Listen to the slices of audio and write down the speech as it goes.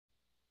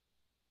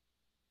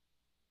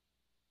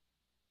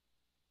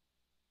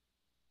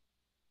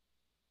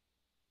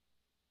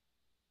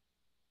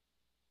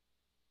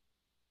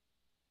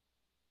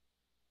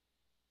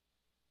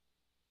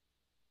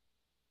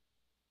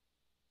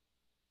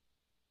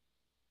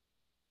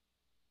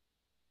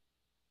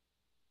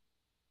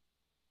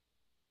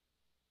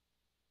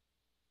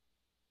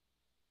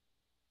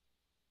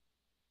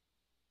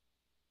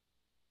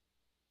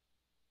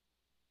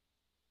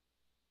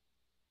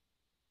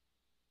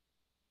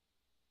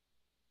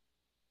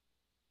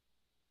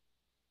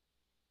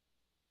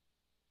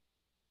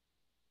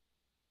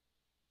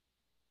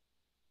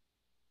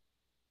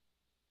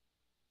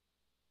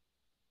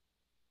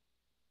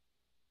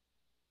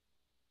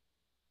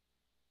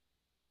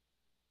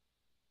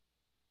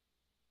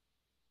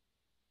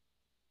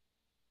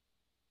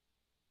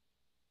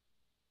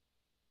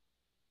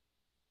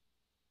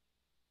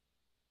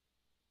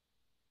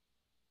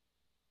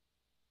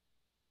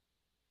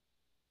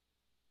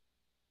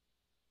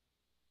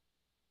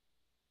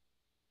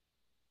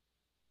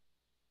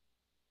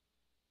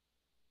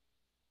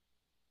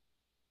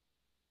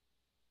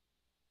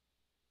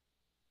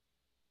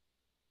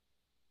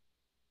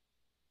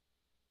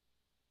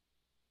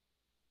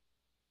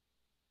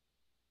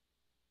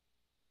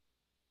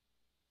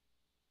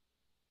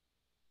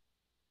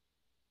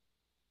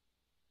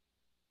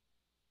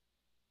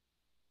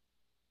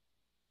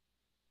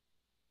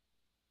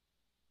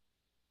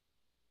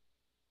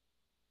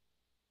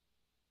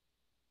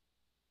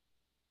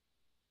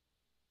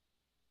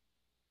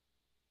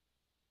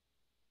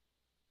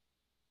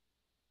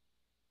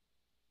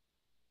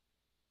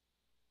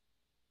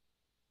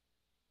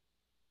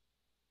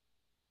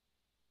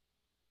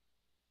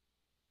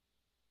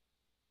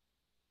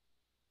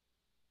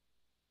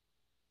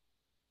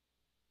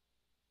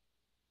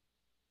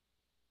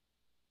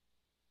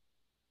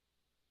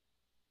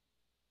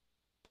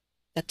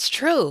That's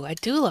true. I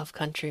do love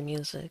country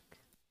music.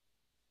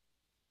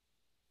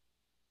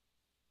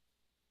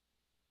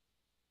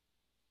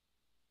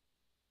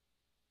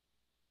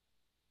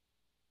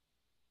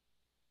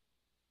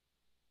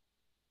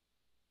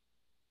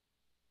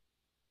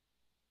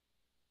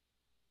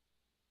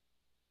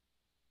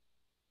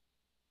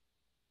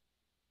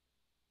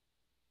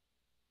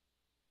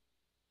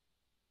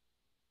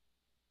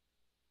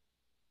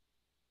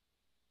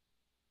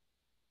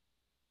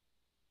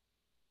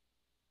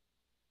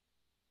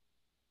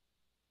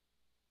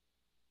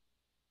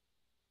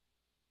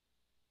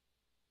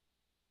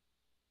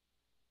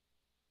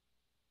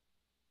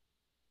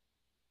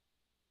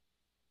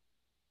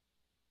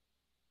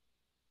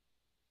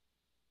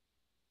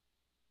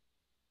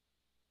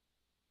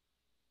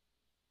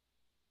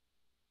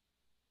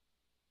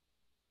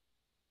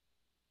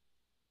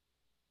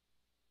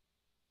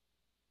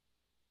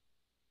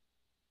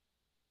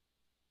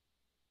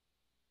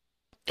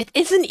 It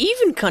isn't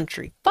even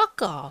country.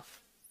 Fuck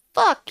off.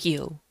 Fuck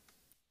you.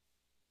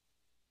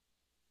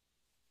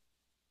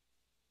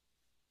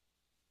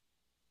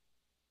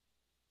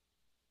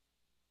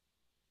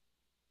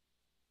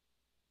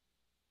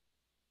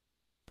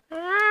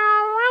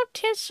 Oh,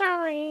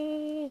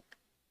 rotisserie.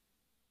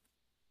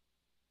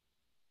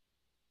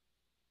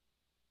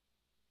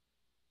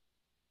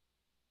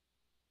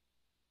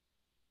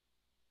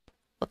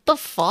 What the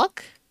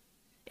fuck?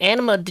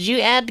 Anima, did you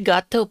add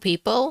Gato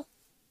People?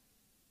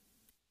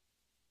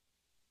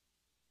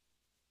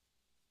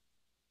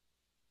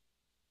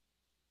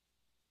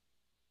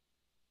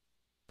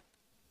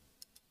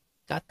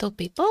 Gato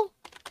People?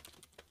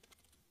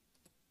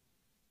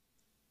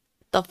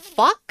 The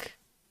fuck?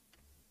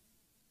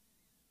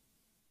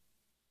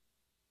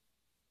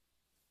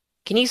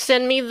 Can you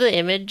send me the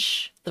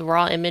image? The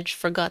raw image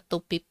for Gato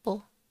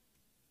People?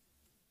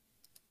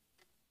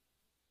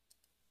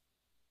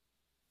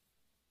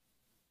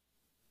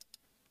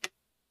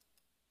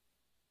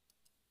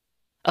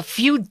 A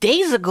few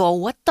days ago?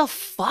 What the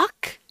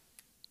fuck?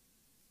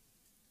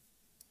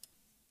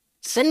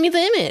 Send me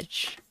the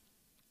image.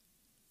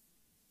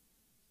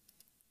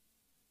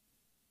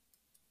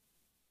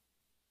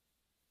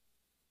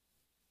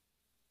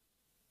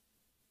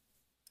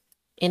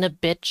 In a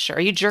bitch.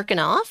 Are you jerking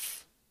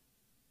off?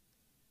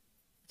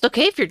 It's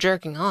okay if you're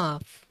jerking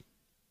off.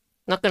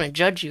 I'm not gonna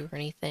judge you or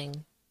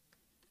anything.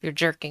 If you're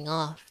jerking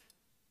off.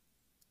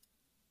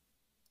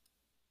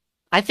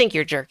 I think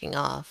you're jerking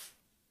off.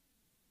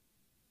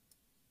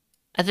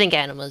 I think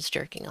Anima's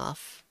jerking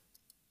off.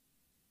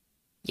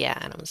 Yeah,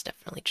 Anima's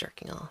definitely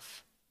jerking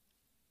off.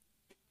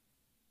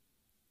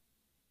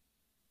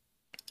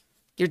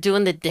 You're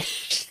doing the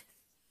dish.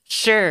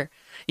 Sure,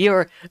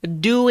 you're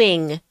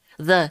doing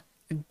the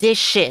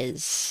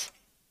dishes.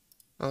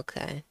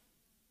 Okay.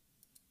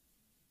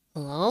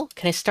 Hello?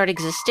 Can I start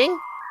existing?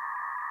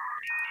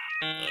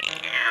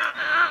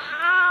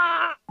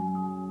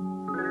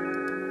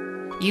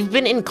 You've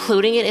been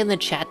including it in the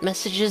chat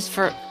messages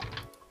for...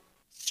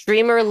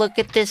 Streamer, look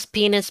at this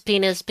penis,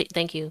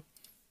 thank you.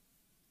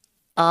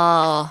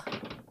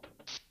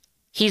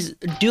 He's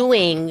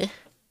doing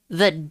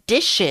the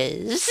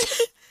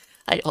dishes.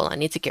 Hold on, I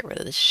need to get rid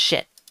of this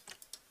shit.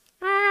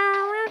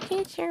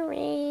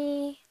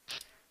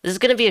 This is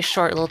gonna be a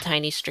short, little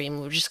tiny stream.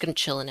 We're just gonna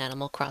chill in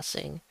Animal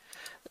Crossing.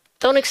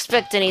 Don't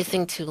expect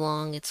anything too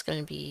long. It's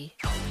gonna be...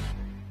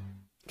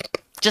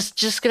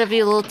 Just gonna be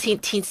a little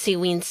teensy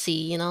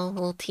weensy, you know? A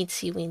little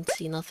teensy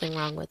weensy, nothing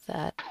wrong with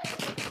that.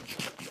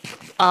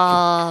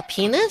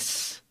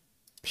 Penis?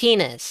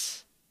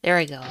 Penis. There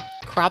we go.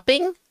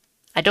 Cropping?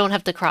 I don't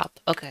have to crop.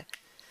 Okay.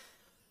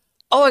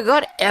 Oh,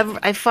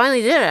 I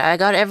finally did it. I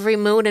got every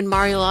moon in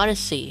Mario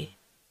Odyssey.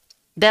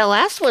 That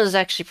last one is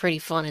actually pretty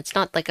fun. It's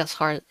not like as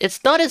hard.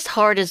 It's not as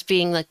hard as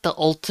being like the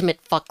ultimate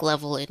fuck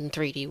level in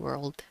 3D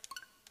World.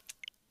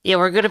 Yeah,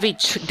 we're gonna be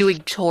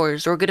doing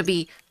chores. We're gonna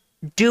be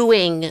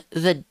doing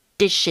the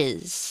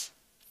dishes.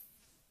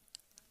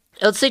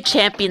 I would say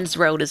Champions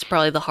Road is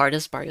probably the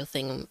hardest Mario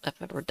thing I've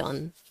ever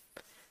done.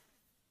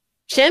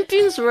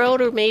 Champions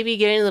Road or maybe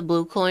getting the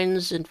blue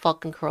coins in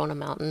fucking Corona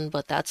Mountain,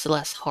 but that's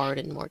less hard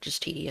and more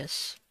just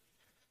tedious.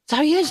 So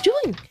how are you guys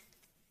doing?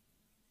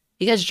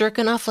 You guys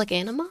jerking off like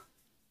Anima?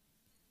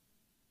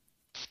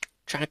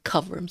 Trying to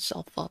cover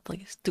himself up like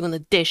he's doing the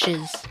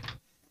dishes.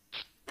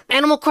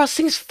 Animal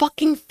Crossing's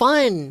fucking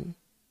fun!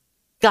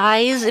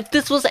 Guys, if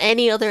this was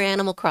any other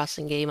Animal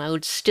Crossing game, I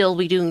would still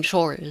be doing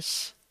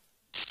chores.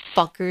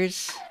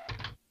 Fuckers.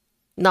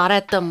 Not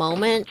at the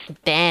moment?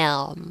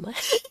 Damn.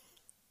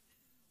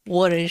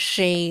 What a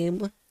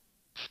shame.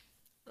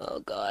 Oh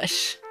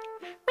gosh.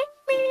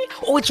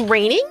 Oh, it's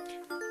raining?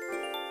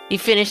 You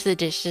finished the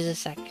dishes a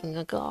second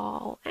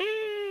ago.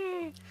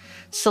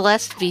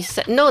 Celeste v.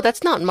 No,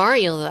 that's not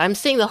Mario. I'm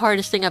saying the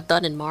hardest thing I've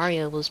done in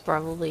Mario was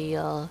probably,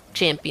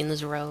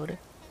 Champions Road.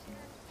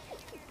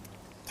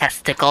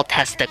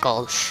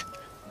 Testicles.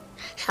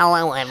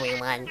 Hello,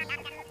 everyone.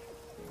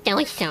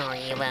 So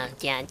sorry about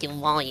that. The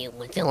volume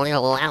was a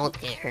little out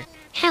there.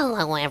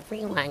 Hello,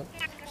 everyone.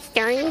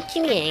 Starting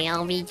today,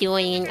 I'll be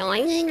doing an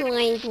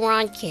island-wide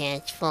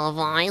broadcast full of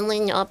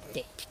island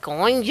updates,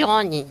 goings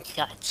on and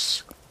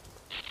such.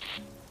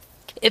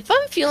 If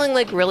I'm feeling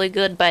like really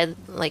good by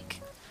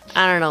like,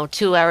 I don't know,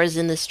 2 hours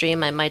in the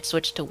stream, I might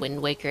switch to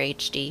Wind Waker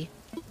HD.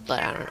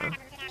 But I don't know.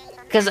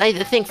 Because I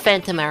think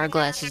Phantom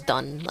Hourglass is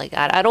done. Like,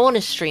 I don't want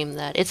to stream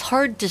that. It's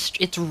hard to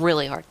it's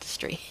really hard to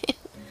stream.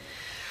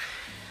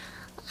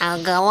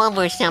 I'll go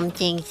over some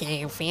things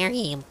that are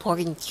very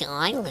important to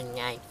Island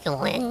Life, so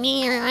lend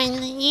me your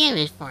island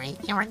ears for a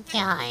short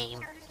time.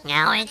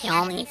 Now it's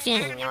only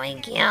fair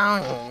I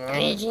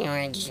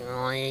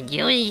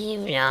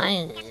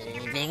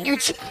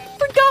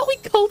Forgot we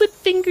called it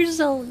Finger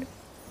Zone.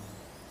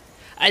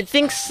 I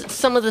think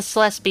some of the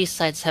Celeste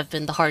B-sides have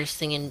been the hardest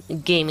thing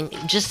in gaming,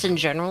 just in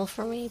general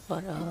for me,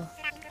 but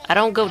I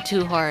don't go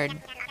too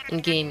hard in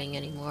gaming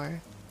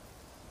anymore.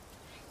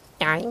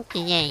 Starting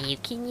today, you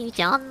can use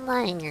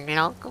online or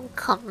local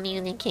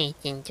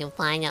communication to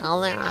find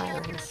other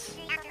islands.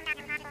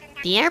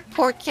 The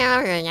airport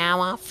area now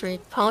offers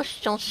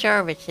postal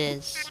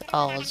services.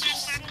 Oh, it's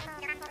just...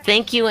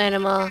 Thank you,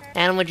 Anima.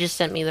 Anima just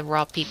sent me the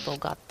raw people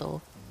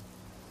gato.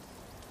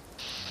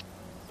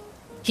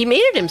 He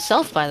made it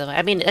himself, by the way.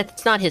 I mean,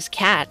 it's not his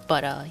cat,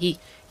 but he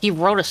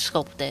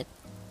rotoscoped it.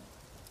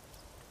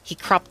 He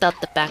cropped out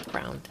the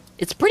background.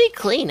 It's pretty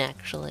clean,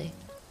 actually.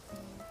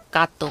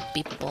 Gato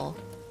people.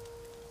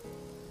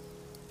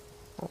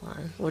 Hold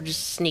on, we'll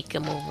just sneak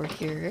him over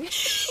here.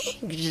 You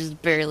can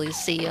just barely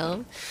see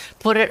him.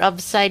 Put it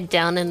upside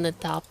down in the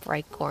top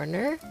right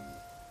corner.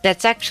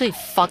 That's actually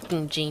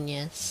fucking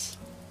genius.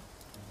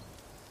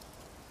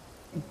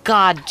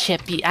 God,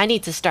 Chippy, I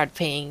need to start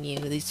paying you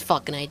these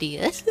fucking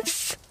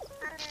ideas.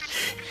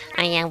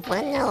 I have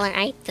one other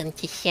item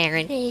to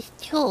share today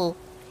too.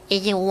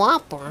 Is a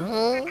Whopper,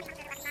 huh?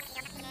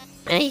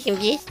 I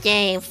am just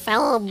a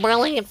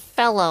brilliant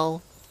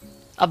fellow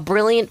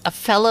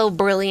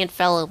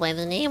by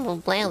the name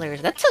of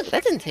Blathers. That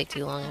didn't take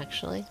too long,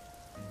 actually.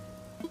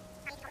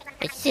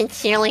 I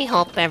sincerely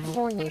hope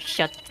everyone will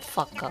shut the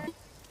fuck up.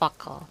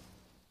 Fuck off.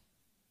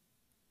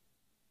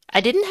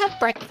 I didn't have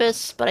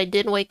breakfast, but I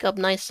did wake up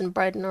nice and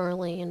bright and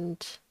early,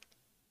 and...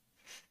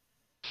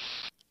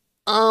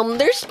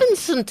 there's been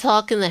some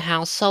talk in the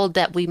household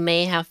that we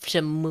may have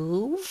to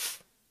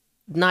move.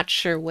 Not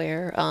sure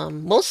where.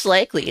 Most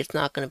likely it's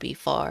not gonna be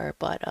far,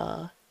 but,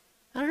 I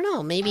don't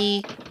know,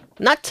 maybe...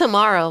 Not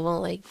tomorrow, well,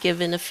 like,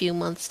 given a few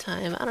months'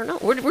 time. I don't know.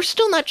 We're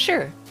still not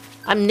sure.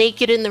 I'm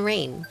naked in the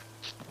rain.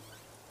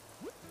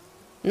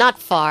 Not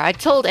far. I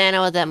told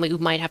Anna that we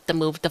might have to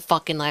move to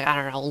fucking, like, I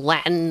don't know,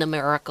 Latin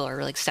America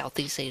or, like,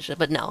 Southeast Asia.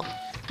 But no.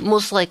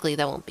 Most likely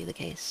that won't be the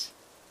case.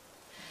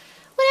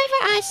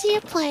 Whenever I see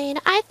a plane,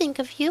 I think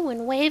of you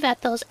and wave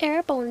at those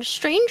airborne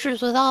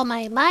strangers with all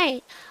my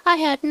might. I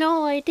had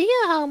no idea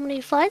how many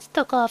flights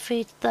took off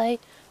each day.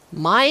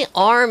 My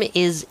arm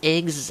is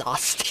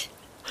exhausted.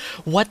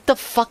 What the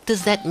fuck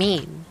does that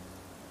mean?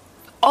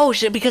 Oh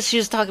shit, because she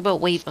was talking about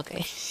weight.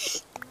 Okay.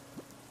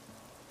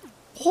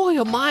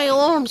 Boy, my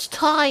arm's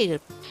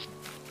tired.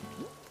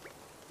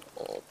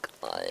 Oh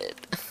god.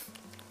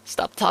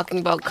 Stop talking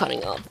about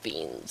cutting off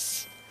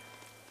beans.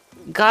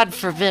 God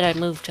forbid I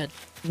move to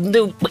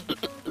New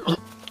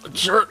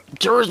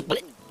Jersey.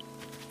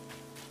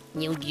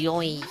 New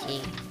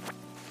Jersey.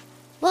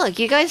 Look,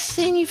 you guys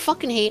saying you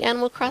fucking hate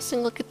Animal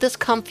Crossing? Look at this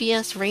comfy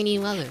ass rainy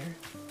weather.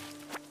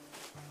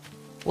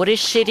 What a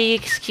shitty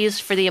excuse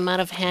for the amount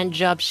of hand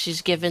jobs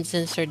she's given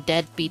since her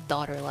deadbeat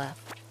daughter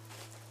left.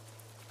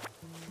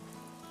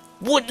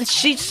 What?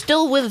 She's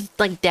still with,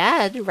 like,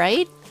 dad,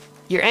 right?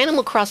 Your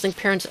Animal Crossing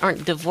parents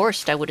aren't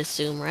divorced, I would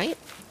assume, right?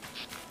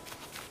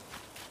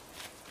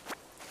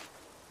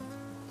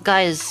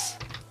 Guys,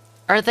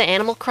 are the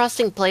Animal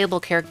Crossing playable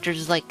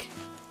characters, like,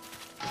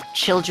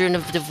 children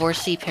of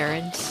divorcee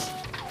parents?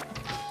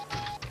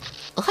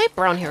 Oh, hi,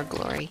 brown hair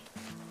glory.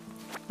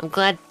 I'm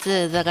glad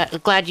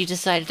glad you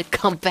decided to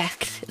come back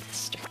to the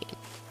stream.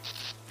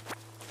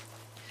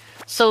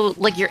 So,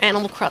 like, your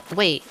Animal Crossing...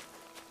 Wait.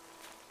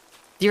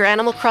 Your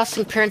Animal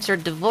Crossing parents are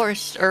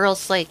divorced, or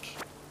else, like...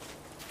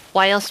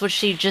 Why else would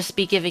she just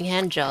be giving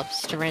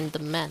handjobs to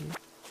random men?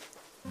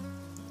 I'm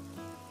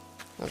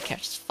gonna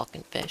catch this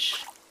fucking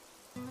fish.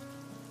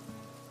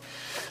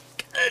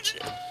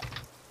 Gotcha.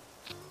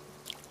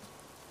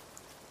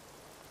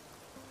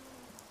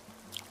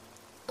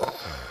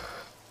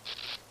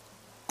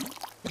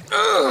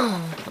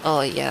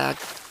 Oh yeah.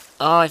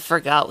 Oh, I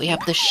forgot. We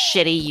have the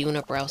shitty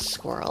unibrow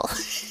squirrel.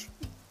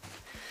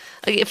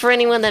 Okay, for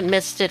anyone that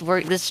missed it,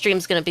 this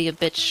stream's gonna be a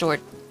bit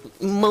short.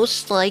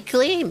 Most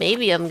likely,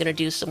 maybe I'm gonna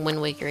do some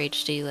Wind Waker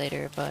HD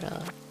later, but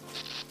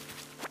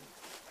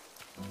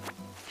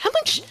how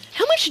much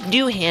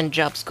do hand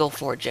jobs go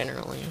for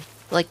generally?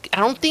 Like, I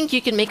don't think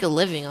you can make a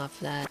living off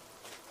that.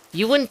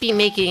 You wouldn't be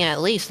making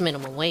at least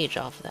minimum wage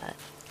off that.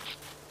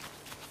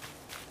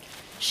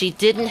 She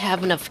didn't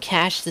have enough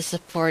cash to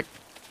support...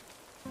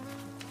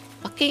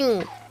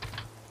 Fucking...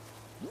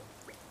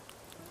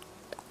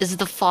 Is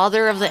the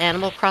father of the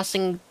Animal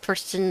Crossing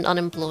person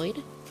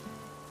unemployed?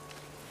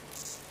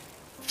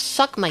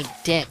 Suck my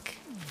dick.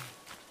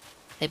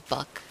 Hey,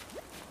 Buck.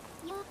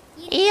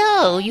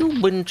 Yo,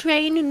 you been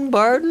training,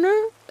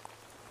 partner?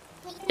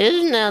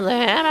 Isn't that the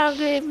hat I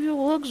gave you?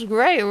 Looks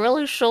great.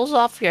 Really shows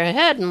off your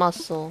head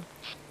muscle.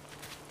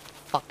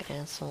 Fucking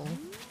asshole.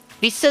 If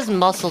he says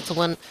muscle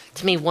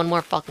to me one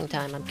more fucking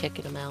time, I'm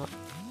kicking him out.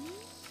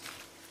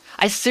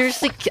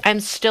 I'm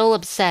still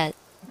upset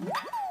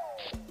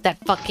that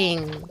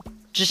fucking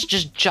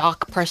just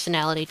jock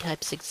personality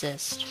types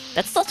exist.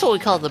 That's what we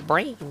call the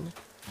brain.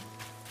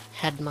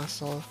 Head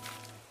muscle.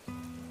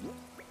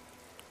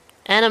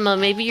 Anima,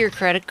 maybe your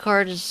credit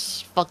card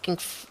is fucking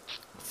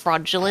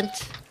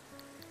fraudulent.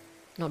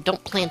 No,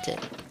 don't plant it.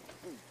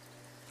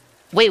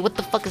 Wait, what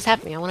the fuck is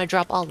happening? I want to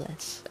drop all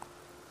this.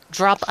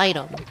 Drop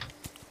item.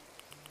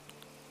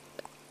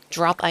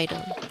 Drop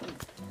item.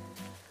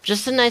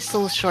 Just a nice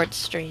little short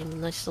stream,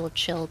 nice little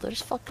chill.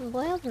 There's fucking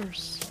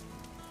blathers.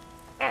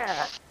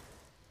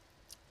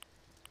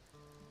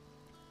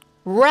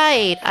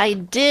 Right, I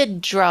did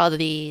draw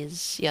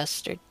these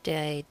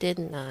yesterday,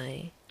 didn't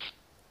I?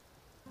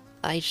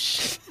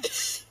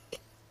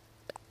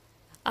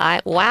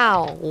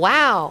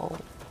 Wow.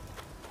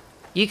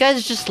 You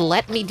guys just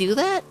let me do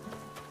that?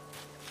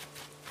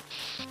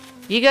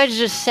 You guys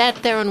just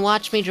sat there and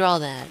watched me draw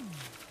that.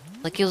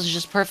 Like it was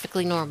just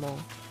perfectly normal.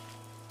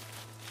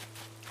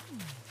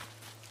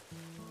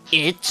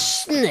 It's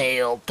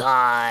snail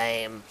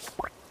time.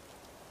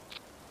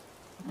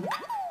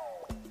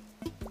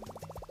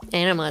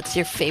 Anima, it's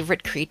your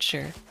favorite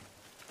creature.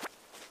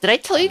 Did I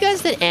tell you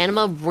guys that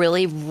Anima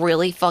really,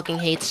 really fucking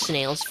hates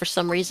snails for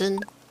some reason?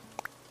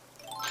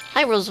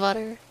 Hi,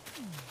 Rosewater.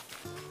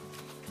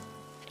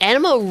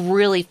 Anima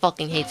really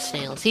fucking hates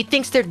snails. He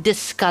thinks they're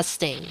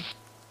disgusting.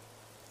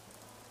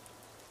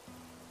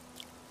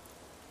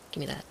 Give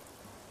me that.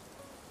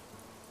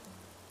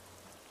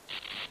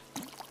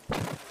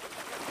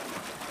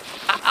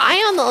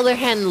 I on the other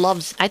hand,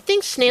 I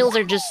think snails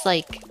are just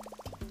like...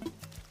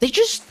 They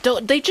just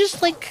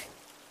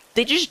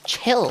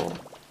chill.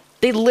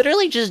 They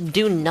literally just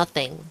do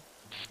nothing.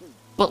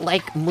 But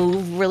like,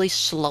 move really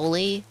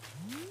slowly.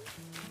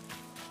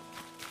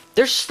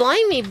 They're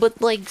slimy,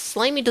 but like,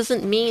 slimy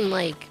doesn't mean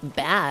like,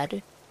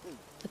 bad.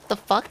 What the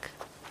fuck?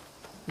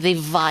 They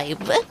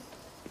vibe.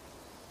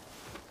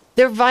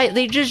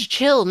 They just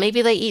chill.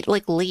 Maybe they eat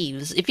like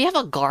leaves. If you have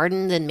a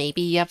garden, then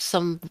maybe you have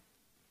some,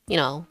 you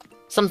know,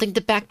 something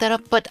to back that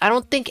up. But I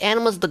don't think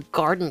Anima's the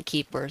garden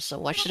keeper, so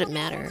why should it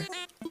matter?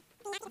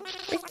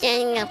 We're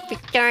setting up for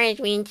storage.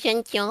 We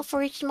intend to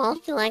offer a small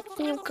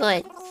selection of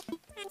goods.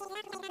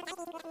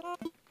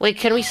 Wait,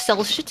 can we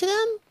sell shit to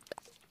them?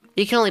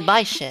 You can only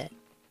buy shit.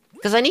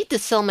 Because I need to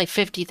sell my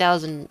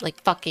 50,000,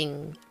 like,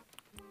 fucking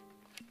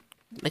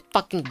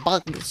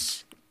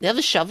bugs. They have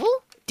a shovel?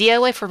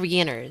 DIY for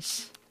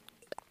beginners.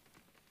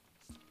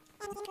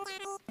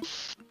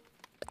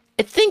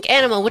 I think,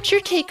 Anima, what's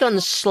your take on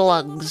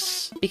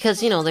slugs?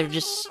 Because, you know, they're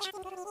just...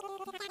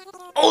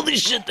 Holy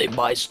shit, they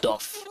buy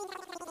stuff.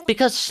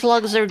 Because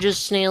slugs are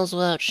just snails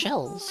without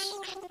shells.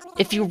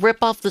 If you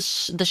rip off the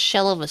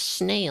shell of a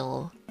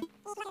snail,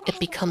 it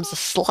becomes a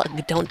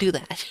slug. Don't do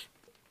that.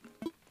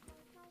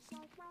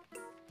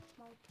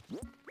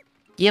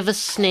 You have a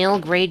snail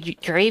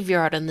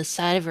graveyard on the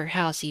side of your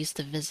house you used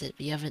to visit,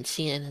 but you haven't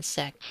seen it in a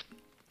sec.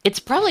 It's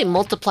probably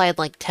multiplied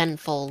like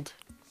tenfold.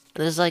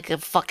 There's like a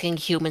fucking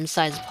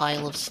human-sized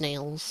pile of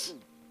snails.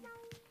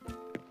 You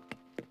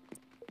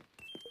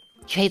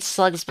hate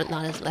slugs, but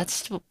not as... That's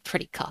still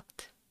pretty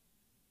cocked.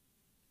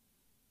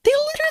 They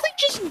literally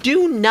just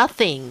do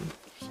nothing.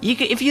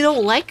 If you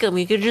don't like them,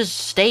 you could just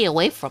stay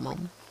away from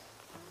them.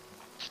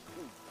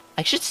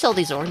 I should sell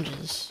these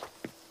oranges.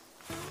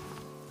 I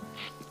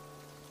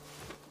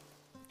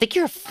think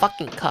you're a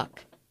fucking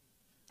cuck.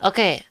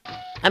 Okay,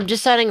 I'm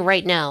deciding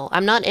right now.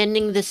 I'm not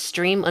ending this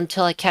stream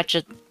until I catch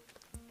a...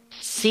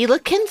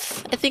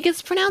 coelacanth, I think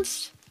it's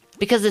pronounced?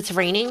 Because it's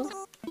raining.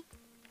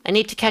 I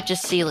need to catch a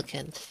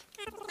coelacanth.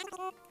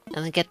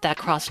 And then get that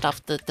crossed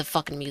off the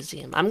fucking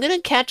museum. I'm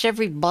gonna catch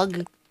every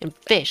bug and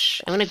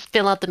fish. I'm gonna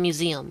fill out the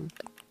museum.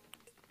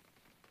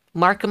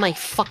 Mark my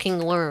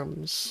fucking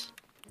worms.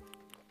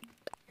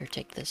 Here,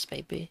 take this,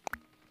 baby.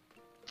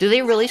 Do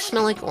they really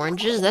smell like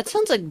oranges? That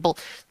sounds like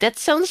that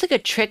sounds like a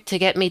trick to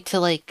get me to,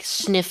 like,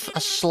 sniff a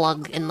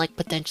slug and, like,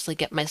 potentially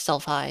get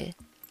myself high.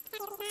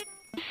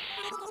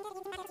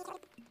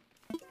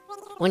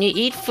 When you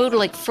eat food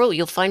like fruit,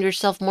 you'll find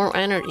yourself more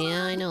energy.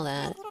 Yeah, I know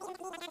that.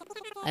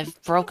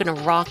 I've broken a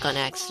rock on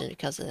accident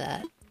because of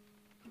that.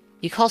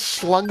 You call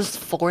slugs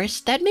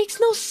forest? That makes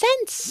no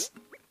sense!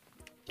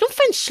 You don't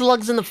find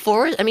slugs in the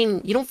forest. I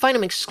mean, you don't find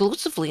them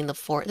exclusively in the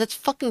forest. That's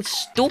fucking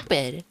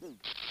stupid.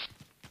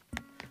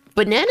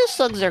 Banana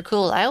slugs are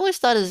cool. I always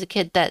thought as a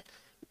kid that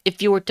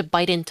if you were to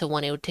bite into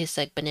one, it would taste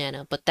like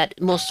banana, but that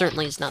most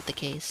certainly is not the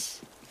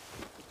case.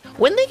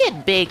 When they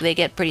get big, they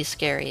get pretty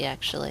scary,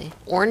 actually.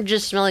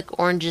 Oranges smell like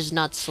oranges,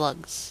 not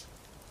slugs.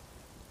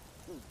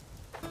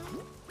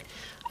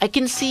 I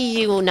can see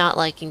you not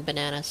liking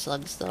banana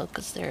slugs, though,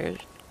 because they're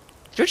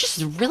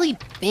just really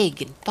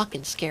big and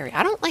fucking scary.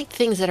 I don't like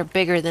things that are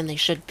bigger than they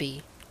should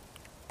be.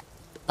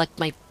 Like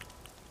my...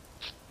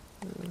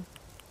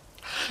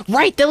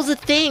 Right, that was a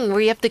thing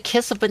where you have to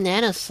kiss a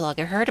banana slug.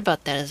 I heard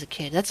about that as a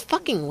kid. That's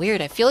fucking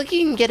weird. I feel like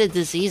you can get a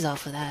disease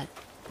off of that.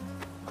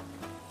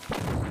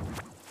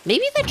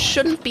 Maybe that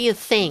shouldn't be a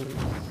thing.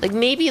 Like,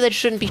 maybe that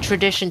shouldn't be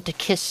tradition to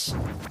kiss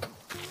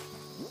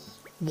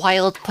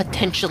wild,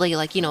 potentially,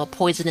 like, you know,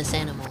 poisonous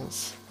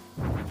animals.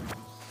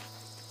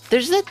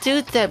 There's that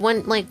dude that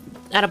went, like,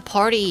 at a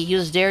party, he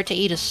was dared to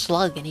eat a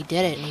slug, and he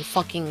did it, and he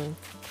fucking,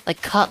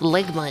 like, caught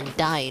ligma and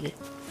died.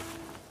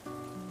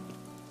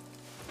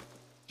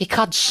 He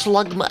caught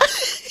slugma.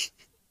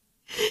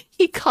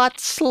 He caught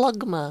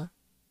slugma.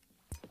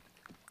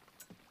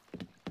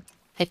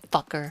 Hey,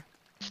 fucker.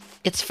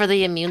 It's for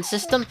the immune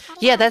system?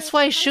 Yeah, that's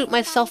why I shoot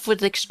myself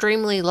with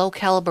extremely low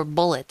caliber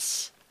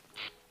bullets.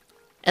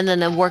 And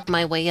then I work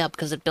my way up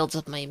because it builds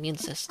up my immune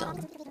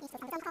system.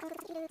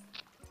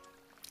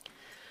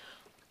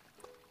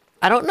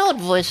 I don't know what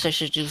voice I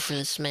should do for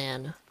this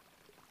man.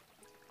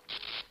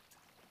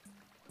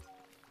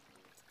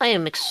 I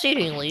am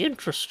exceedingly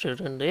interested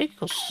in the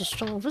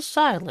ecosystem of this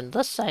island,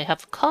 thus I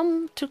have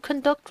come to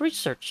conduct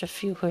research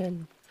if you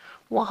win.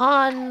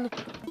 1,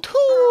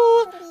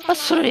 2,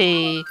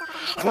 3.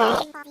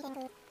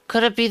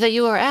 Could it be that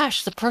you are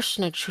Ash, the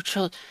personage who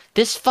chose...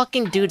 This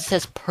fucking dude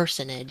says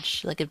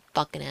personage, like a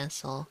fucking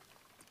asshole.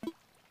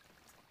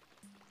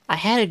 I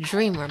had a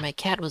dream where my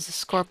cat was a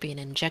scorpion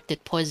and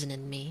injected poison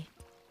in me.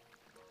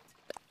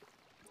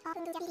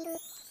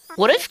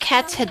 What if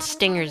cats had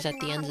stingers at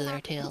the ends of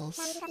their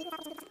tails?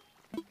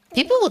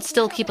 People would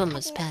still keep them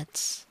as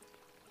pets.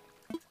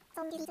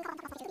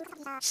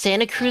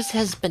 Santa Cruz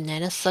has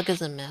banana slug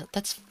as a mouth.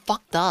 That's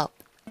fucked up.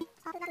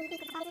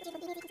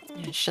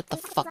 Yeah, shut the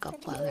fuck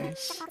up,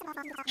 Blathers.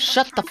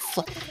 Shut the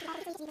fuck...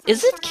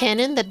 Is it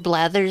canon that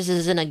Blathers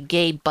is in a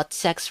gay butt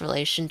sex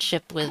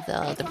relationship with,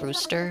 the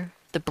Brewster?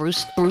 The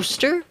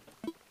Brewster?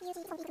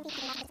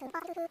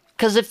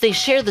 Because if they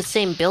share the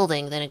same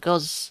building, then it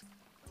goes...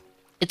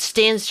 It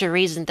stands to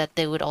reason that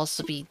they would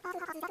also be,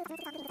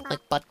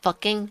 like,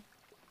 butt-fucking.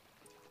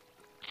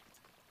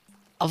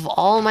 Of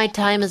all my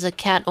time as a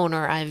cat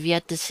owner, I've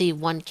yet to see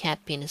one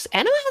cat penis.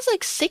 Anna has,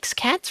 like, 6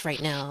 cats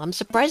right now. I'm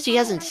surprised he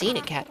hasn't seen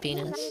a cat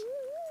penis.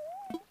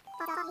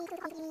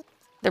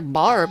 They're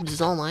barbs,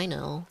 is all I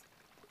know.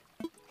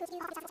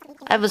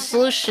 I have a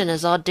solution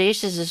as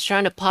audacious as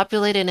trying to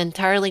populate an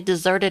entirely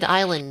deserted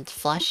island.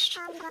 Flushed.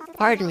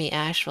 Pardon me,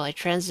 Ash, while I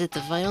transit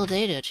the vital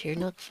data to your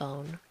Nook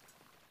phone.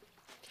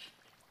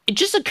 It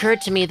just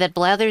occurred to me that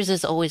Blathers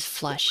is always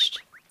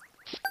flushed.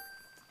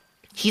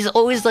 He's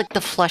always like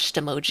the flushed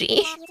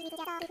emoji.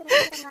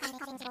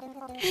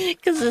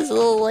 Because his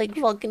little, like,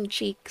 fucking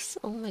cheeks.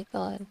 Oh my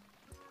god.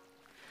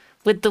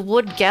 With the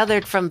wood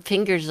gathered from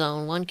Finger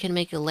Zone, one can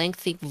make a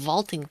lengthy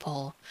vaulting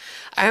pole.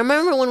 I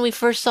remember when we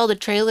first saw the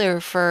trailer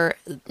for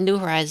New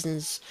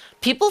Horizons,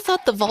 people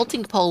thought the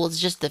vaulting pole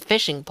was just the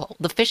fishing pole,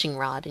 the fishing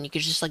rod, and you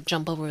could just, like,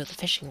 jump over with the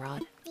fishing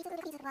rod.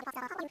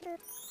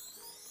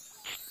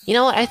 You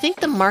know what? I think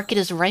the market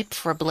is ripe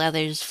for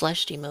Blathers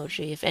fleshed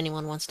emoji, if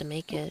anyone wants to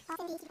make it.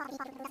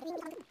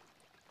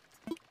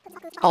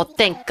 Oh,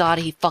 thank God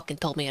he fucking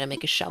told me how to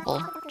make a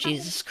shovel.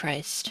 Jesus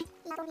Christ.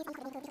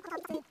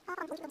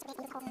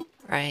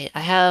 Right, I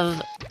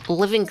have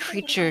living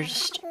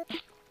creatures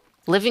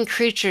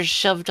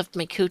shoved up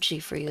my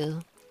coochie for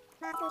you.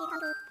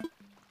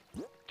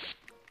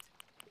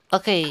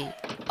 Okay.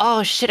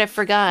 Oh shit, I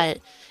forgot.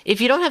 If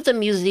you don't have the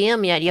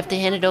museum yet, you have to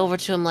hand it over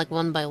to him, like,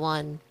 one by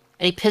one.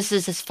 And he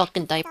pisses his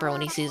fucking diaper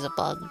when he sees a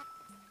bug.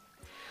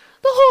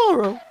 The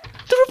horror!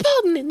 The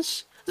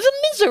repugnance! The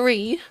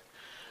misery!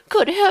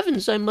 Good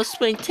heavens, I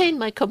must maintain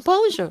my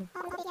composure.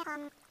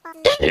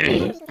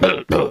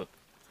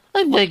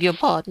 I beg your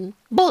pardon.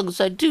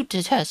 Bugs, I do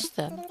detest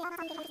them.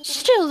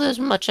 Still, there's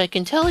much I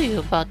can tell you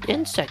about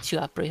insects you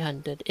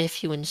apprehended,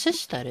 if you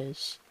insist, that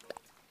is.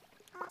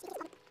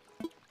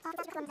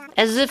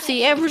 As if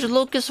the average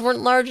locust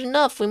weren't large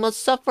enough, we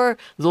must suffer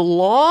the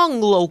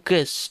long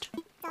locust.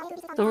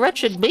 The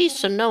wretched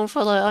beasts are known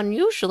for their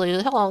unusually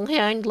long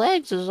hind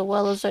legs as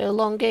well as their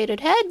elongated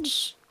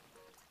heads.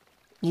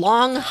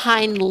 Long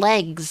hind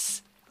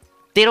legs.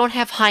 They don't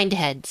have hind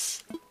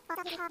heads.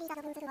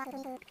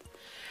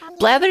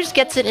 Blathers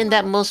gets it in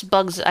that most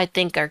bugs, I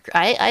think, are...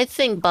 I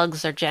think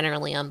bugs are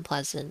generally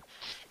unpleasant.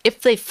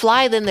 If they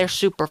fly, then they're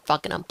super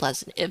fucking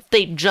unpleasant. If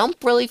they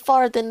jump really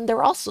far, then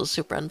they're also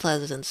super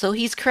unpleasant. So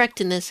he's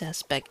correct in this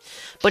aspect.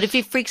 But if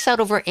he freaks out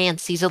over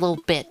ants, he's a little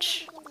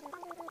bitch.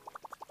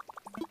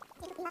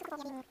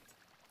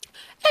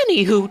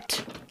 Any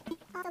hoot.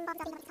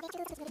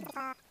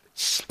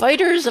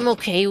 Spiders I'm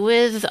okay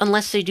with,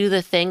 unless they do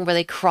the thing where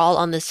they crawl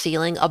on the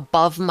ceiling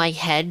above my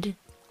head.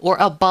 Or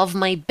above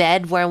my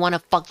bed where I want to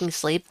fucking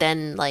sleep,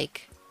 then,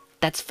 like,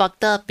 that's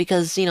fucked up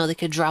because, you know, they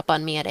could drop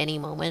on me at any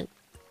moment.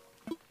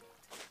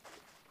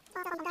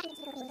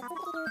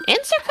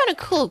 Ants are kind of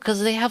cool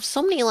because they have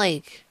so many,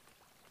 like...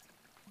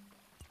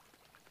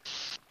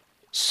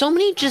 So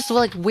many just,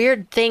 like,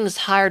 weird things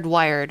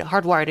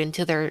hardwired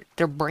into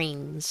their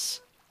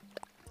brains.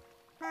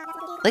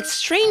 Like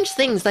strange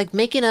things, like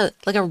making a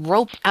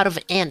rope out of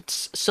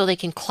ants so they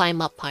can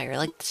climb up higher.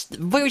 Like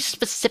very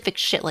specific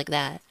shit like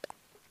that.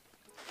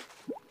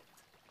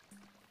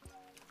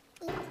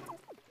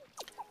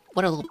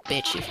 What a little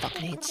bitch, you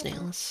fucking hate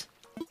snails.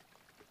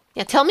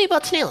 Yeah, tell me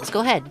about snails,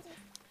 go ahead.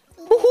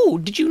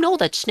 Woohoo! Did you know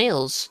that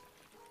snails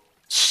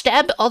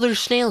stab other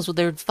snails with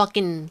their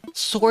fucking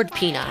sword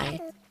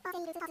peni?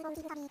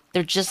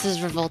 They're just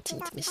as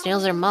revolting to me.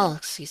 Snails are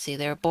mollusks, you see.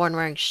 They're born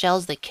wearing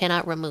shells they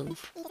cannot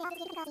remove.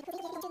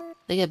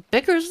 They get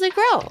bigger as they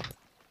grow.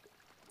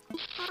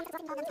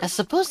 I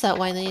suppose that's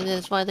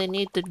why they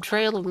need the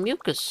trail of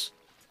mucus.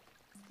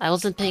 I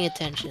wasn't paying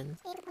attention.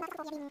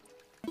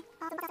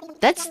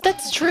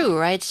 That's true,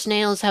 right?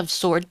 Snails have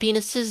sword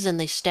penises and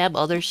they stab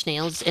other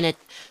snails and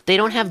they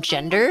don't have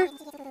gender.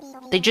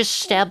 They just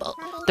stab.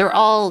 They're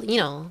all, you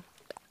know.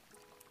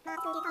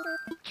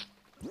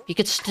 You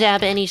could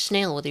stab any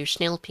snail with your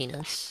snail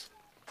penis,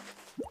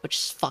 which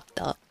is fucked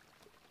up.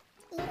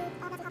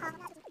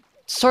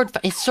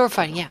 It's sword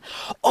fighting, yeah.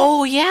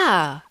 Oh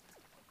yeah.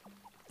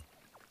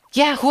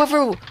 Yeah,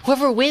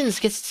 whoever wins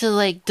gets to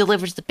like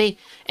delivers the baby,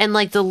 and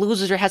like the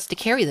loser has to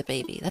carry the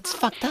baby. That's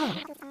fucked up.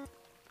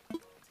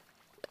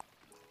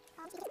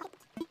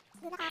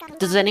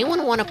 Does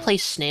anyone want to play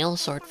snail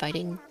sword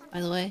fighting,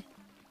 by the way?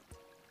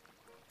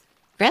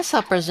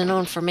 Grasshoppers are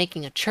known for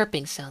making a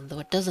chirping sound, though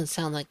it doesn't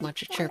sound like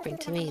much of chirping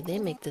to me. They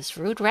make this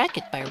rude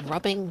racket by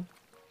rubbing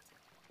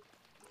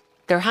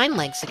their hind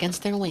legs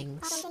against their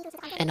wings.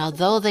 And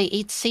although they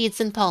eat seeds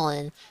and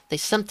pollen, they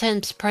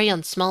sometimes prey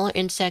on smaller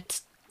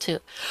insects too.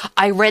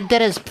 I read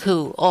that as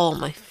poo. Oh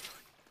my...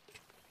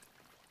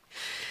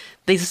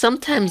 They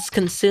sometimes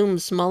consume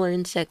smaller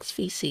insects'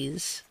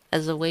 feces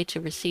as a way to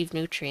receive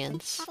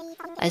nutrients.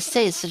 I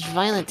say, such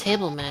violent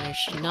table manners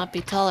should not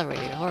be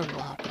tolerated.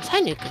 Horrible hoppers. Hi,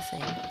 Nuka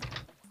thing.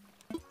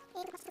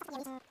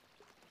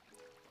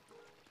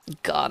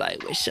 God, I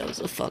wish I was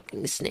a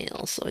fucking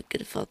snail so I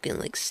could fucking,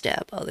 like,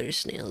 stab other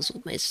snails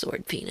with my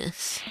sword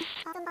penis.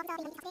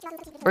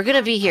 We're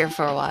gonna be here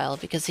for a while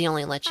because he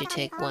only lets you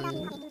take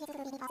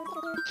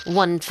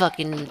one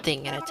fucking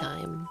thing at a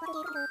time.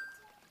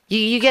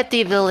 You get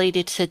the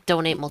ability to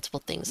donate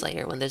multiple things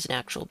later when there's an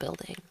actual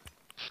building.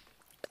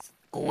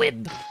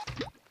 Squib.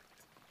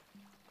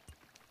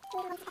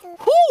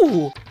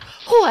 Ooh!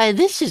 Why,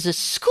 this is a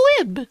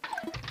squib!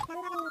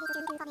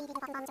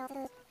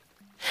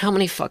 How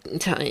many fucking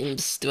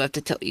times do I have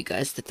to tell you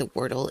guys that the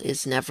Wordle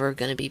is never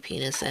gonna be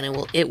penis, and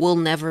it will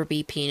never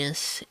be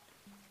penis.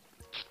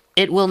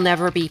 It will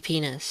never be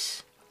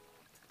penis.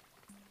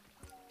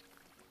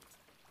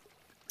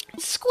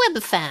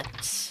 Squib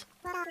facts.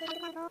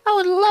 I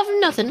would love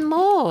nothing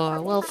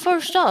more. Well,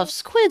 first off,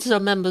 squids are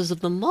members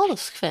of the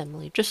mollusk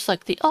family, just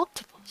like the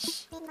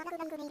octopus.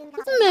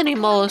 Many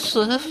mollusks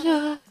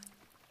live...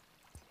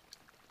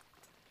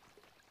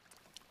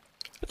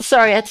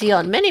 Sorry, I had to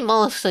yawn. Many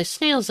mollusks like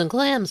snails and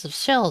clams have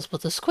shells,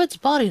 but the squid's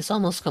body is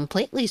almost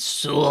completely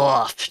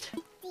soft.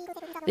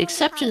 The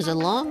exception is a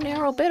long,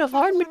 narrow bit of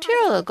hard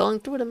material going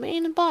through the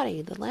main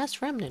body, the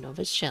last remnant of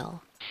its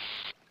shell.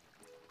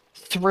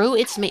 Through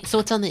its main... So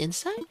it's on the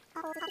inside?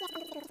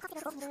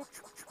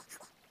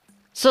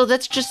 So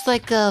that's just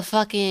like a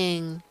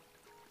fucking...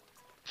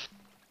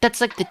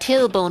 That's like the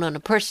tailbone on a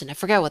person. I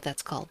forgot what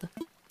that's called.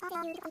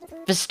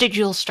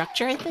 Vestigial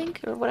structure, I think?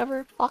 Or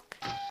whatever. Fuck.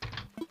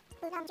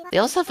 They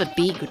also have a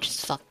beak, which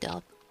is fucked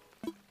up.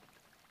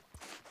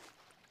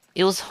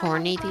 It was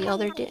horny the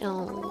other day.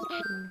 Oh.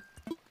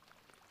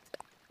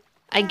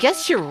 I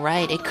guess you're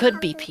right. It could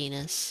be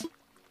penis.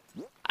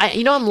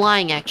 You know, I'm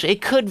lying, actually.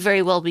 It could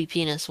very well be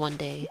penis one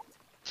day.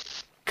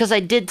 Because I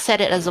did set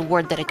it as a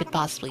word that it could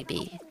possibly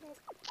be.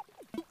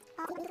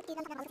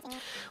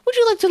 Would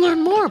you like to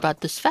learn more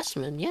about this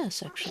specimen?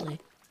 Yes, actually.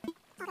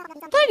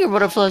 Tiger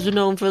butterflies are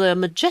known for their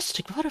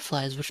majestic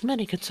butterflies, which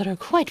many consider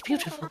quite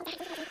beautiful.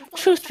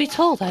 Truth be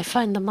told, I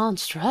find the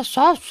monster a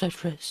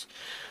sausage.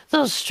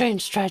 Those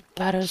strange striped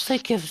batters, they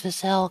give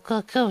this elk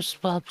a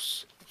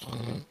goosebumps.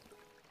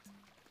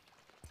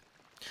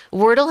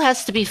 Wordle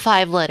has to be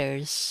 5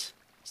 letters.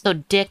 So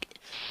dick...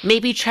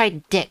 Maybe try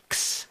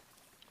dicks.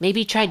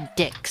 Maybe try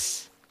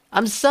dicks.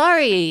 I'm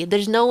sorry,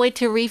 there's no way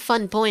to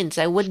refund points.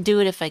 I would do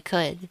it if I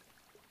could.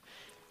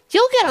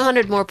 You'll get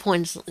 100 more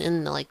points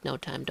in, like, no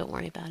time. Don't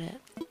worry about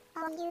it.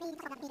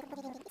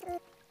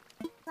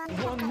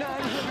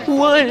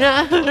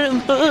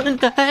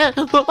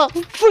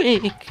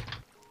 Freak.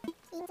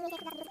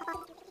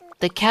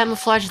 They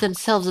camouflage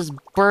themselves as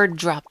bird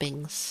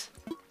droppings.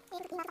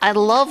 I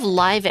love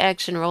live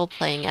action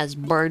role-playing as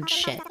bird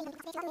shit.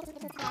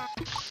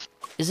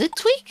 Is it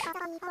Tweak?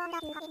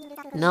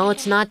 No,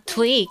 it's not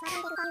Tweak.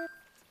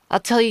 I'll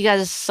tell you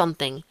guys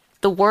something.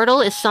 The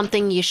Wordle is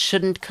something you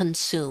shouldn't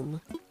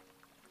consume.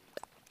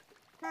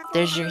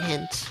 There's your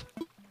hint.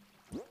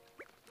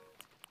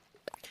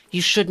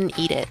 You shouldn't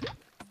eat it.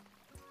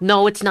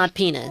 No, it's not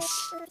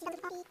penis.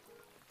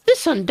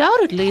 This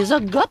undoubtedly is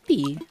a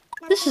guppy.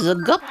 This is a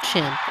gup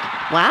champ.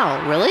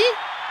 Wow, really?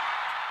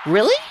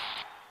 Really?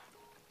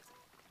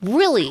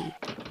 Really?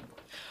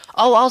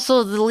 Oh,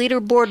 also, the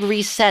leaderboard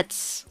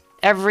resets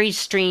every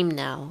stream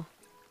now.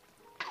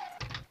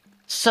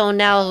 So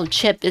now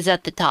Chip is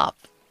at the top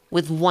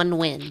with 1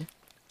 win.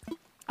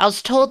 I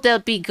was told that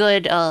would be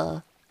good,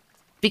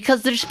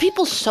 because there's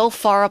people so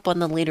far up on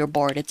the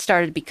leaderboard, it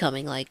started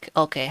becoming like,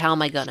 okay, how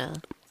am I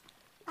gonna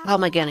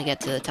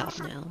get to the top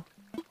now?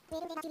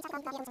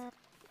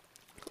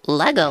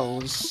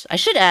 Legos. I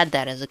should add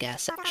that as a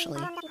guess,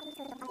 actually.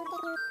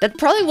 That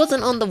probably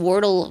wasn't on the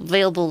Wordle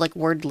available, like,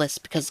 word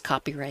list because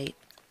copyright.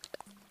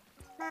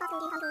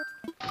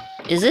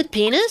 Is it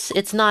penis?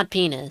 It's not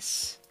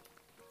penis.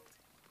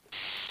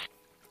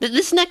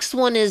 This next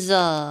one is,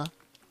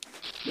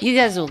 you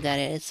guys will get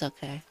it, it's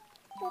okay.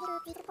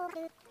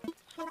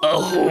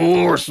 A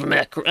horse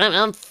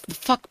mackerel.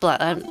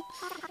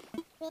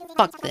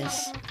 Fuck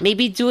this.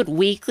 Maybe do it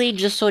weekly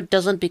just so it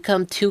doesn't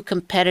become too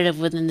competitive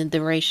within the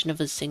duration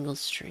of a single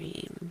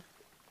stream.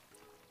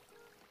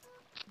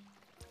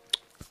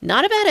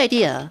 Not a bad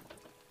idea.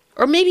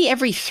 Or maybe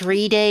every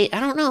 3 days. I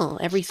don't know.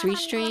 Every 3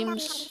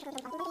 streams.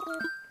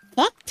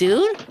 Fuck,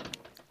 dude.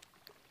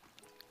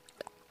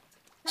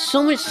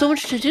 So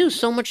much to do.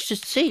 So much to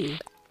see.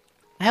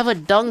 I have a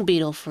dung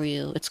beetle for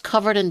you. It's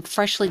covered in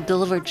freshly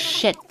delivered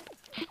shit.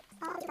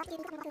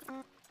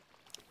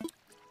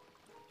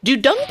 Do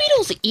dung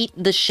beetles eat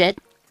the shit?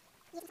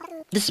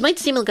 This might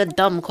seem like a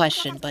dumb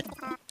question, but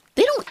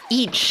they don't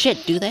eat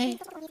shit, do they?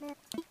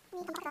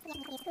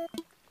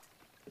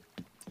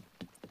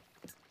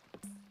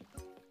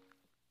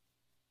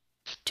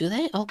 Do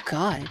they? Oh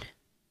god.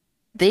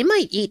 They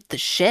might eat the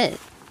shit.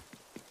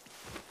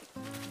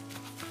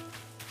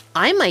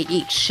 I might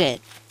eat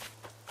shit.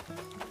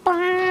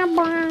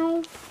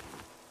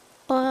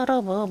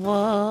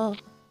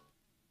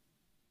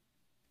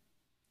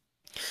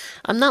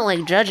 I'm not,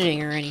 like,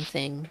 judging or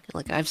anything.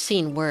 Like, I've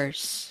seen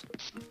worse.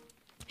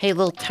 Hey,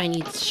 little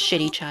tiny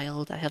shitty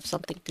child, I have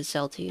something to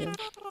sell to you.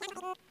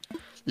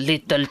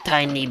 Little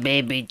tiny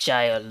baby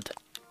child,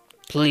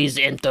 please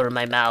enter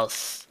my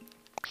mouth.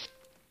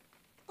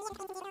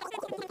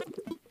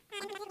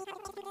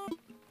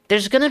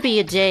 There's gonna be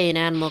a day in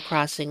Animal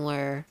Crossing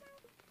where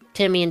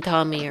Timmy and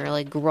Tommy are,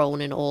 like, grown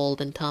and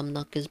old and Tom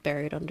Nook is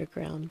buried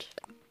underground.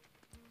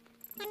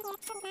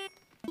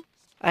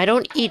 I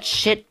don't eat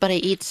shit, but I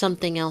eat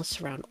something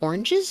else around.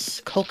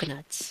 Oranges?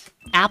 Coconuts.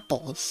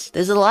 Apples.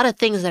 There's a lot of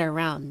things that are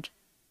around.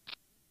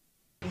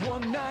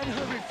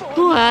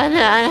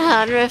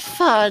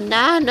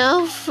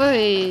 1-900-4-9-0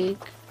 freak.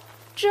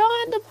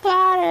 Join the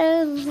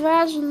party.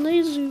 That's an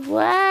easy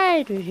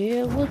way to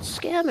hear what's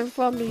scamming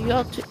from New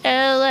York to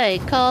LA.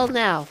 Call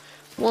now.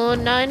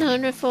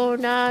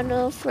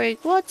 1-900-4-9-0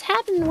 freak. What's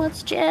happening?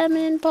 What's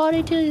jamming?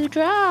 Party till you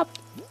drop.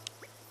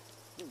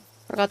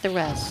 Forgot the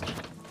rest.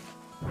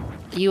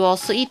 You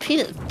also eat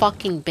peanut?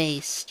 Fucking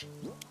based.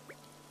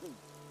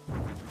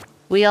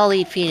 We all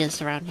eat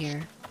peanuts around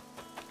here.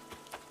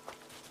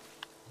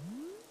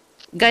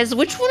 Guys,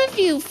 which one of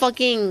you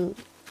fucking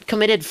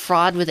committed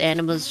fraud with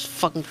Anima's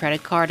fucking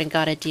credit card and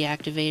got it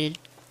deactivated?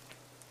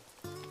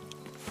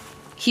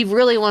 He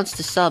really wants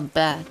to sub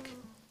back.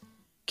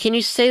 Can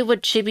you say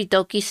what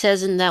Chibidoki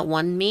says in that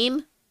one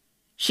meme?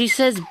 She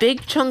says,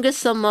 Big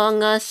Chungus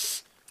among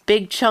us,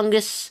 Big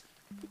Chungus,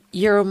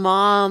 your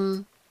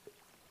mom...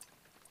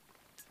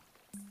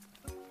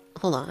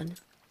 Hold on.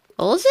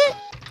 What was it?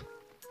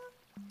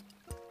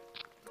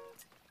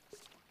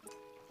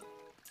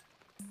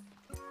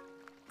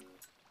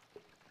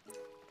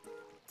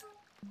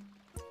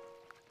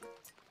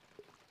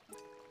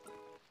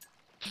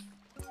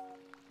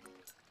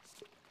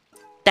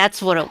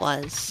 That's what it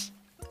was.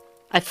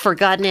 I've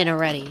forgotten it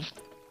already.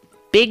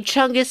 Big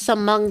Chungus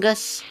among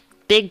us.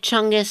 Big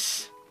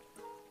Chungus.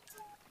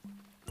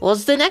 What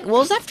was the next? What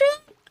was after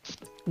that?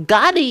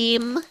 Got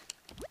him.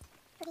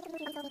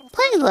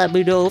 Please let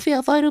me know if you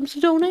have items to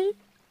donate.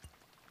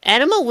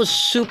 Anima was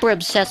super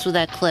obsessed with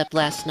that clip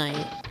last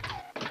night.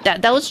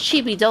 That was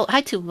Chibidoki.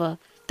 Hi, Tuba.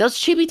 That was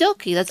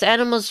Chibidoki. That's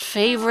Anima's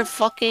favorite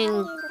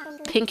fucking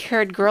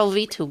pink-haired girl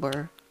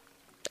VTuber.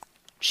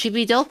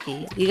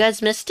 Chibidoki. You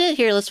guys missed it?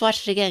 Here, let's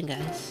watch it again,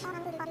 guys.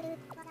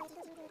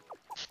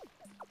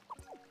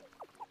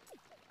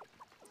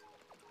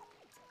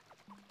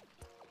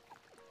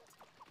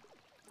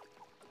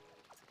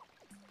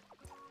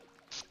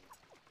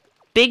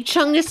 Big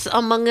Chungus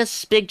among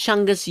us, Big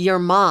Chungus, your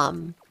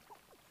mom.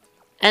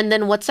 And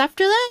then what's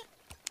after that?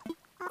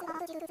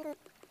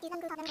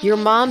 Your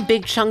mom,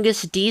 Big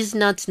Chungus, D's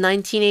Nuts,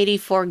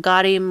 1984,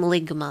 got him,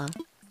 Ligma.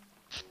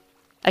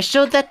 I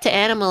showed that to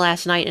Anima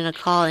last night in a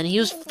call, and he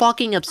was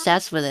fucking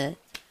obsessed with it.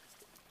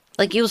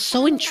 Like, it was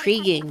so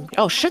intriguing.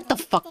 Oh, shut the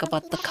fuck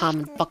about the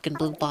common fucking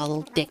blue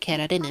bottle, dickhead.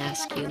 I didn't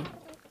ask you.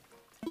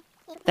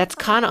 That's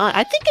kinda...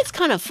 I think it's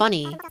kinda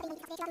funny.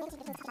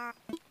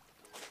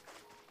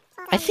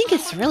 I think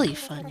it's really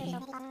funny.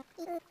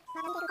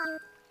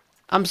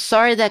 I'm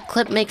sorry that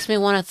clip makes me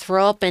want to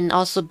throw up and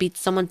also beat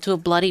someone to a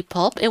bloody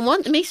pulp. It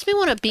makes me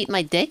want to beat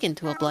my dick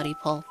into a bloody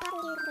pulp.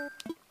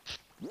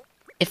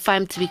 If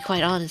I'm to be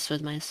quite honest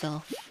with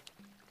myself.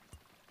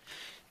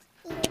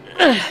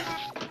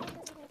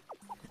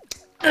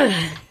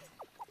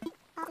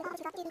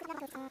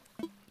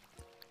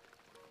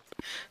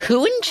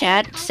 Who in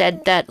chat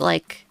said that,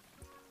 like,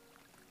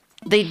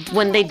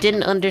 when they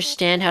didn't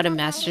understand how to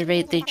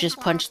masturbate, they just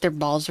punched their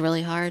balls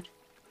really hard?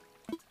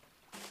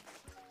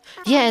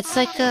 Yeah, it's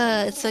like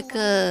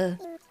a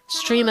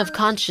stream of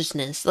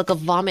consciousness, like a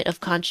vomit of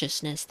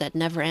consciousness that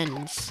never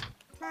ends.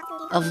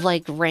 Of,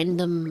 like,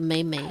 random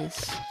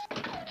memes.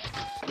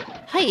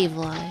 Hi,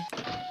 Evil Eye.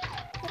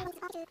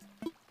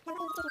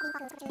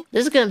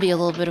 This is gonna be a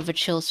little bit of a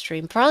chill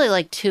stream. Probably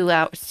like 2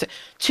 hours,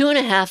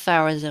 2.5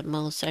 hours at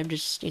most. I'm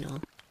just, you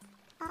know,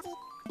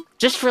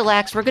 just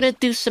relax. We're gonna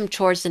do some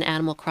chores in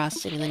Animal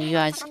Crossing, and then you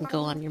guys can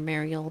go on your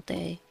merry old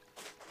day.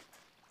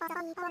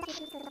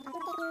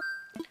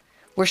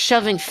 We're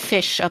shoving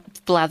fish up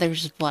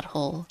Blather's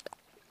butthole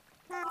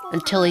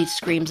until he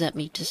screams at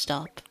me to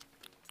stop.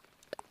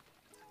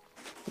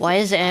 Why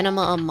is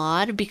Anima a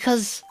mod?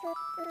 Because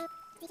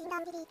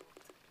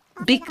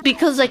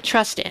I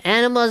trust it.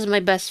 Anima is my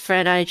best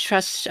friend. I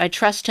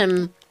trust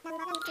him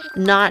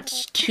not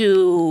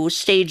to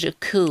stage a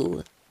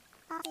coup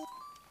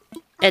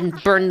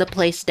and burn the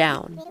place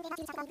down.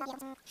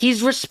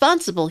 He's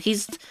responsible. He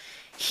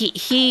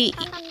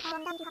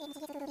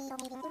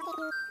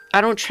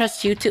I don't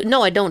trust YouTube.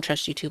 No, I don't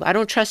trust YouTube. I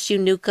don't trust you,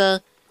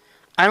 Nuka.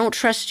 I don't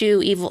trust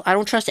you, Evil. I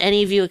don't trust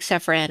any of you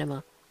except for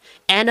Anima.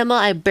 Anima,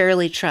 I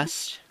barely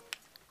trust.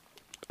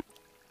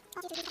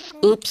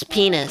 Oops,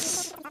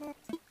 penis.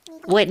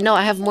 Wait, no,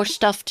 I have more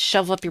stuff to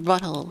shove up your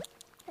butthole.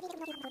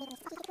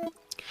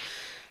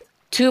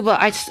 Tuba,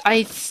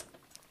 I've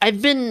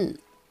been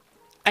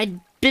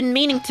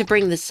meaning to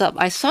bring this up.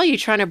 I saw you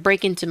trying to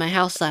break into my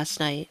house last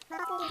night.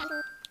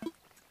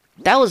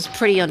 That was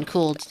pretty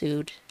uncool,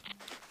 dude.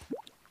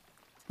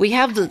 We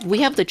have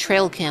the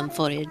trail cam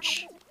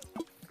footage.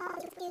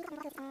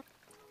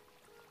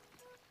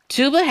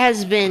 Tuba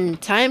has been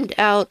timed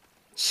out.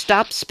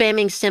 Stop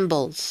spamming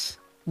symbols.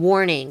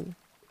 Warning.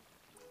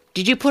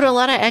 Did you put a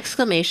lot of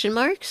exclamation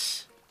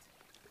marks?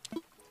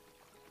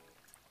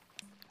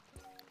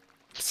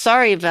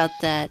 Sorry about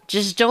that.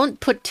 Just don't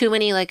put too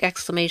many, like,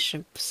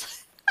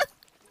 exclamations.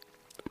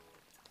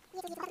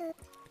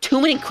 Too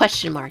many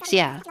question marks,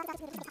 yeah.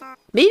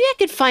 Maybe I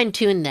could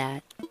fine-tune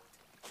that.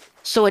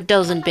 So it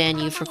doesn't ban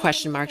you for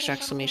question marks or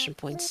exclamation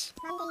points.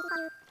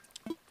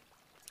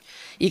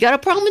 You got a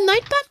problem with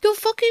Nightbot? Go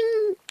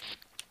fucking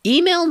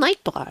email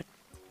Nightbot.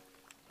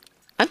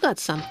 I've got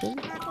something.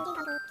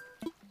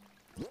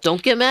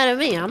 Don't get mad at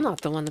me. I'm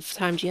not the one that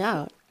timed you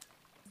out.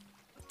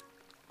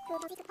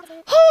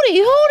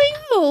 Howdy,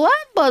 ho!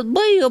 I must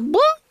be a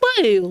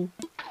blackmail.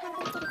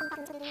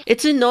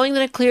 It's annoying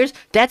that it clears.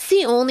 That's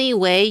the only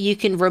way you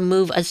can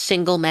remove a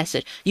single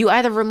message. You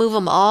either remove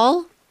them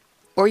all,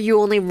 or you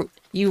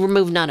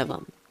remove none of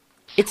them.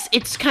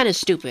 It's kind of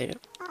stupid.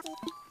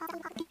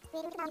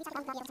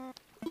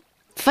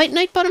 Fight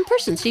Nightbot in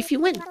person. See if you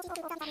win.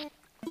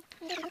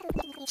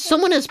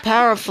 Someone as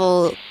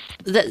powerful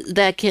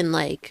that can,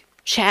 like,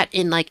 chat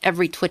in, like,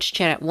 every Twitch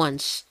chat at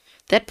once.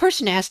 That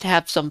person has to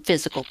have some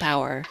physical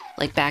power,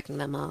 like, backing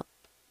them up.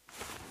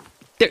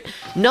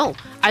 No,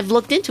 I've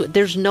looked into it.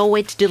 There's no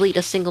way to delete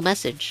a single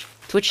message.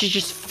 Twitch is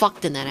just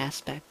fucked in that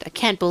aspect. I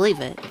can't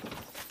believe it.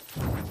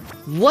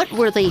 What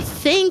were they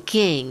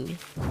thinking?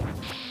 I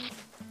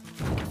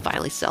can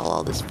finally sell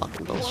all this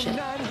fucking bullshit.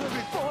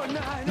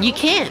 You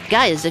can't.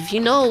 Guys, if you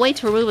know a way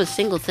to remove a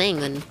single thing,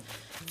 then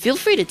feel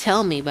free to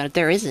tell me, but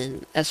there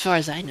isn't, as far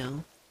as I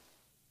know.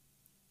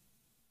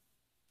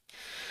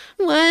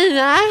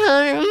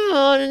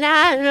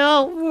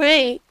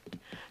 1-900-4903.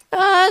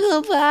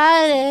 Talk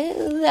about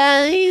it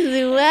that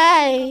easy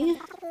way.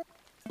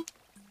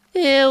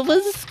 It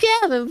was a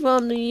scamming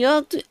from New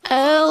York to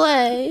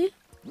LA.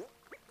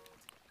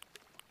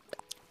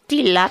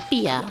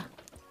 Tilapia.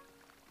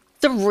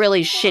 It's a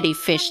really shitty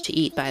fish to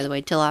eat, by the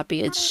way,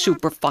 tilapia. It's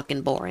super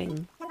fucking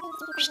boring.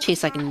 It just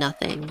tastes like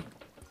nothing.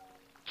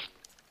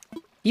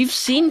 You've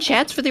seen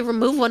chats where they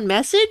remove one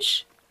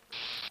message?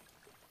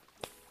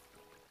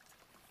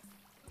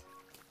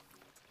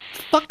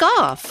 Fuck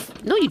off!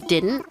 No, you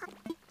didn't.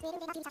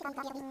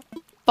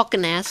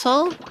 Fucking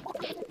asshole.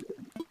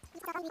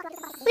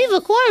 We've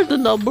acquired the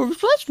number of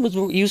customers.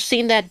 You've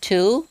seen that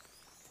too?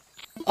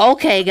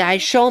 Okay,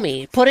 guys, show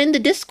me. Put in the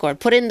Discord.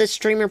 Put in the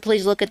streamer,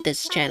 please look at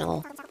this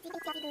channel.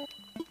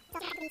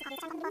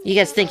 You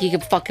guys think you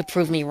can fucking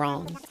prove me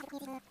wrong?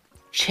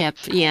 Chip.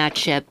 Yeah,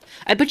 Chip.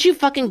 I bet you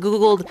fucking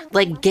Googled,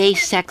 like, gay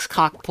sex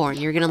cock porn.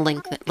 You're gonna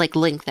link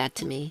that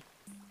to me.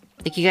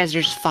 Like, you guys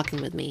are just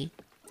fucking with me.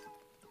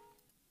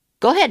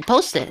 Go ahead,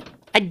 post it.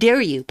 I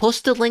dare you.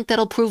 Post a link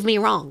that'll prove me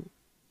wrong.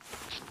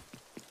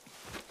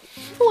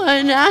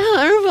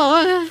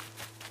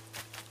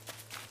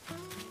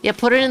 Yeah,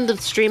 put it in the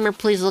streamer,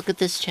 please look at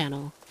this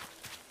channel.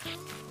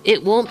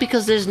 It won't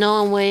because there's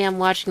no way I'm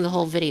watching the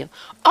whole video.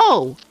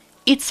 Oh!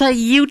 It's a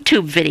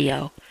YouTube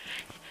video.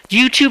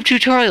 YouTube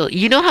tutorial.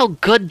 You know how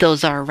good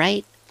those are,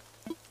 right?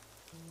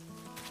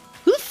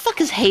 Who the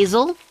fuck is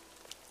Hazel?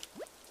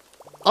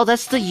 Oh,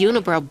 that's the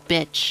unibrow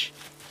bitch.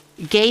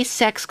 Gay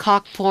sex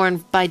cock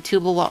porn by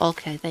Tuba.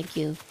 Okay, thank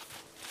you.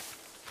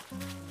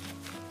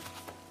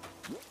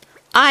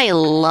 I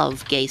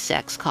love gay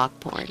sex cock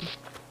porn.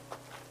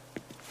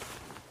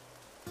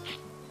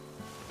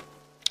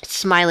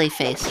 smiley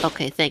face.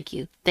 Okay, thank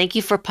you. Thank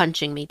you for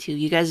punching me, too.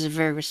 You guys are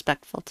very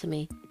respectful to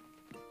me.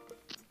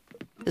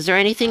 Is there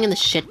anything in the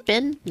shit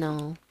bin?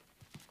 No.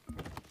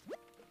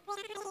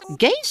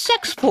 Gay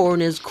sex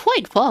porn is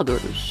quite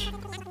poggers.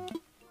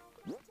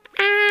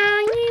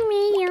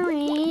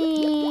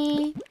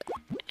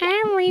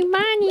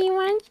 Everybody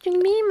wants to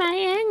be my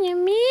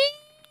enemy.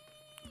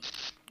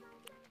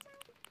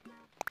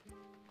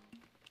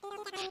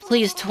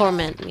 Please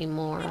torment me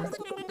more.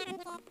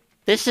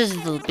 This is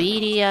the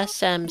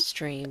BDSM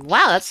stream.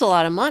 Wow, that's a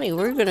lot of money.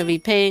 We're gonna be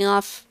paying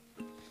off...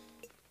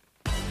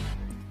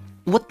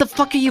 What the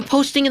fuck are you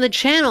posting in the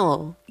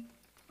channel?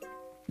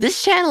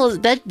 This channel is...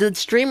 the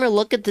streamer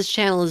look at this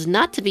channel is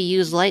not to be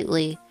used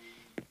lightly.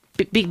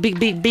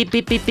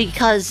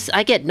 Because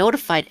I get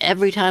notified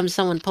every time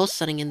someone posts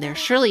something in there.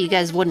 Surely you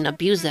guys wouldn't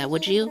abuse that,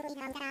 would you?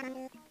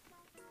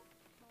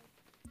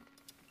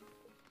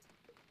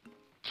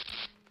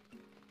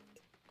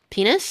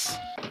 Penis?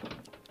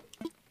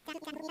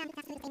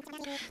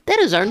 That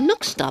is our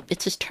Nook stop.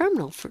 It's his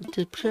terminal for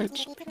the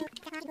church.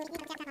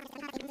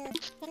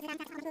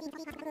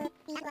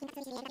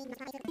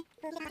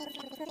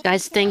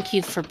 Guys, thank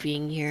you for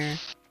being here.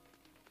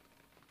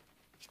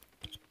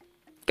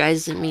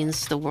 Guys, it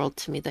means the world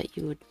to me that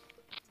you would...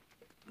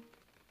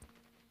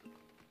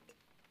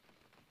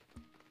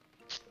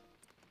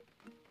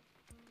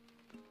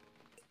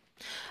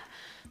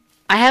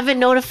 I haven't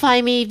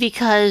notified me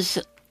because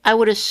I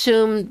would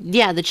assume,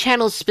 yeah, the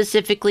channel's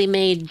specifically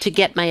made to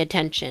get my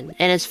attention.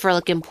 And it's for,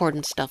 like,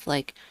 important stuff,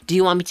 like, do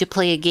you want me to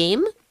play a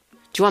game?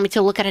 Do you want me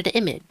to look at an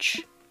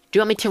image? Do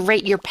you want me to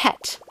rate your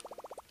pet?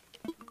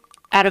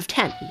 Out of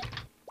 10?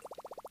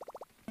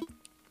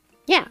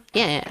 Yeah.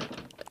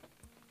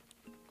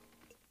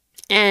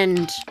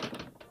 And...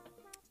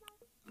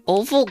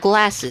 oval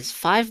glasses,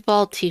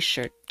 5-ball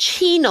t-shirt,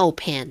 chino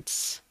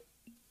pants.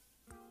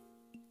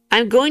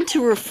 I'm going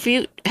to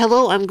refute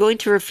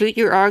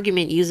your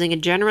argument using a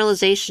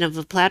generalization of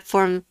a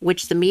platform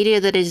which the media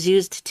that is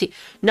used to...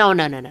 No.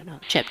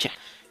 Chip.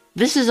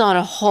 This is on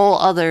a whole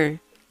other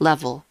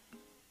level.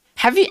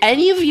 Have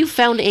any of you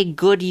found a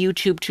good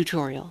YouTube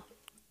tutorial?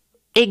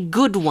 A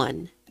good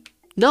one?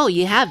 No,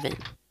 you haven't.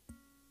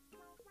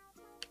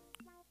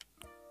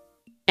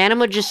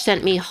 Anima just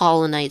sent me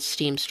Hollow Knight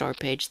Steam store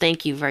page.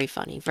 Thank you, very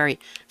funny. Very,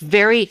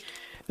 very,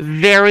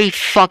 very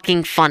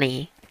fucking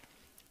funny.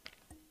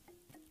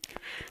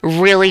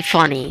 Really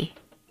funny.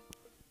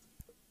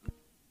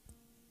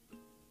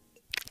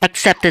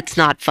 Except it's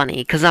not funny,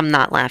 because I'm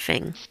not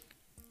laughing.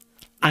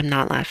 I'm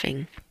not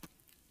laughing.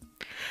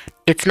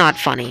 It's not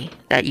funny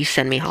that you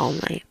send me Hollow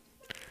Knight.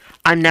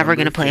 I'm never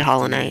gonna play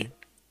Hollow Knight.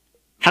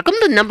 How come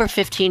the number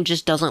 15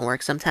 just doesn't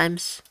work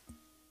sometimes?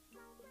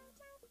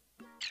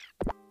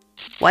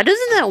 Why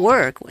doesn't that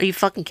work? Are you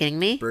fucking kidding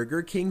me?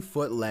 Burger King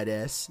foot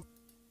lettuce.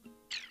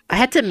 I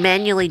had to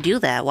manually do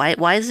that. Why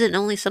does it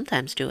only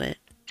sometimes do it?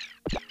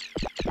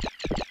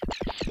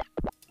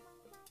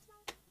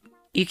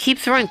 You keep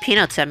throwing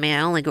peanuts at me, I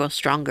only grow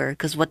stronger.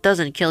 Because what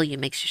doesn't kill you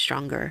makes you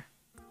stronger.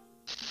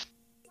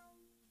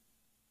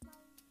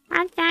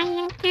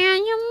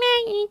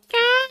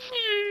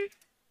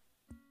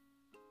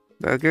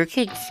 Burger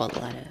King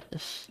foot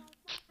lettuce.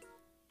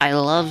 I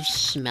love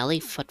smelly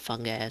foot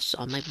fungus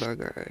on my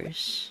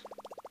burgers.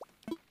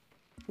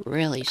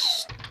 Really.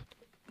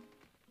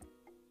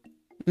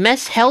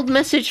 Held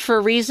message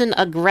for reason,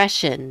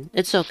 aggression.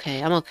 It's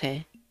okay, I'm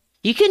okay.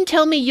 You can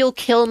tell me you'll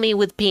kill me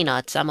with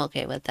peanuts. I'm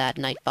okay with that,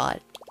 Nightbot.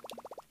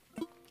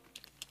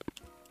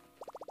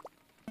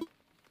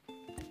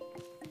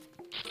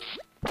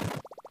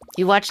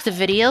 You watched the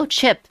video?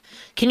 Chip,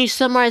 can you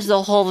summarize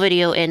the whole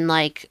video in,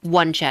 like,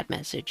 one chat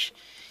message?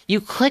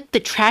 You click the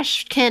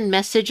trash can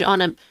message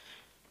on a...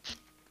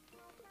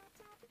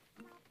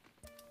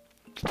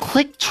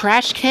 Click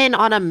trash can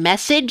on a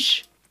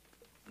message?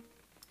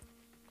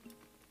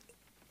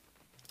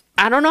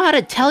 I don't know how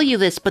to tell you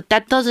this, but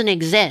that doesn't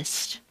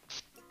exist.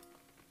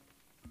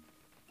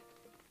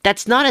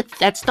 That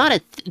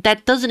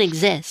doesn't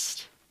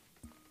exist.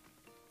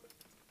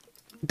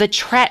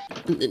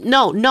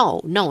 No.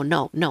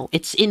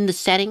 It's in the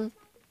setting.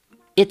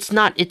 It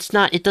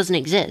doesn't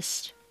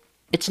exist.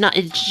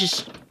 It's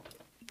just...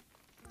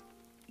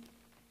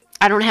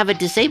 I don't have it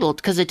disabled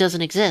because it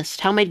doesn't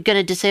exist. How am I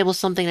gonna disable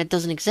something that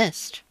doesn't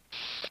exist?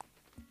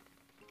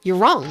 You're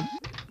wrong.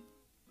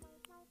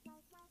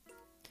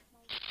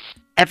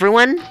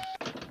 Everyone,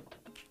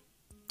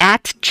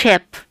 at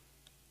Chip,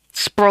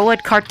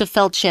 Sproed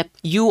Kartofel Chip,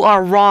 you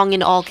are wrong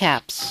in all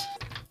caps.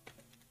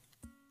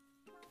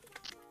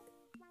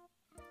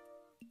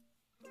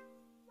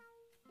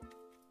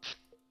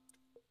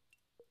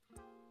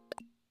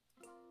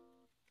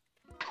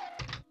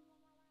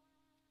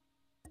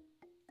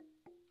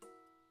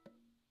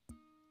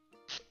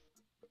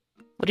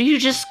 What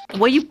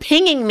are you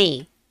pinging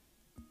me?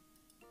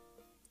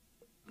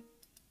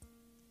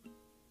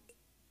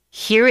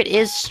 Here it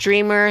is,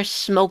 streamer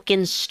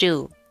smoking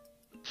stew.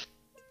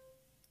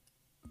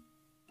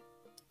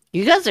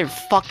 You guys are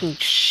fucking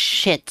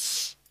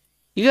shits.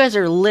 You guys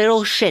are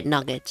little shit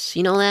nuggets.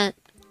 You know that?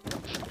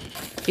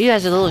 You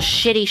guys are a little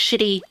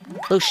shitty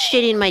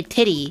in my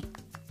titty.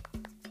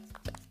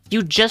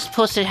 You just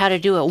posted how to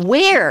do it.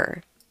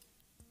 Where?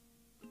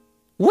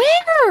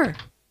 Where?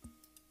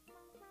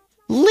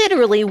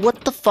 Literally,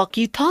 what the fuck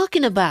you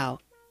talking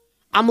about?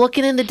 I'm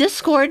looking in the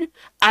Discord.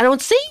 I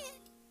don't see it.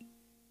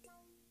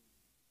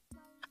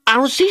 I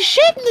don't see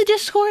shit in the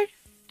Discord.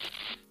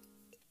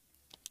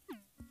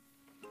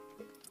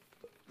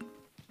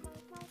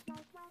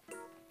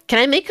 Can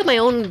I make my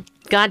own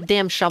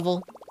goddamn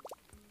shovel?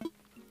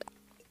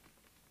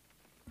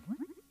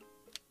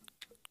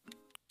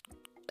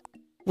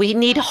 We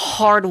need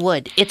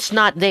hardwood. It's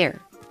not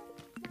there.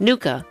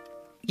 Nuka,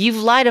 you've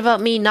lied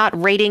about me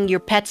not rating your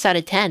pets out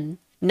of 10.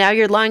 Now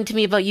you're lying to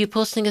me about you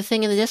posting a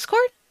thing in the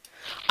Discord?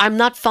 I'm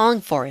not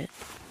falling for it.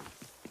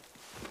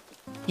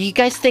 You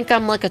guys think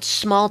I'm like a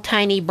small,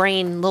 tiny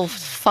brain little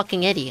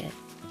fucking idiot.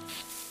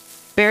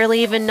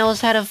 Barely even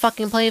knows how to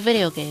fucking play a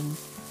video game.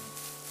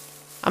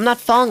 I'm not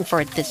falling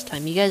for it this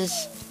time. You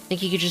guys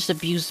think you could just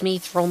abuse me,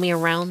 throw me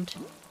around?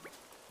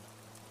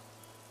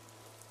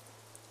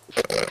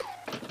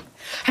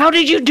 How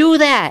did you do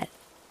that?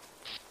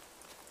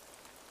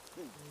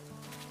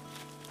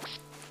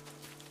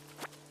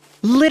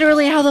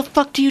 Literally, how the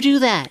fuck do you do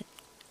that?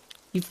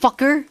 You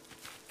fucker?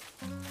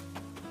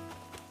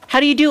 How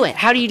do you do it?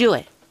 How do you do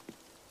it?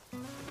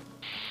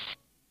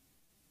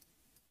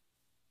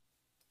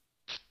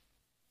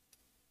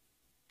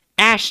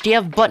 Ash, do you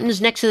have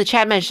buttons next to the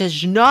chat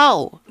message?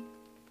 No!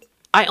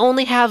 I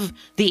only have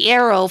the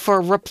arrow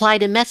for reply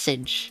to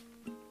message.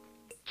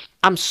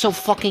 I'm so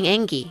fucking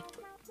angry.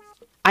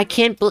 I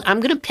can't I'm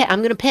gonna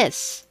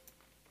piss.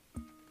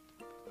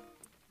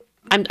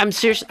 I'm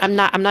serious. I'm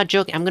not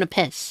joking. I'm gonna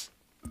piss.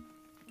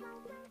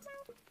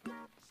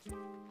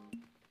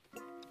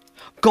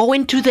 Go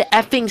into the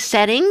effing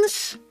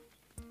settings?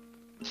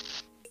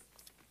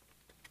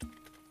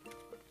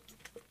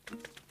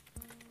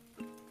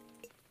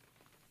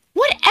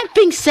 What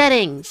effing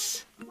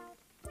settings?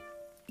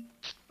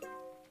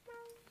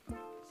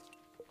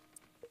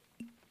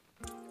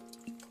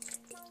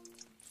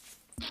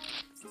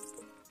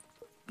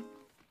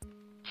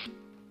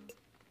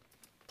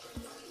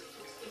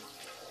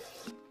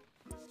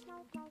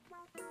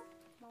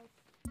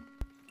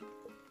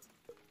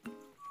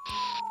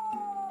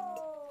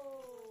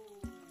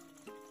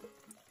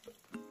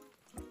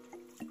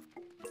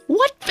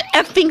 What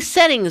effing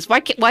settings?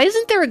 Why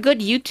isn't there a good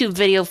YouTube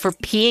video for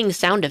peeing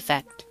sound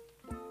effect?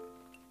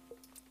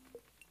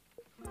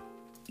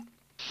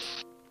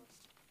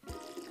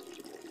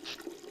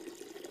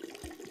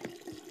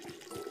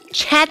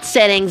 Chat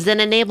settings, then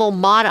enable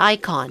mod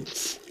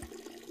icons.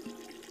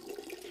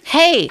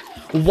 Hey,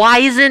 why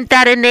isn't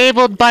that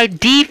enabled by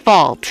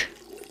default?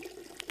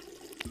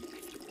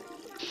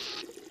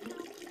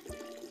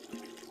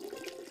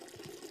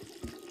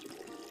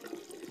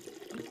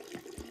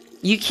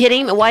 You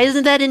kidding me? Why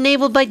isn't that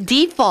enabled by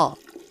default?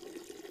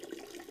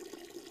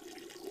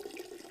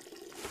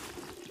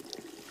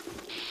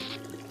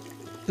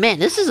 Man,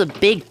 this is a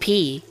big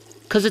P.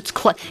 Cause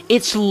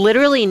it's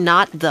literally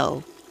not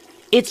though.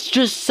 It's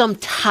just some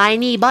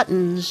tiny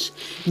buttons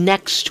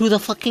next to the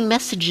fucking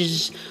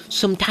messages.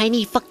 Some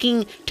tiny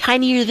fucking,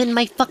 tinier than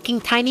my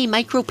fucking tiny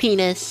micro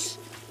penis.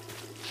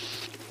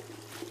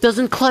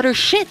 Doesn't clutter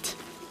shit.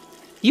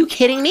 You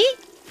kidding me?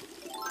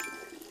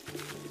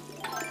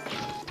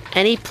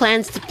 Any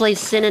plans to play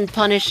Sin and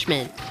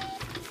Punishment?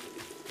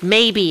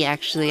 Maybe,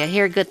 actually. I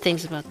hear good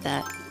things about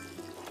that.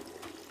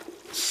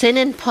 Sin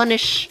and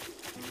Punishment.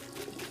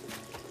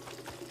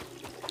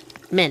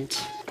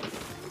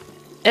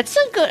 It's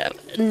a good...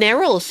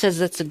 Neryl says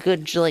that's a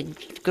good,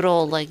 like, good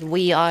old, like,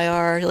 Wii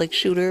IR, like,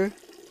 shooter.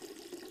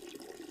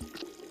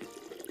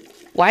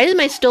 Why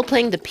am I still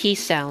playing the P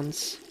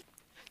sounds?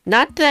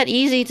 Not that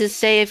easy to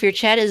say if your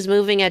chat is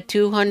moving at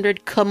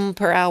 200 km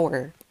per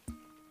hour.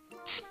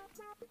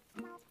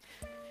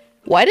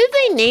 Why did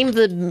they name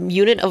the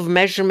unit of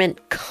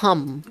measurement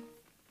cum?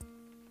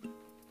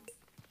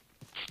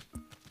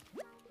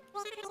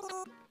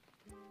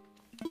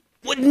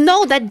 What?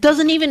 No, that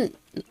doesn't even...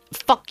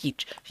 Fuck you,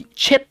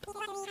 Chip.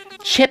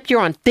 Chip,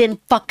 you're on thin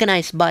fucking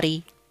ice,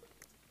 buddy.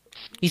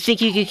 You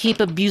think you could keep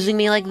abusing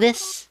me like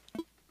this?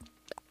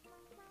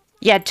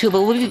 Yeah,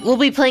 Tuba, we'll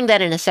be playing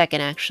that in a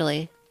second,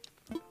 actually.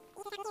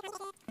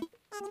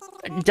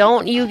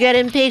 Don't you get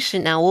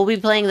impatient now. We'll be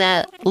playing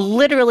that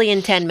literally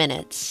in 10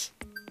 minutes.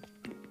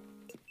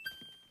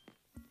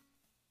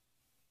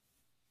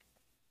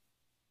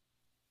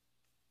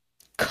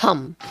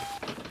 Come.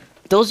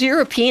 Those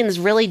Europeans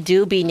really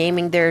do be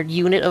naming their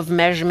unit of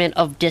measurement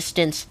of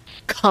distance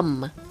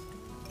cum.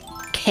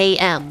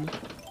 KM.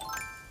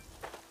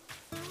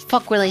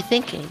 Fuck were they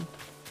thinking?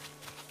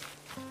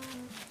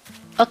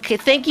 Okay,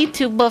 thank you,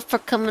 Tuba, for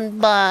coming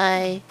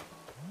by.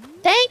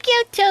 Thank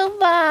you,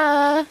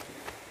 Tuba.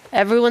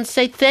 Everyone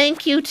say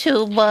thank you,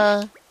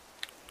 Tuba.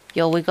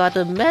 Yo, we got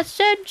a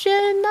message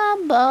in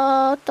the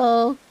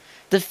bottle.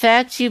 The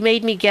fact you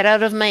made me get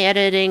out of my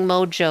editing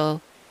mojo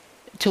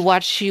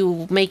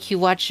to make you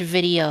watch a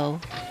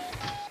video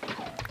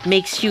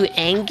makes you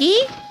angry?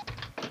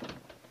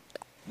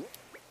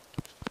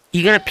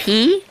 You gonna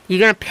pee? You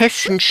gonna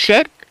piss and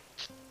shit?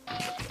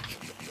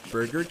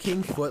 Burger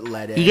King foot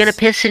lettuce. You gonna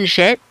piss and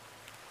shit?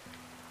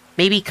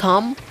 Maybe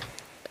cum?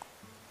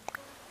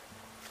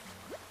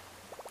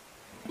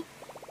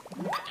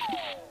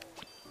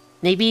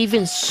 Maybe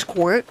even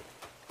squirt?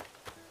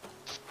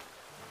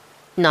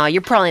 No, you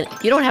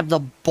don't have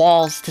the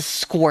balls to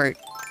squirt.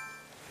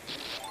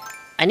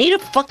 I need a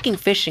fucking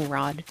fishing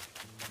rod.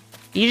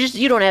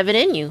 You don't have it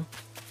in you.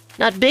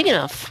 Not big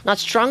enough. Not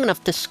strong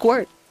enough to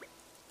squirt.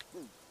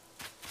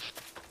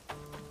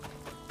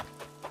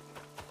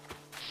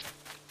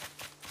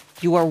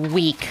 You are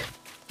weak.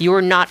 You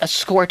are not a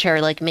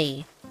squirter like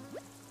me.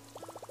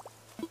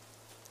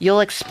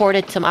 You'll export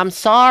it to... I'm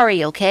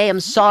sorry, okay?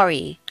 I'm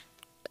sorry.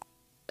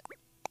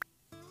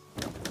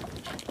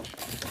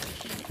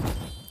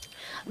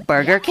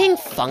 Burger King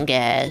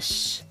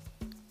fungus.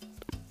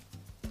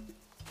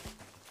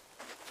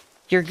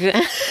 You're good.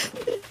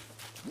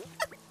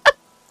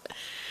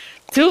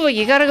 Tuba,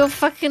 you gotta go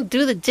fucking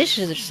do the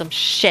dishes or some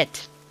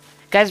shit.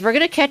 Guys, we're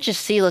gonna catch a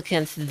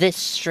coelacanth this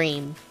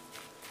stream.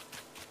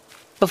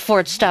 Before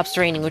it stops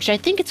raining, which I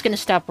think it's gonna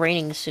stop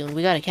raining soon.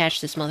 We gotta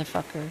catch this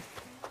motherfucker.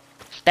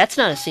 That's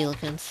not a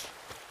coelacanth.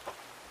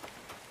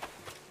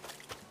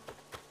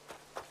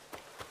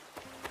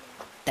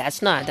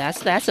 That's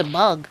a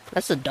bug.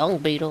 That's a dung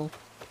beetle.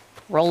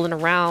 Rolling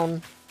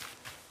around.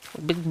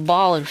 A big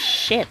ball of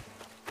shit.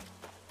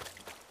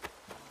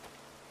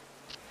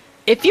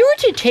 If you were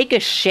to take a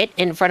shit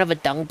in front of a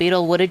dung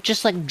beetle, would it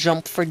just like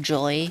jump for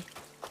joy?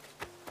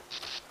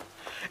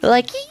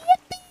 Like, yippee!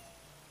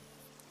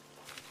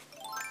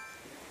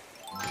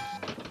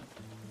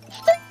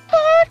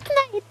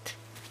 Fortnite!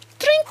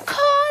 Drink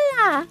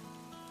cola!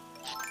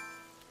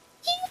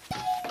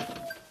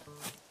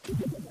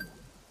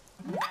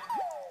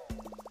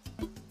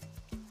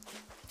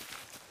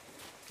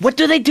 What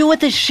do they do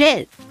with this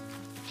shit?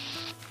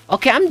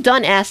 Okay, I'm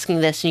done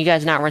asking this and you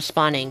guys not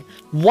responding.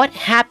 What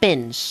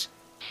happens?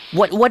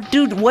 What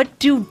do dung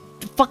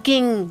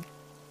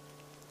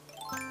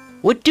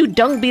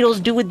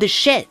beetles do with this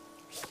shit?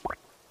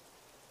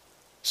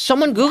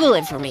 Someone Google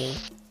it for me.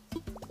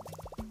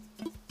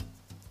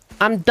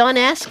 I'm done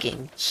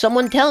asking.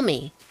 Someone tell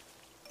me.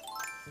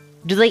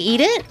 Do they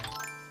eat it?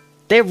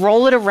 They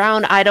roll it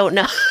around, I don't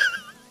know.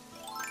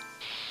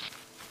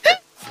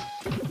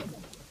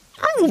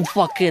 I don't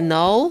fucking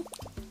know.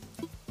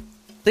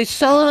 They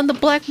sell it on the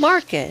black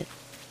market.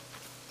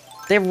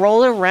 They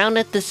roll it around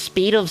at the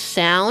speed of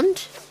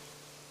sound?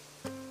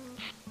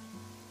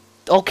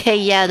 Okay,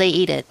 yeah, they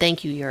eat it.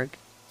 Thank you, Jurg.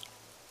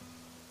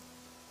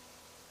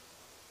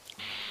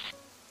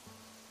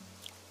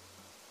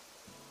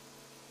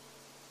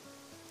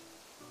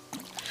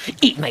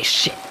 Eat my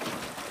shit.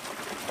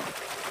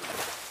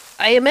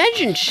 I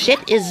imagine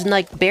shit is,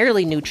 like,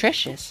 barely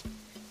nutritious.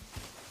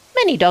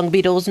 Many dung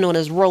beetles, known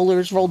as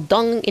rollers, roll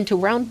dung into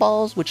round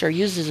balls, which are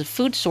used as a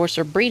food source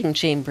or breeding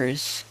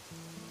chambers.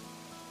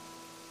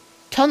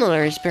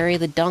 Tunnelers bury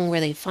the dung where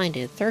they find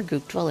it. Third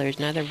group dwellers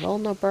neither roll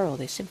nor burrow.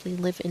 They simply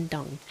live in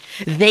dung.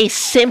 They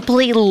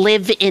simply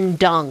live in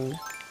dung.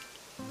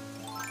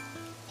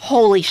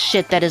 Holy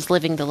shit, that is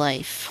living the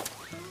life.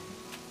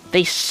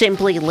 They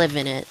simply live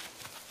in it.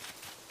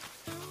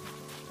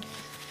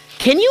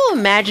 Can you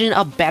imagine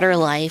a better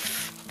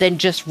life than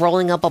just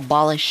rolling up a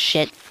ball of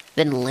shit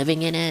than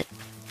living in it?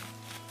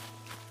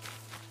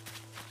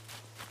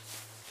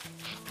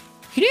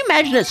 Can you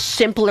imagine a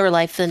simpler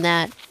life than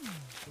that?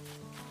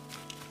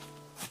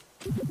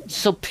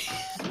 So...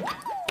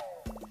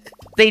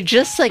 they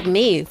just like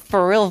me.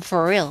 For real,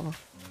 for real.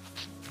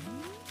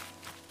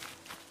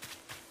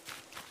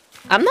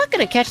 I'm not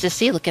gonna catch the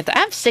coelacanth. I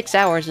have 6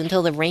 hours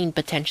until the rain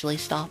potentially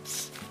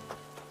stops.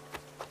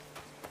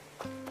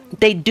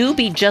 They do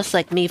be just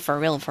like me, for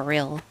real, for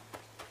real.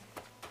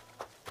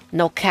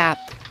 No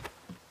cap.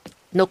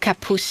 No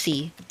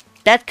capusi.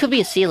 That could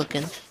be a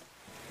coelacanth.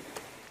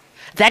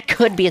 That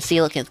could be a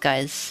coelacanth,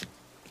 guys.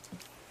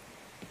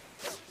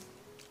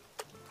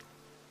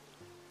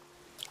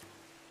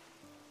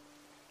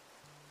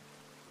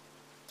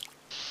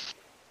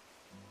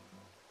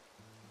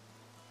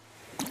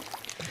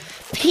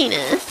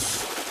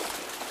 Penis.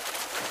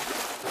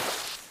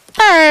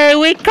 Hey,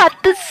 we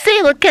caught the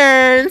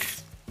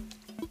coelacanth!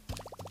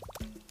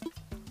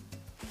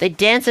 They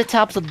dance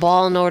atop the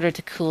ball in order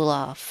to cool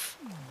off.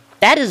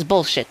 That is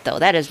bullshit, though.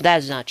 That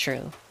is not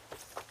true.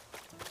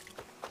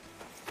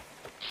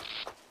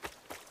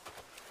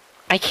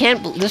 I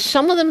can't... There's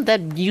some of them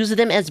that use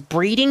them as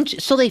breeding...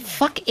 So they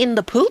fuck in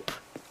the poop?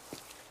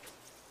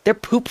 They're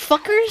poop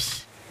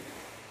fuckers?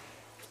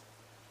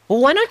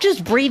 Well, why not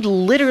just breed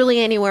literally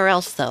anywhere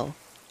else, though?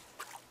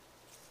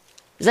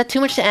 Is that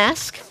too much to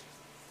ask?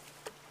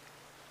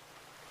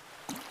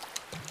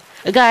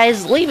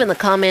 Guys, leave in the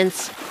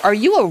comments, are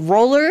you a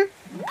roller,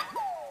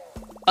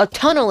 a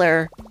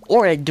tunneler,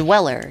 or a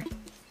dweller?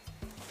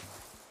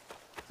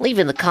 Leave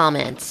in the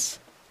comments.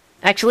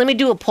 Actually, let me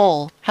do a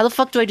poll. How the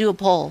fuck do I do a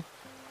poll?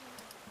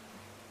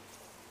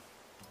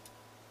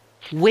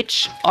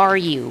 Which are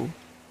you?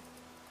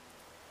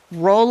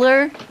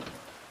 Roller,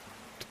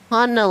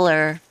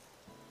 tunneler,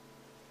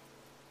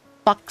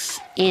 fucks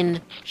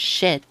in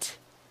shit.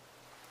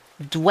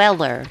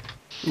 Dweller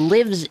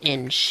lives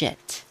in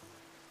shit.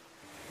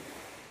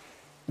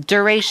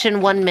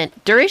 Duration 1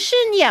 minute. Duration?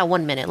 Yeah,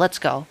 1 minute. Let's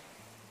go.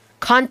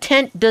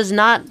 Content does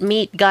not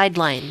meet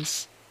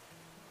guidelines.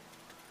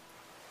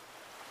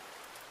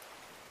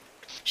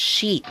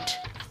 Sheet.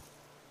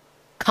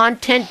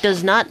 Content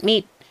does not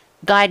meet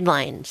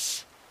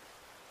guidelines.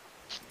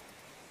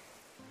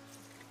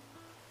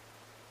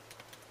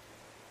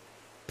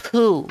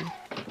 Poo.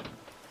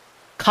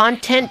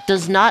 Content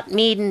does not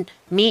meet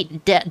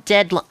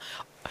deadline.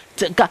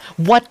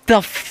 What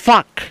the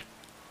fuck?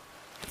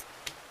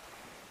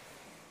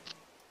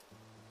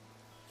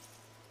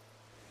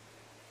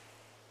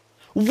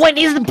 What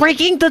is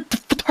breaking the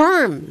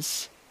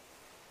terms?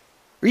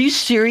 Are you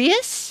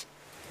serious?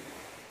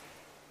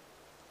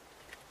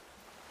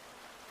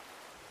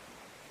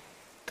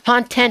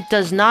 Content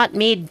does not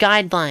meet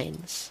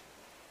guidelines.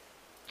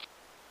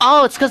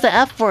 Oh, it's because the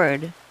F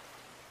word.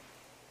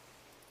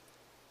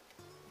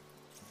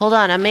 Hold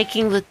on, I'm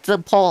making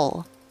the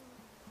poll.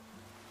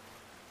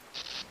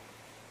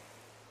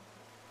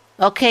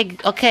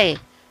 Okay.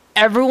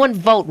 Everyone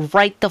vote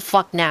right the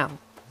fuck now.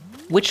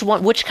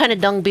 Which kind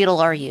of dung beetle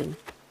are you?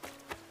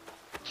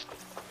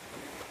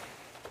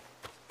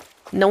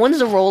 No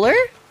one's a roller?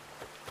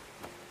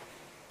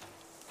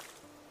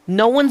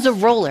 No one's a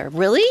roller,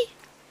 really?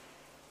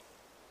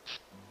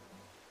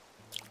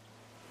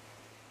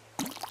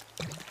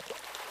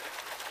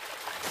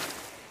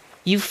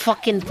 You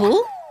fucking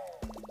poo?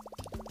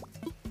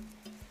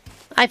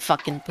 I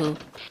fucking poo.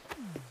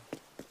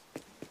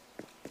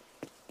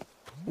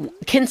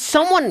 Can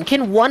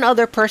one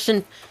other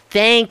person...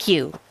 Thank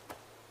you.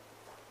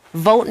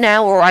 Vote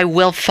now or I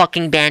will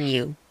fucking ban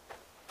you.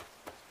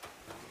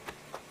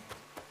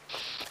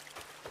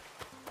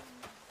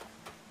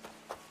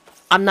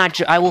 I'm not...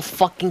 I will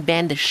fucking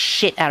ban the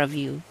shit out of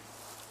you.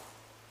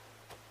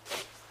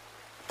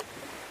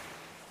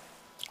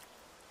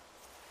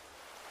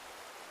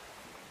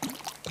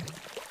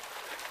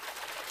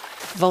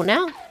 Vote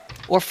now.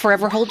 Or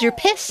forever hold your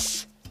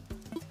piss.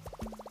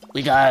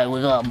 We got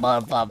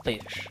motherfucking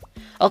piss.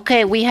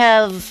 Okay, we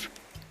have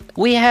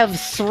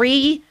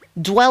 3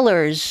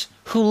 dwellers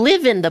who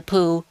live in the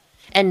poo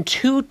and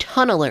 2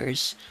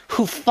 tunnelers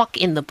who fuck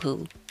in the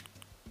poo.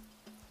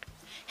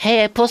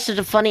 Hey, I posted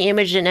a funny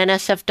image in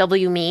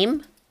NSFW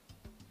meme.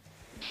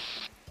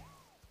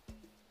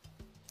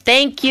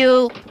 Thank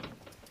you.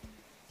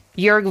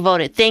 Jurg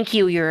voted. Thank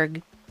you,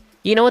 Jurg.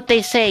 You know what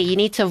they say, you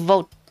need to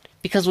vote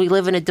because we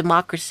live in a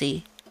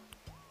democracy.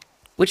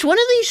 Which one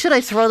of these should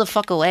I throw the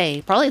fuck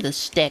away? Probably the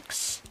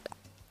sticks.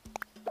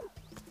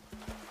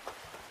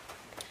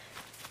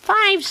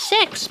 5,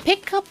 6,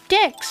 pick up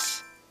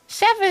dicks.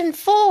 7,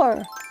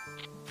 4.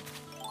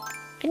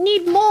 I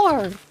need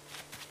more.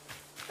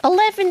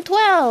 11,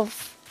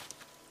 12.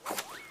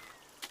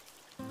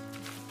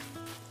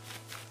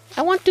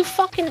 I want to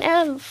fucking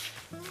elf.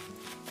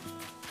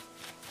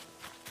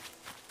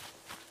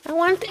 I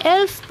want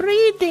elf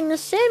breeding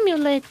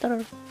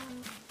simulator.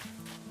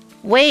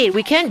 Wait,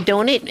 we can't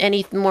donate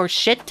any more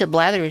shit to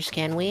Blathers,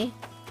 can we?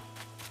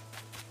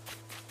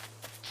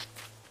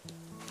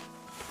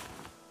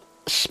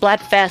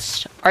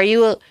 Splatfest, are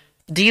you a...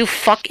 Do you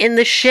fuck in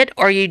the shit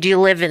or do you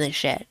live in the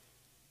shit?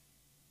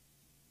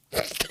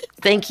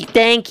 Thank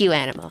you,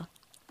 Anima.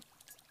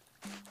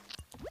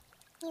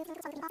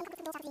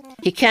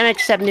 You can't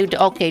accept new...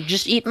 Okay,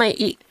 just eat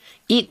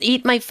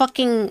my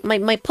fucking...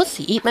 My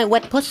pussy. Eat my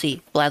wet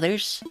pussy,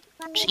 Blathers.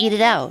 Just eat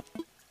it out.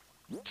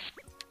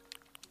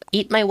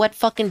 Eat my wet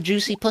fucking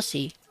juicy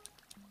pussy.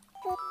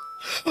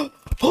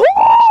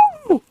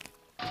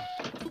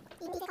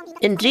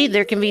 Indeed,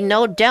 there can be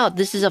no doubt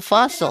this is a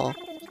fossil.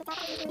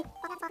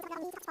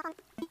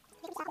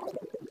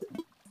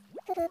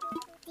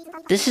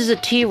 This is a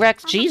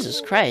T-Rex,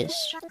 Jesus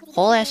Christ.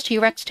 Whole ass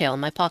T-Rex tail in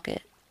my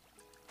pocket.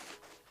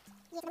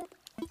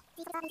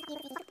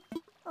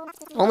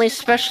 Only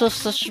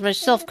specialists such as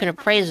myself can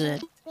appraise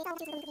it.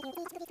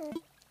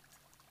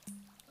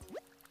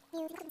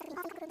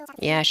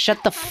 Yeah,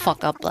 shut the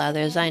fuck up,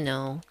 Blathers, I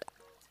know.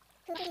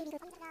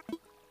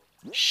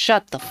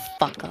 Shut the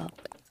fuck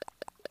up.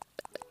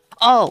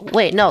 Oh,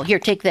 wait, no, here,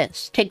 take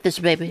this. Take this,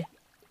 baby.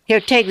 Here,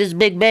 take this,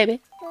 big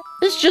baby.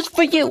 This is just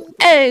for you.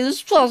 Hey, this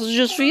sauce is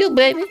just for you,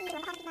 baby.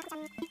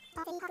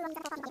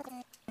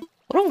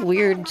 What a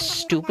weird,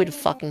 stupid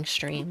fucking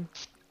stream.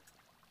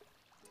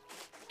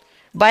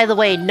 By the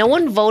way, no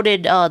one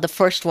voted the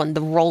first one,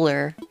 the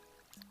roller.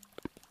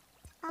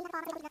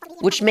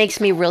 Which makes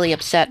me really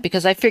upset,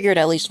 because I figured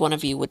at least one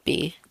of you would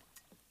be.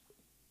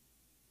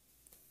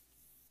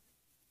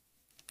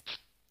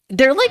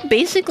 They're like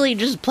basically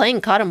just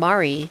playing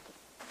Katamari.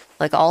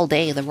 Like all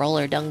day, the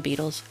roller dung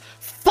beetles.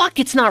 Fuck,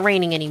 it's not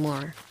raining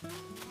anymore.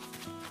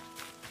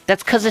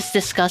 That's cause it's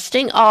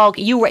disgusting? Oh,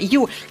 you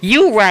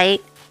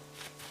right.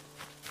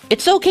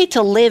 It's okay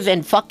to live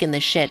and fuck in the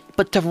shit,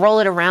 but to roll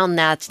it around,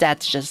 that's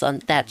just,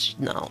 that's,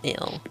 no,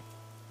 ew.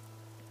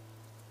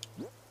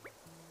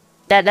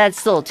 That's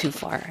still too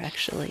far,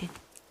 actually.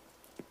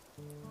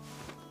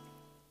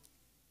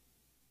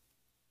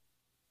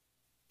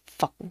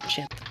 fucking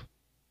Chip.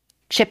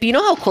 Chip, you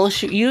know how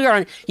close you're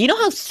on... You know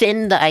how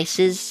thin the ice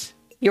is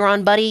you're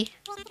on, buddy?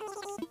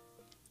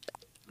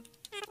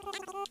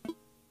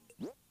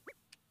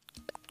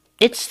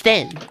 It's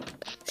thin.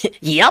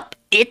 Yup,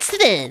 it's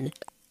thin.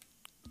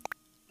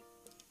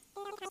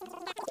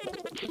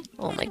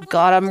 Oh my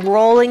god, I'm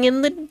rolling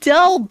in the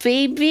dough,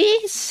 baby!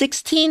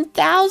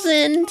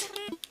 16,000!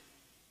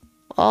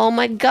 Oh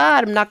my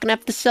god, I'm not gonna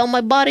have to sell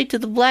my body to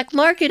the black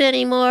market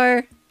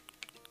anymore.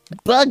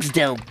 Bugs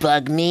don't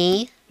bug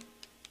me.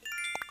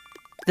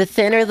 The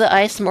thinner the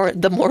ice,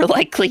 the more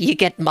likely you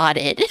get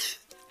modded.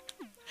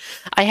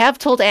 I have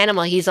told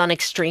Anima he's on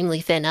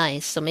extremely thin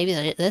ice, so maybe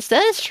that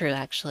is true,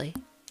 actually.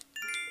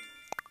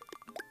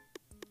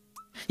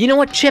 You know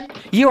what, Chip?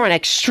 You're on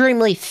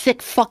extremely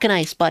thick fucking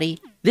ice, buddy.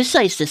 This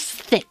ice is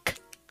thick.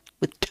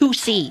 With 2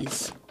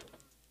 C's.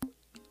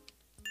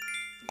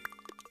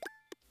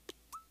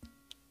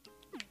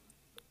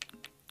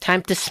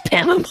 Time to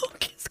spam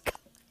emojis.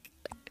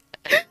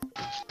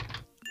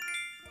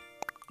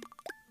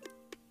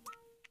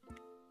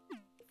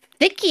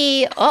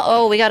 Thicky!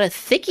 Uh-oh, we got a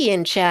thicky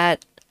in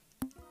chat.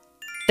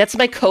 That's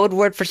my code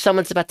word for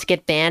someone's about to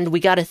get banned. We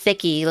got a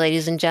thicky,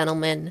 ladies and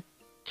gentlemen.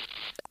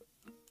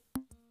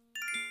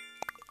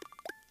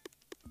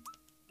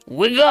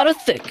 We got a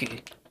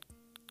thicky.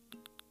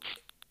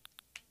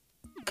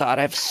 God,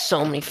 I have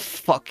so many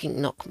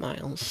fucking Nook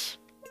Miles.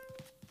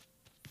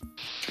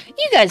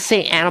 You guys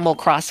say Animal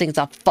Crossing is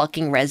a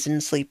fucking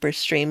Resident Sleeper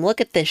stream. Look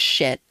at this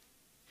shit.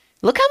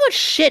 Look how much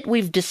shit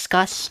we've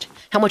discussed.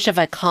 How much I've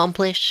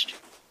accomplished.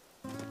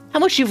 How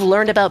much you've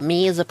learned about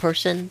me as a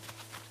person.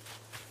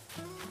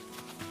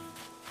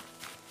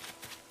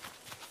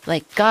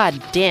 Like,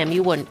 god damn,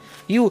 you wouldn't...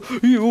 You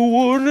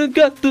wouldn't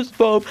get this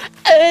from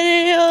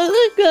any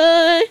other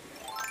guy.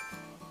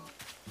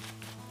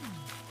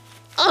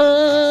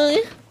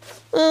 I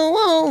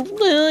won't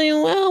tell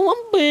you how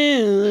I'm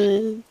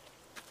feeling.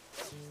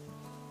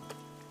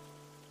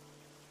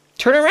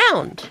 Turn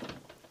around.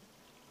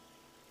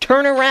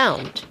 Turn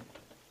around.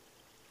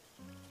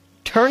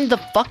 Turn the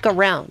fuck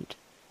around.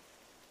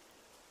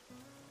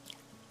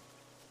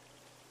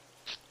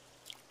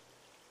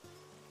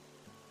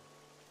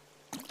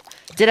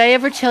 Did I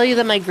ever tell you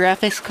that my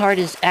graphics card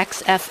is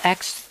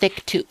XFX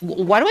thick too?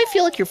 Why do I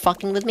feel like you're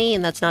fucking with me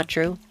and that's not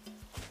true?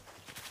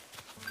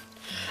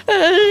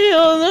 Any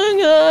other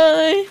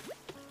guy?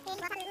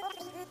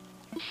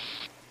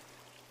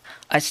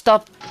 I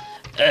stopped.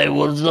 Hey,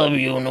 what's up,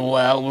 you in a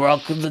while?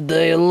 Rocking the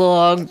day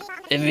along.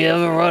 If you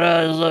ever run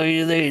out of something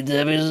you need,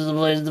 Debbie's is the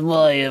place to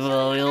buy it.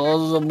 You'll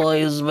also buy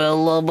you smell a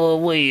lot more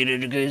weed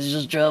in case you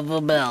just drop a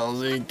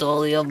bells. He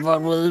totally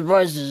upfront with his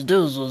prices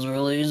too, so it's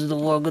really easy to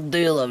work a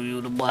deal of you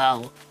to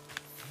wow.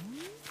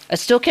 I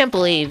still can't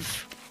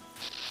believe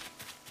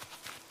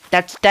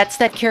that's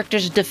that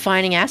character's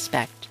defining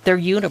aspect. They're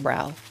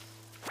unibrow.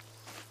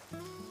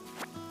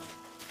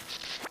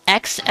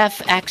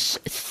 XFX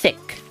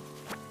thick.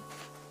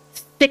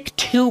 Thick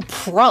 2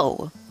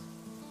 Pro.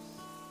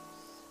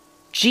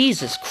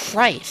 Jesus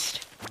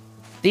Christ.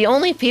 The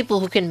only people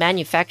who can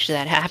manufacture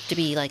that have to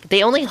be, like,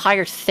 they only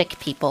hire thick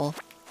people.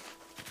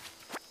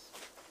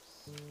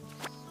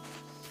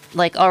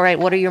 Like, alright,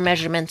 what are your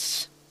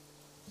measurements?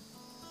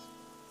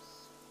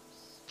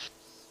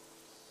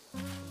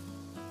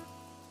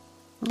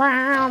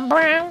 Brown,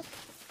 brown.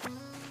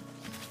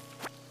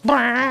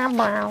 Brown,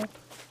 brown.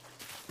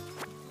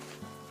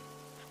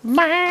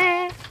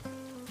 Brown.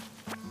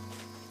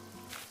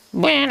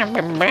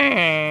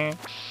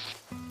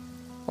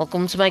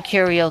 Welcome to my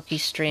karaoke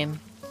stream.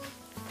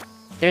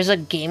 There's a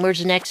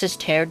Gamers Nexus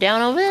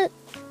teardown of it?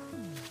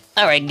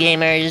 Alright,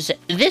 gamers.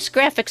 This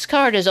graphics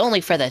card is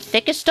only for the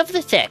thickest of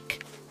the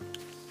thick.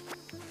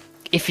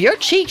 If your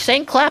cheeks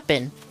ain't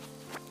clapping,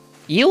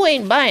 you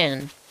ain't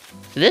buying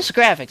this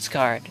graphics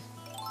card.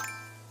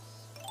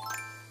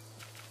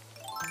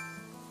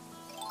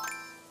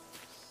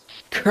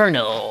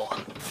 Colonel.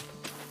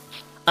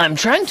 I'm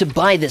trying to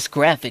buy this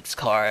graphics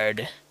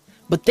card,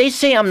 but they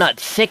say I'm not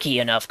thicky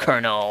enough,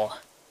 Colonel.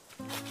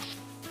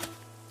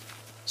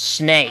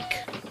 Snake.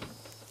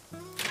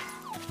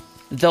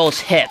 Those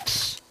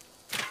hips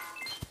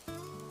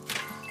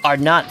are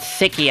not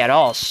thicky at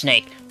all,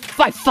 Snake.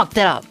 I fucked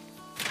that up.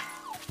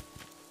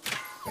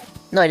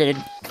 No, I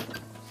didn't.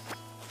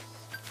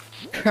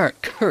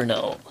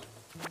 Colonel.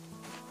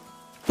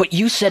 But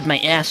you said my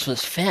ass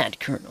was fat,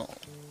 Colonel.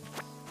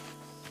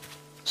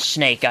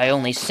 Snake, I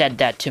only said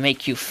that to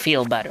make you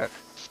feel better.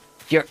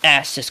 Your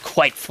ass is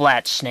quite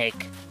flat,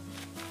 Snake.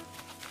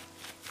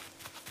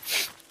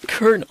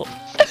 Colonel.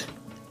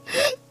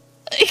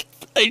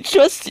 I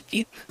trusted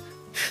you.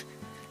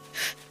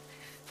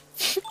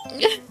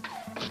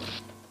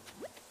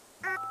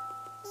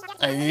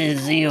 I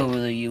didn't see over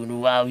the unit.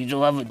 Wow, you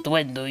don't have a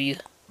twin, do you?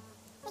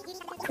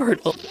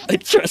 Colonel, I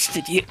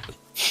trusted you.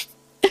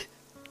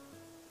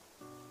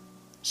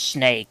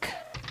 Snake.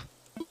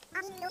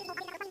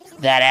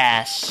 That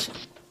ass.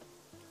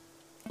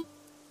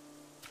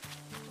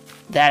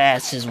 That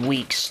ass is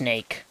weak,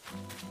 Snake.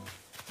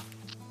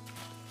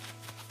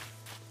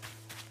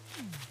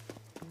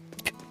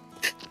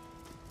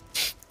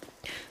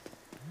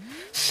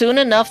 Soon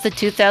enough, the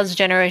 2000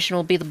 generation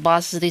will be the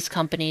bosses of these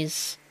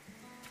companies.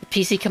 The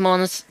PC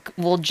kimonos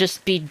will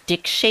just be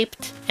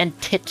dick-shaped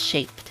and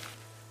tit-shaped.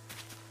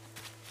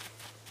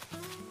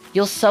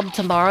 You'll sub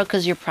tomorrow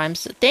because you're Prime.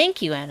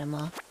 Thank you,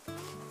 Anima.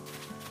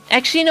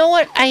 Actually, you know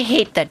what? I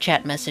hate that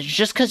chat message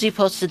just because you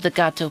posted the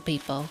Gato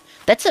people.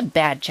 That's a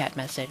bad chat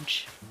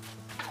message.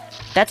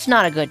 That's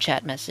not a good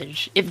chat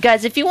message.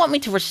 Guys, if you want me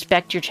to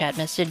respect your chat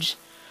message,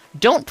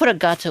 don't put a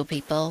Gato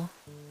people.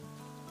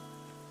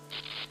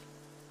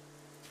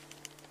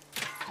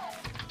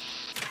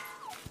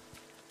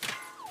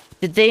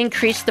 Did they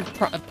increase the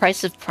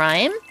price of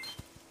Prime?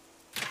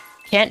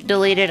 Can't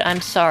delete it, I'm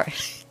sorry.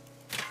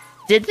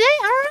 Did they?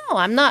 I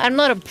don't know. I'm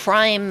not a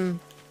Prime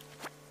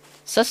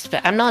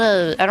suspect. I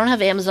don't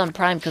have Amazon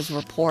Prime because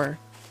we're poor.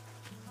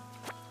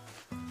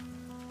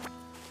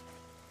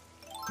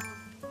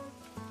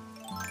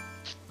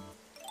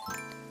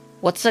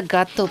 What's a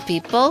Gato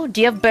people?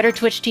 Do you have better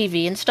Twitch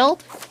TV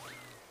installed?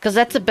 Because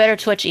that's a better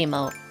Twitch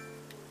emote.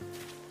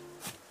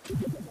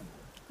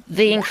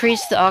 They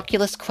increased the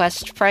Oculus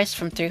Quest price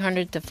from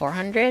 300 to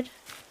 400?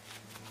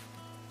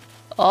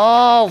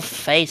 Oh,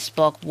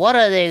 Facebook, what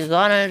are they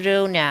gonna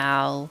do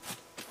now?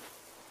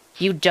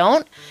 You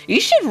don't?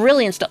 You should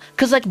really install...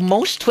 Because, like,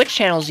 most Twitch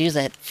channels use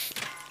it.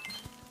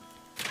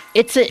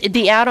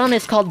 The add-on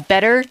is called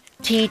Better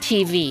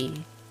TTV.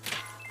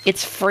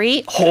 It's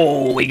free.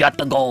 Oh, we got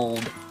the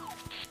gold.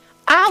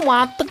 I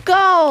want the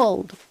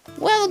gold.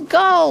 Where the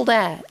gold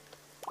at?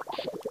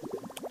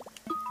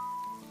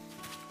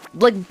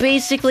 Like,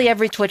 basically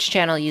every Twitch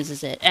channel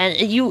uses it. And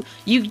you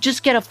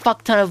just get a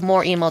fuck ton of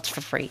more emotes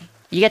for free.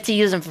 You get to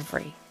use them for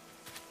free.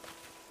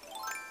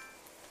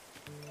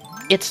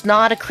 It's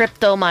not a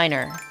crypto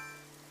miner.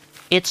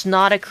 It's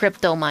not a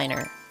crypto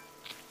miner.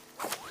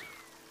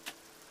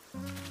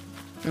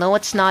 No,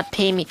 it's not.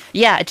 Pay me.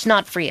 Yeah, it's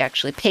not free,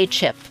 actually. Pay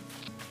Chip.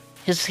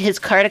 His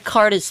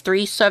card is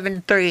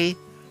 373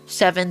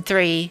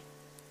 73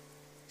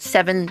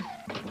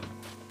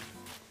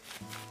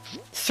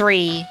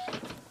 73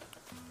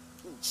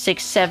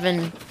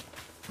 67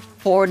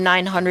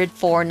 4900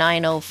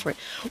 4903.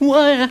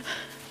 What?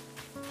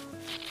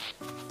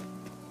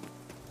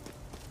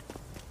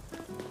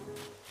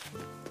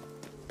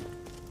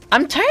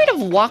 I'm tired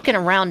of walking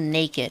around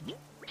naked.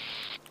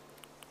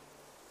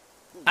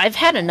 I've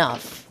had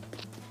enough.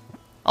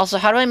 Also,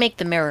 how do I make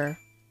the mirror?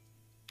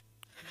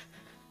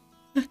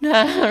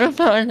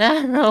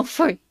 No,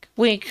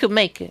 we could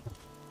make it.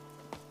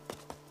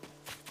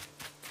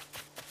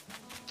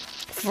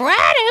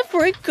 Friday,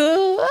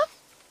 freaker!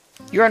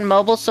 You're on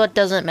mobile, so it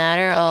doesn't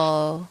matter.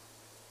 Oh,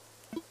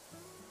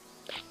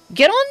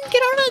 get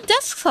on a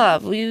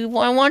desktop.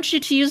 I want you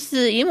to use the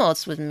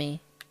emotes with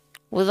me,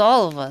 with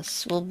all of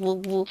us.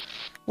 We'll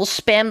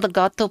spam the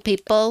Gato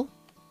people.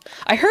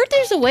 I heard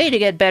there's a way to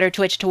get better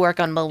Twitch to work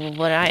on mobile,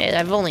 but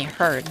I've only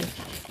heard.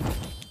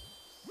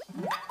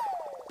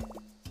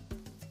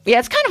 Yeah,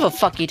 it's kind of a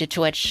fuck you to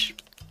Twitch.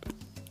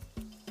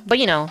 But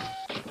you know,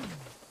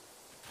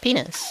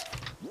 penis.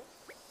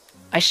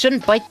 I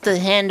shouldn't bite the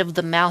hand of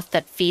the mouth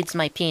that feeds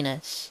my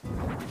penis.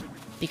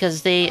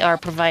 Because they are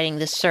providing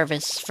this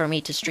service for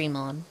me to stream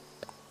on.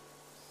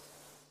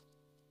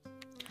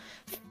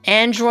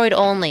 Android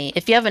only.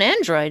 If you have an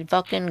Android,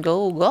 fucking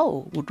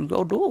go do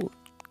it. Well,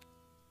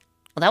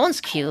 that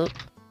one's cute.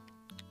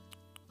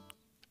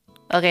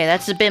 Okay,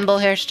 that's a bimbo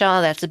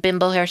hairstyle, that's a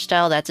bimbo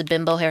hairstyle, that's a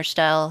bimbo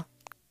hairstyle.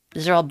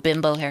 These are all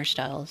bimbo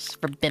hairstyles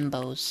for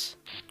bimbos.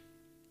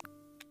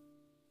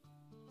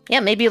 Yeah,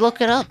 maybe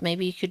look it up.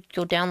 Maybe you could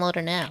go download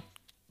an app.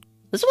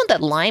 This is one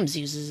that Limes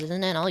uses,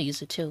 isn't it? I'll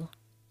use it too.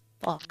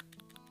 Fuck.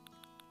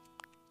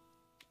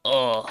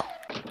 Oh,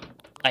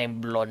 I'm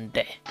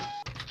blonde.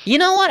 You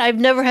know what? I've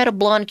never had a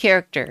blonde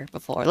character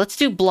before. Let's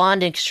do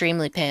blonde and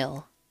extremely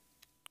pale.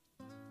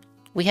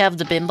 We have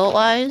the bimbo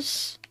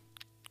eyes.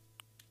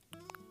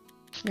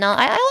 No,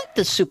 I like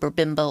the super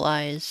bimbo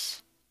eyes.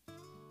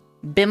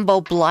 Bimbo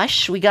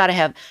blush? We gotta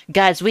have...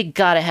 Guys, we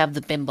gotta have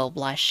the bimbo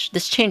blush.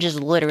 This changes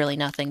literally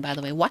nothing, by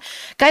the way. What?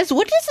 Guys,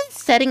 what does this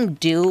setting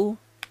do?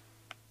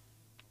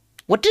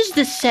 What does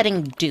this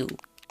setting do?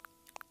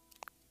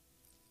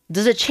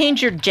 Does it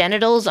change your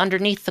genitals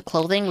underneath the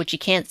clothing, which you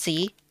can't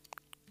see?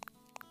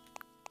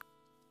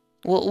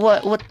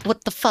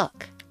 What the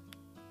fuck?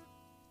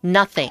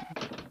 Nothing.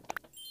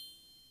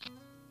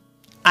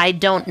 I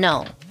don't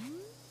know.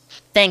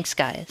 Thanks,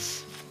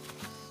 guys.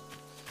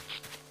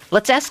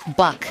 Let's ask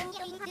Buck.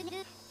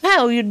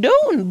 How you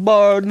doing,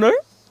 partner?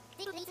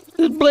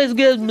 This place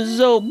gets me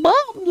so bummed,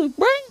 the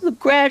brains will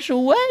crash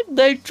away,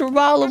 they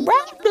travel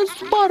around us,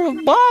 but a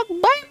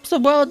bug bumps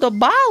about the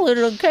ball and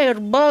a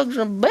catch bugs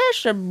and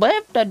fish and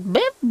biff that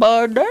biff,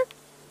 partner.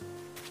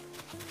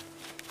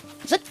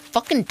 Is that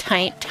fucking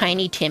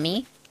Tiny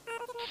Timmy?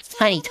 It's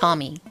Tiny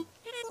Tommy.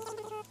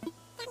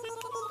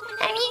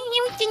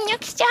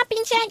 Stop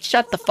inside.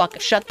 Shut the fuck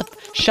up. Shut the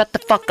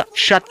fuck up.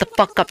 Shut the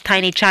fuck up,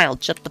 tiny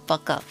child. Shut the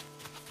fuck up.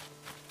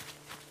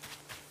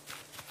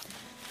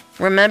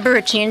 Remember,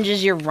 it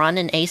changes your run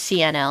in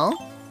ACNL?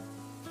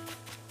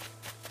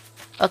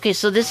 Okay,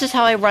 so this is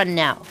how I run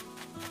now.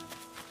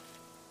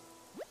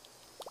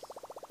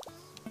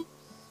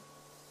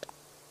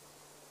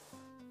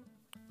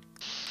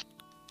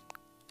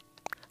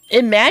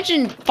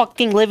 Imagine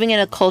fucking living in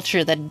a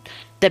culture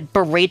that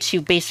berates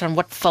you based on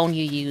what phone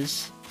you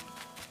use.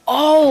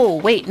 Oh,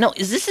 wait, no,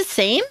 is this the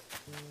same?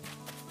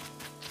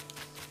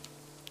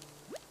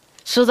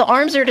 So the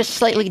arms are at a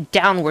slightly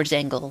downwards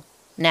angle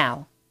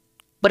now.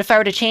 But if I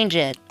were to change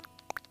it,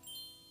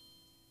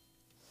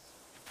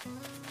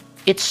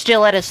 it's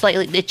still at a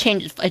slightly... It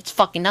changes... It's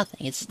fucking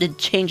nothing. It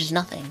changes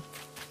nothing.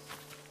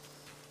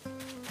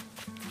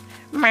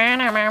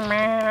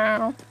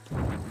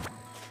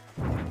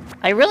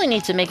 I really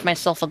need to make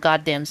myself a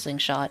goddamn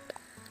slingshot.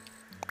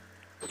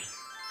 Well,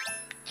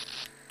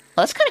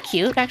 that's kind of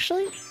cute,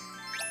 actually.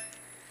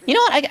 You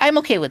know what? I'm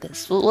okay with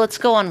this. Let's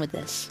go on with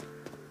this.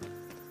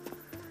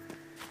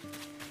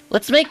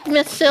 Let's make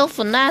myself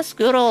a nice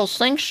good old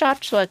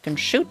slingshot so I can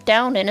shoot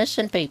down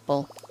innocent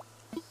people.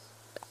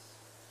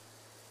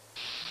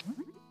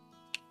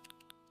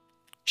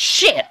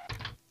 Shit!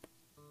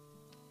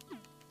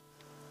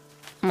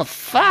 I'm a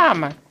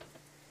farmer.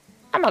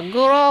 I'm a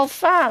good old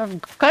farmer.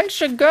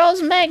 Country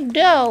girls make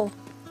dough.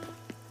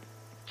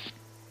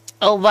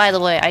 Oh, by the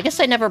way, I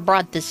guess I never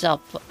brought this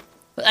up.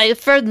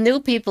 For new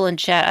people in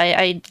chat,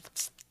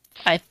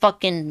 I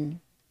fucking...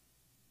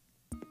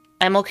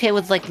 I'm okay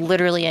with, like,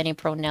 literally any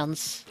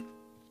pronouns.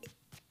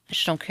 I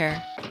just don't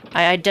care.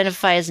 I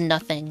identify as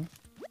nothing.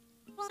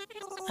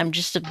 I'm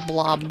just a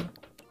blob.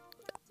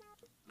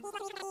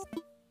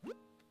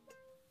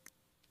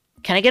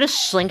 Can I get a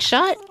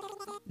slingshot?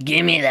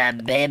 Gimme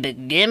that, baby.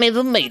 Gimme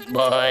the meat,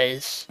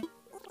 boys.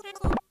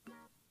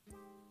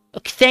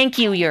 Okay, thank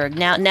you, Jurg.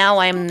 Now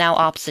I'm now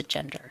opposite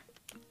gender.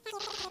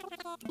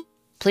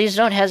 Please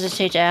don't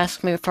hesitate to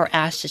ask me for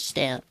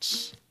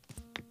assistance.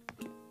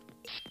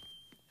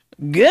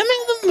 Give me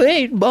the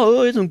meat,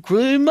 boys, and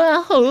cream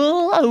my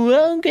hole. I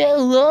won't get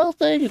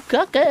lost in your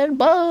cock and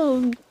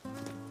bone.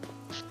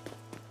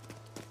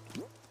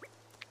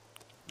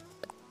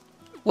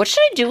 What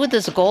should I do with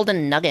this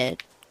golden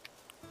nugget?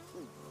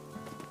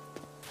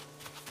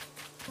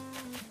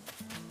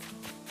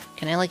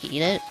 Can I, like,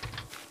 eat it?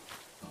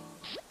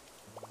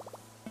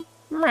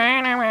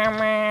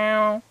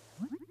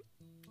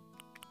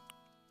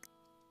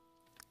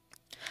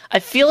 I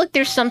feel like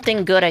there's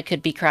something good I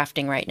could be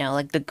crafting right now,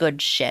 like the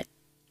good shit.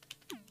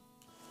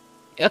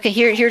 Okay,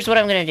 here's what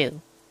I'm gonna do.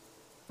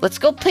 Let's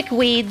go pick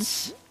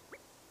weeds.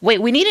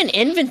 Wait, we need an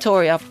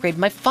inventory upgrade.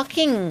 My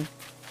fucking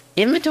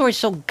inventory is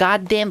so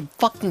goddamn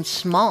fucking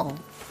small.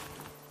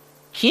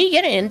 Can you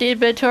get an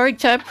inventory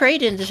to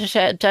upgrade in the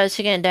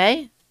second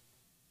day?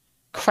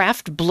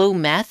 Craft blue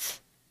meth?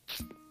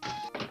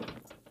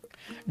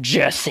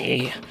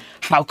 Jesse,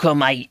 how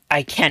come I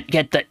can't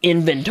get the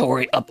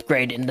inventory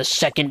upgrade in the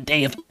second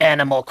day of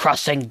Animal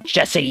Crossing,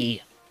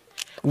 Jesse?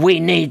 We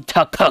need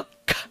to cook.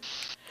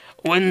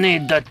 We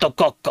need to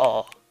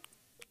cook.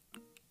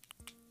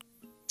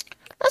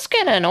 Let's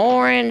get an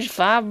orange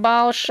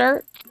 5-ball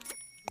shirt.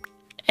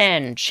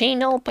 And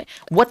chino pants.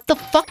 What the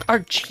fuck are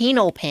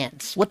chino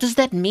pants? What does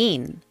that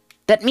mean?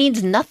 That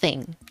means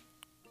nothing.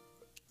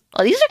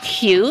 Oh, these are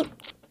cute.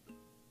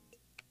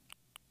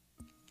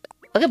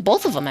 Look at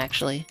both of them,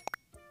 actually.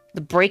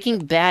 The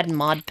Breaking Bad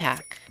mod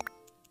pack.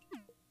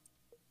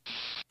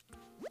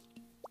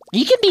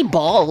 You can be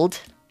bald.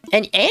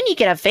 And you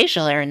can have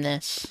facial hair in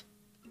this.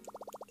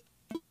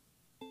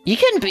 You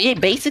can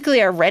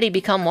basically already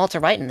become Walter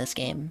White in this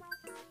game.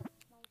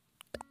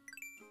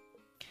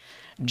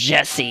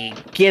 Jesse,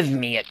 give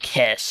me a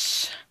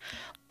kiss.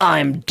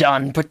 I'm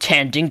done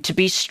pretending to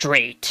be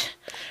straight.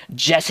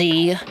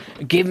 Jesse,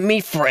 give me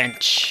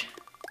French.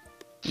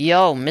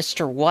 Yo,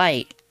 Mr.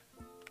 White.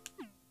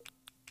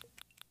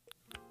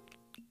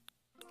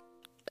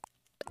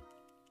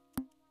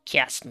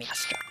 Yes,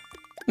 master.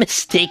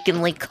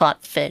 Mistakenly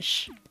caught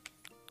fish.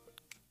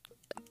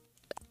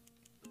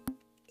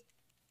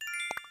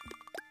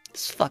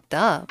 It's fucked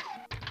up.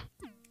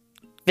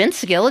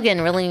 Vince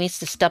Gilligan really needs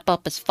to step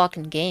up his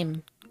fucking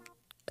game.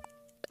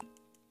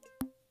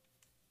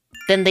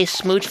 Then they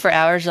smooch for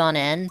hours on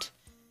end.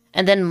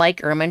 And then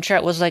Mike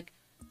Ehrmantraut was like,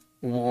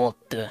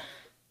 Walter.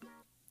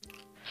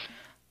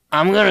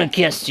 I'm gonna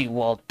kiss you,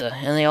 Walter.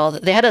 And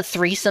they had a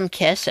threesome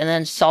kiss, and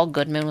then Saul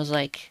Goodman was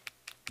like,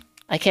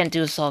 I can't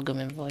do a Saul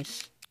Goodman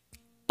voice.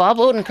 Bob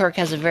Odenkirk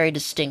has a very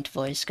distinct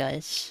voice,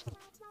 guys.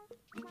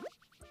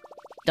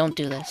 Don't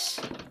do this.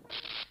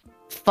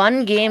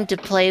 Fun game to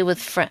play with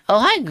friends. Oh,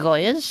 hi,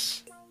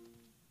 Goyas.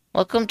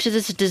 Welcome to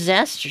this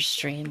disaster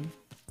stream.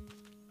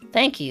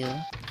 Thank you.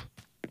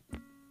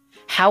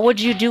 How would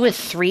you do a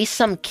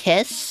threesome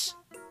kiss?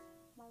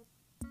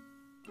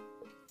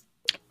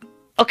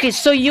 Okay,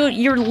 so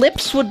your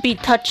lips would be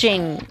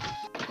touching...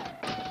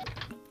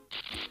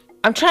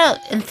 I'm trying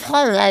to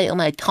imply that on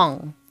my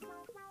tongue.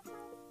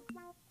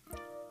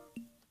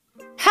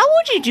 How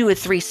would you do a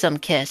threesome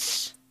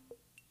kiss?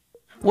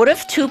 What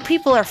if two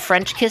people are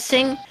French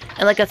kissing,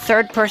 and like a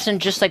third person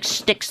just like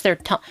sticks their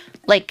tongue...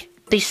 Like,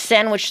 they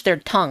sandwich their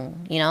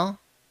tongue, you know?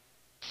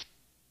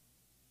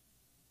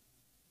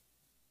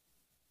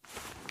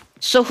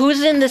 So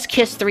who's in this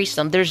kiss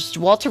threesome? There's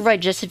Walter White,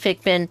 Jesse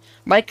Pinkman,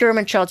 Mike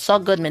Ehrmantraut, Saul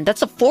Goodman.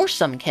 That's a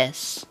foursome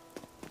kiss.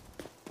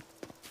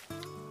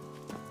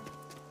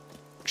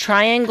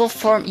 Triangle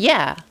form.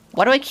 Yeah.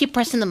 Why do I keep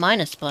pressing the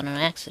minus button on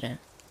accident?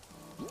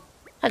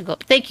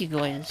 Thank you,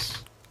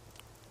 guys.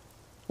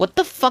 What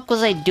the fuck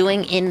was I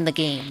doing in the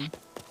game?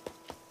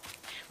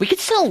 We could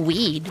sell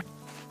weed.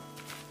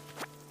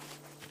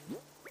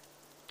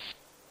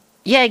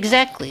 Yeah,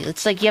 exactly.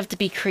 It's like you have to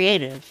be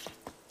creative.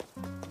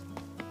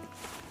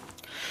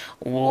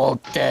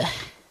 What the...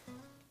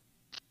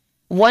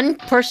 One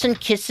person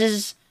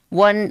kisses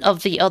one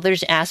of the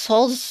other's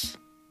assholes?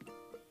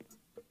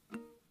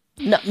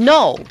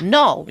 No. You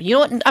know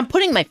what? I'm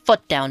putting my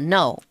foot down.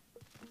 No.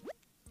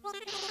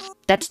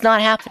 That's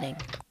not happening.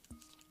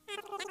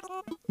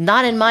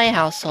 Not in my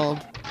household.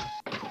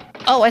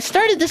 Oh, I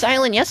started this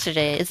island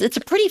yesterday. It's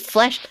a pretty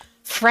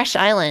fresh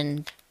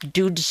island.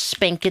 Dudes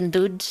spanking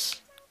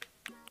dudes.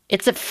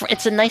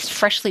 It's a nice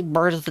freshly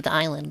birthed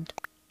island.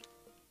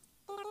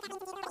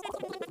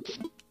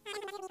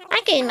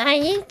 I get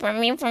money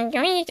from you from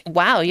doing it.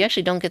 Wow, you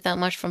actually don't get that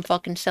much from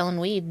fucking selling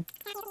weed.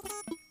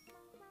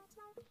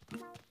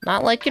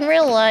 Not like in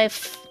real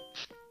life.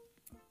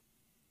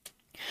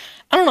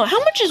 I don't know, how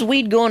much is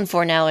weed going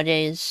for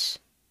nowadays?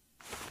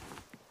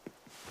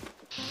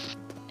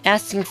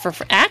 Asking for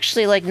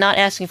actually, like, not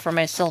asking for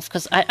myself,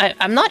 because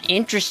I'm not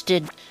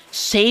interested.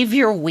 Save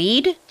your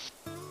weed?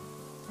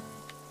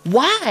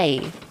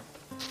 Why?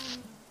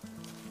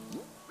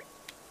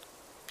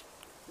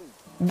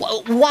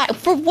 Why?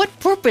 For what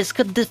purpose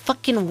could the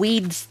fucking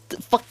weeds...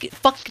 Fuck...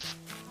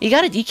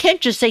 You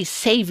can't just say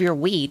save your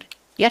weed.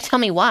 You gotta tell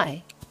me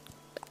why.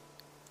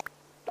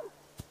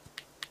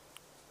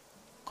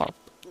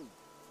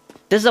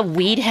 There's a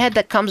weed head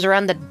that comes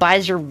around that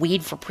buys your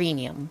weed for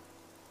premium.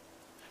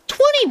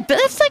 20,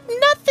 that's like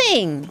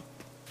nothing!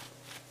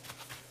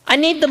 I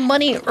need the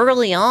money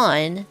early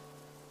on.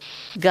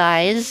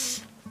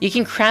 Guys, you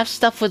can craft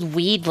stuff with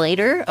weed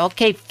later?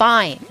 Okay,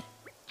 fine.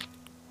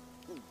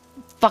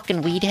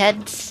 Fucking weed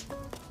heads.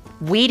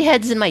 Weed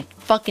heads in my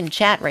fucking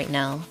chat right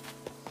now.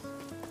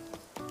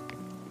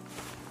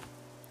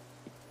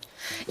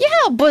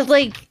 Yeah, but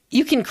like,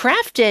 you can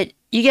craft it,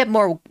 you get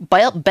more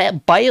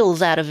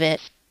biles out of it,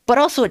 but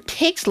also it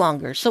takes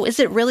longer, so is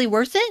it really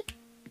worth it?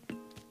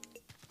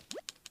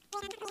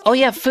 Oh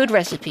yeah, food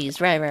recipes,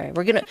 right.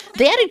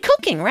 They added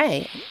cooking,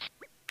 right?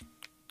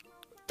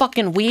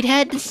 Fucking weed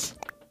heads.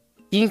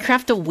 You can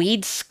craft a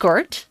weed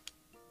skirt?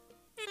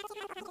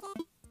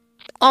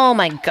 Oh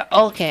my god,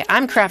 okay,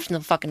 I'm crafting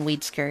the fucking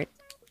weed skirt.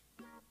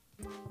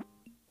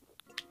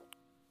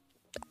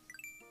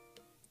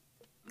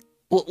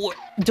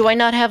 Do I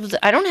not have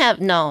I don't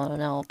have...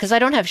 No, because I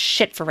don't have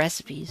shit for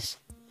recipes.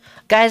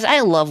 Guys, I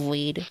love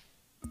weed.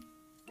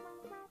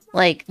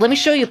 Like, let me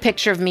show you a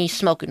picture of me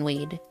smoking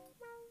weed.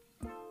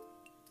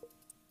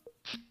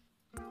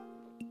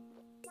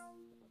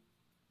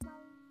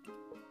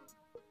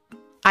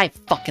 I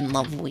fucking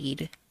love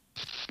weed.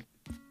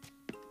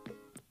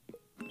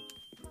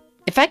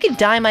 If I could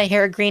dye my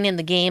hair green in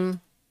the game,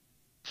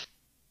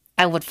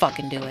 I would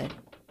fucking do it.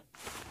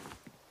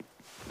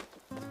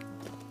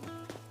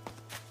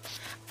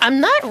 I'm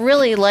not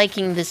really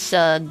liking this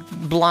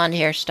blonde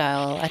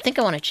hairstyle. I think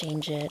I want to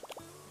change it.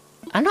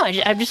 I don't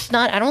know, I'm just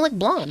not... I don't like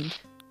blonde.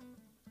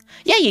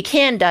 Yeah, you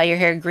can dye your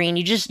hair green.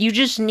 You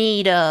just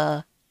need,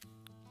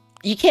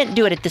 you can't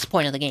do it at this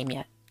point of the game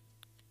yet.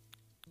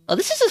 Oh,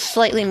 this is a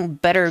slightly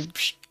better...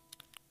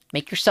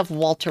 Make yourself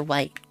Walter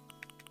White.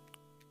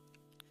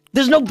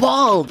 There's no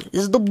bald!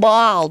 There's no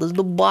bald! There's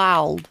no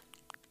bald!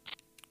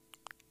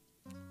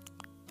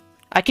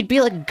 I could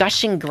be like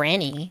gushing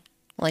granny.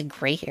 Like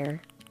gray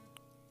hair.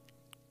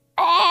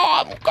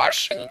 Oh, I'm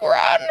gushing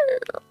granny!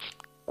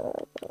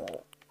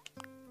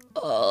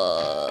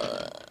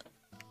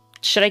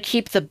 Should I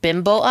keep the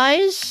bimbo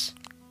eyes?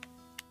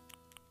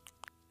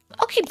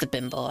 I'll keep the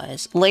bimbo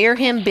eyes. Layer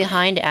him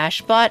behind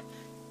Ashbot.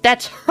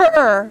 That's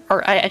her!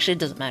 Or, actually, it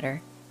doesn't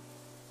matter.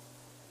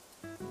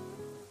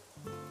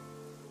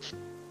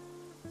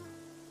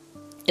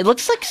 It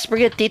looks like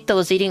Sprigatito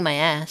is eating my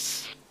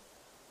ass.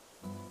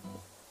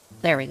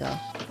 There we go.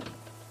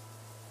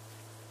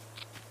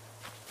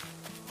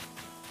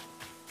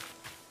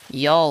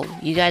 Yo,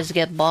 you guys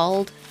get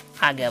bald?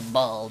 I get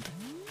bald.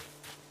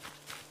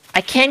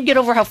 I can't get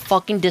over how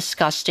fucking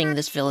disgusting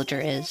this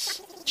villager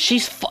is.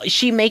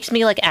 She makes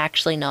me, like,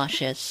 actually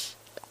nauseous.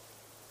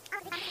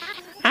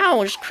 I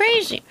was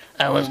crazy.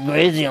 I was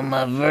crazy on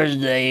my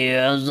first day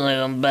here. I was like,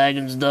 I'm back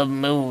and stuff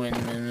moving.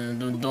 And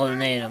the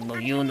tornado,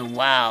 but you know,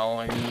 wow.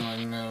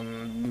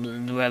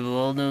 And have a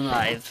whole new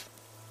life.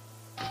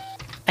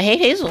 I hate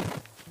Hazel.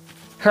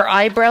 Her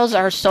eyebrows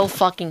are so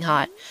fucking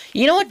hot.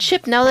 You know what,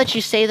 Chip, now that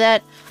you say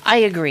that, I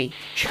agree.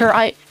 Her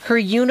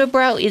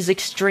unibrow is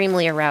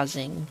extremely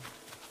arousing.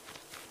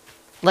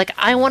 Like,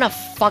 I wanna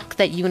fuck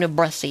that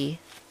unibrussy.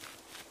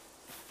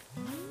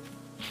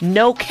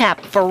 No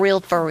cap, for real,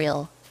 for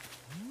real.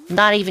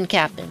 Not even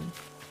capping.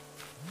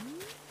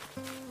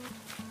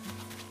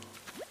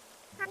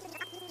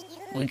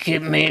 We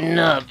keep meeting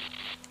up.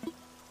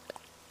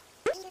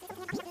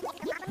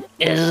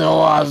 It's so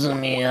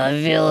awesome here. I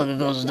feel like a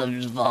ghost stuff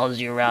just follows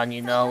you around,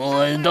 you know?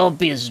 Well, don't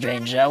be a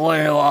stranger. I want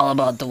to know all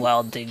about the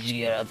wild things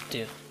you get up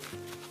to.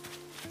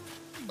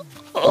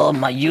 Oh,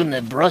 my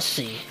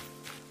unibrossy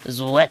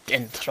is wet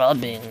and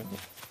throbbing.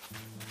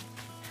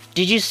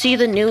 Did you see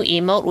the new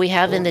emote we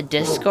have in the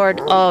Discord?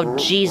 Oh,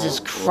 Jesus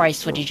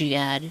Christ, what did you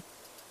add?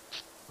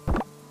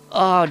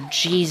 Oh,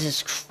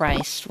 Jesus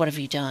Christ, what have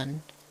you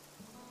done?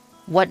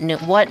 What new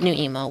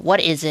emote?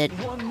 What is it?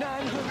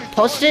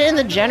 Post it in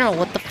the general,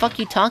 what the fuck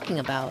you talking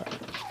about?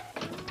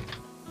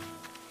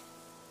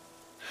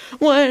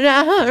 1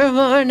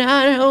 hour,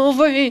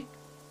 903.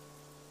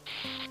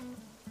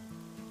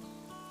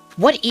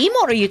 What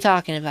emote are you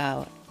talking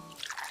about?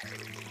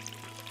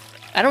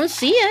 I don't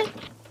see it.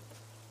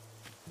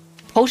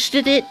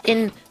 Posted it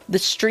in the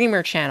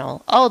streamer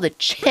channel. Oh, the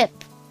chip.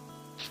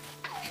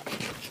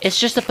 It's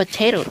just a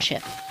potato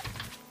chip.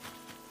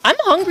 I'm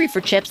hungry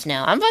for chips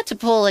now. I'm about to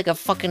pull like a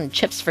fucking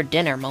chips for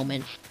dinner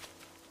moment.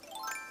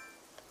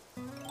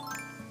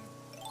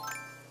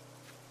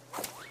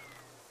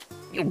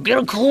 Yo, get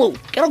a clue.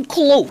 Get a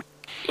clue. You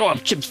don't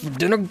have chips for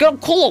dinner. Get a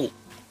clue.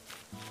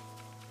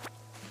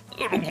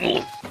 Get a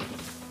clue.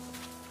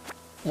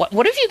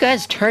 What if you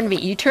guys turned me?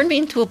 You turned me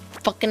into a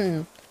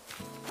fucking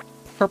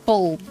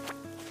purple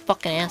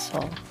fucking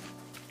asshole.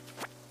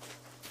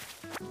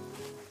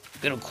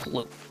 Get a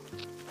clue.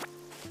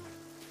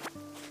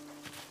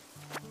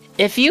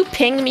 If you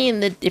ping me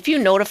if you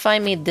notify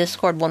me in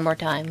Discord one more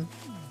time,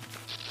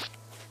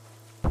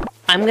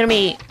 I'm gonna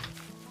be...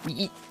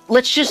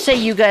 Let's just say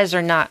you guys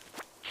are not...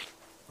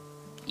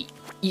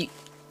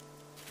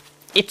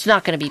 It's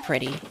not gonna be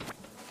pretty.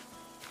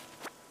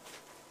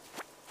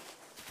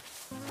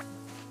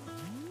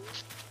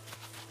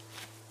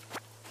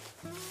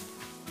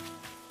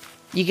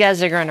 You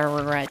guys are gonna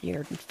regret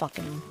your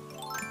fucking...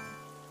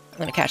 I'm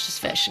gonna catch this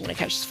fish. I'm gonna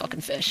catch this fucking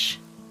fish.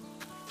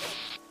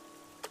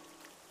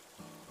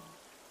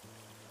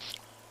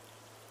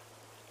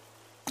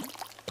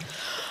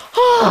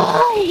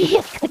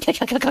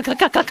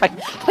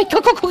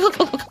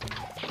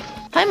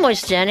 Hi,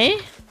 Moist Jenny.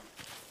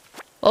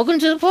 Welcome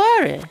to the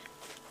party.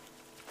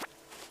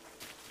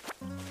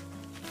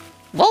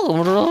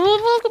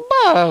 Welcome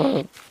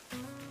back.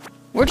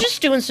 We're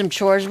just doing some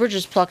chores. We're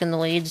just plucking the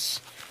weeds.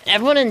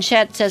 Everyone in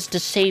chat says to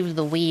save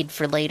the weed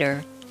for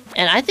later.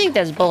 And I think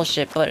that's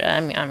bullshit, but I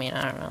mean,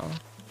 I don't know.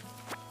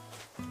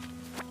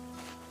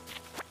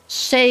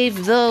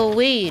 Save the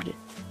weed.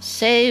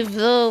 Save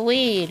the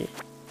weed.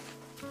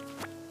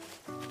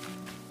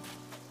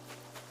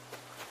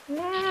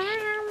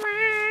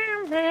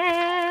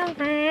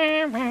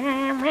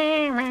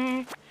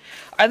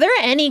 Are there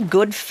any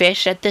good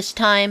fish at this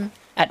time?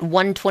 At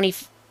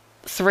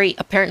 1:23,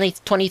 apparently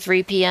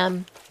 23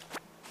 p.m.?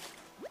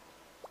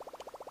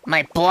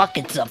 My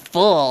buckets are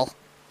full.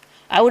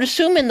 I would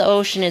assume in the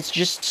ocean it's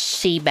just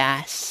sea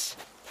bass.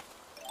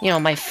 You know,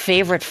 my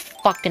favorite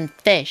fucking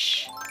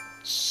fish.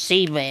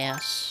 Sea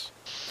bass.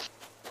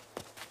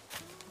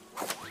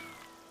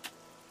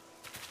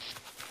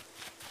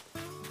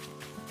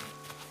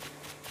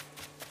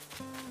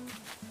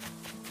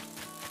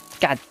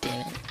 God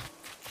damn it.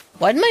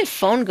 Why did my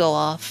phone go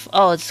off?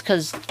 Oh, it's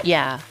because,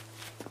 yeah.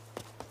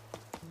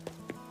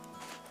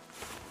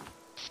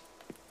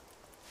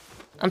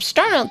 I'm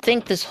starting to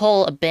think this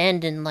whole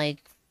abandoned, like,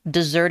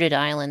 deserted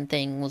island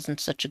thing wasn't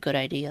such a good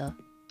idea.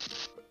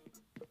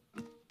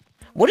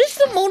 What is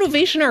the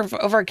motivation of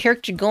our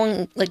character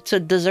going, like, to a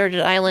deserted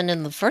island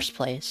in the first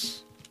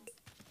place?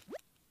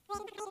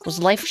 Was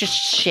life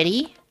just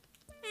shitty?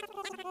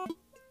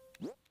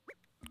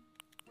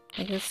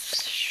 I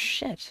guess...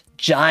 shit.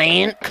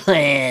 Giant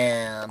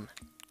clam!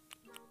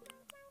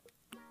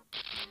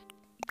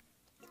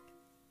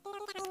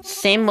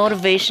 Same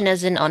motivation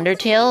as in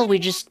Undertale, we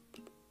just...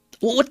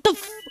 What the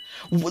f...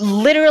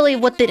 Literally,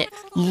 what did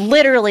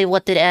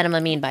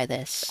Anima mean by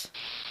this?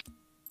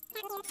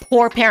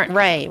 Poor parent.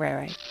 Right.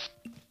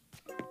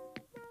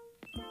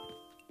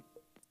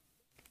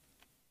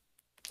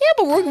 Yeah,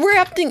 but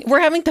we're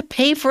having to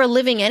pay for a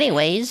living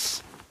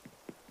anyways.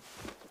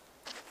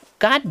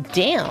 God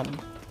damn.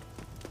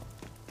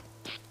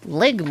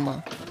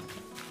 Ligma.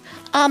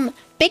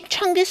 Big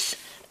Chungus,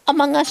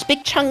 Among Us,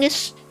 Big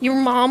Chungus, your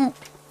mom,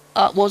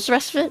 what was the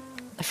rest of it?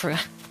 I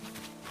forgot.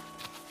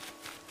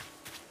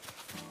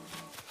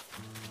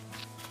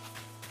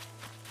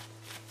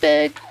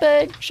 Big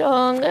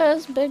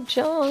Chungus, Big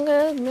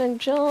Chungus, Big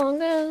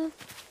Chungus.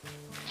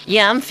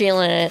 Yeah, I'm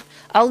feeling it.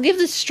 I'll give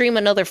this stream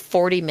another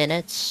 40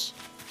 minutes.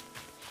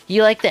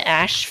 You like the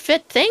ash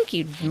fit? Thank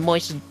you,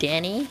 Moist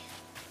Danny.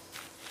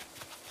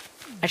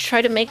 I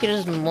try to make it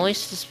as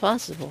moist as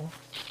possible.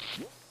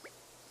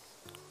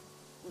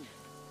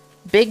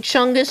 Big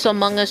Chungus,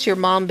 Among Us, your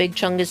mom, Big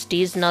Chungus,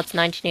 D's Nuts,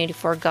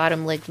 1984, got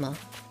him Ligma.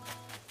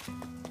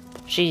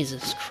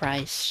 Jesus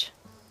Christ.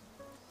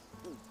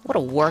 What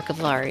a work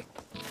of art.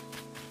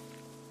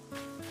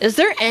 Is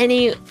there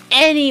any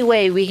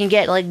way we can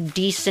get, like,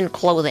 decent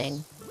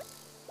clothing?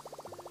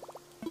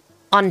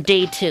 On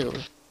day 2?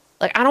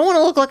 Like, I don't want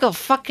to look like a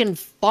fucking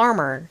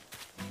farmer.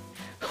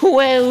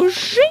 Well,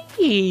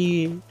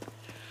 she...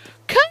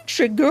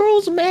 Country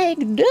Girls make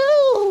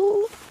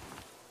do.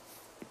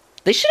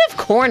 They should have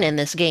corn in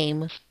this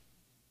game.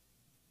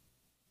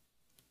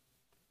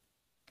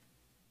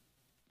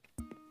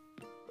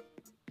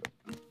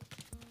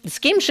 This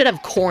game should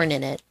have corn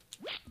in it.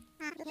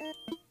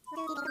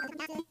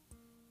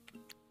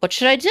 What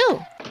should I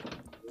do?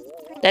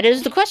 That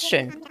is the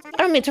question. I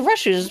don't mean to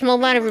rush you. There's a small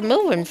amount of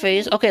removing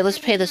fees. Okay, let's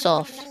pay this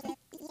off.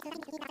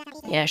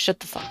 Yeah, shut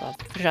the fuck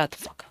up. Shut the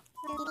fuck up.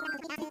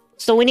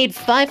 So we need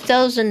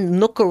 5,000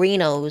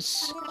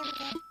 Nookarinos.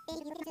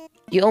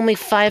 You owe me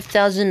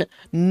 5,000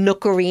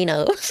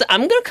 Nookarinos.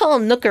 I'm gonna call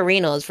them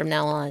Nookarinos from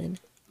now on.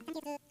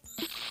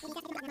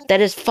 That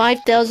is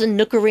 5,000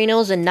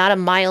 Nookarinos and not a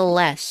mile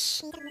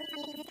less.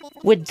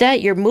 With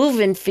that, your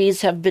move-in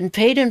fees have been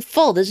paid in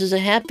full. This is a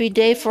happy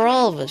day for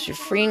all of us. You're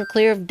free and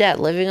clear of debt,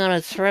 living on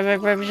a...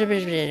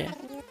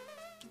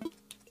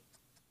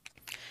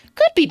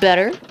 Could be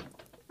better.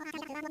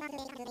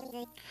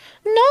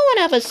 No one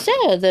ever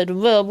said that,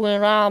 well,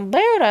 when I'm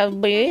bad, I'll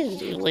be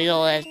easy. We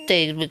don't have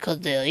things because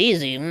they're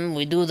easy.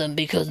 We do them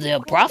because they're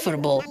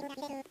profitable.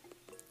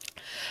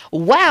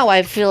 Wow,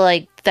 I feel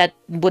like that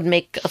would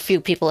make a few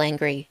people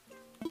angry.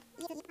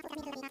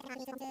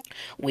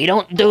 We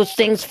don't do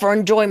things for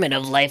enjoyment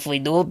of life. We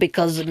do it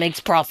because it makes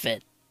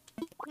profit.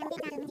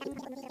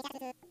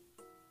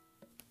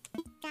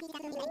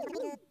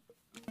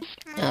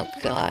 Oh,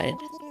 God.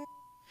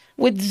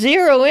 With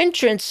zero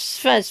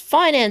interest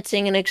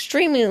financing and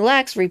extremely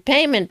lax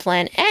repayment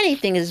plan,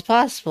 anything is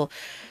possible.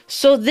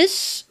 So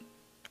this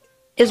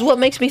is what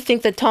makes me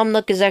think that Tom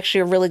Nook is actually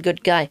a really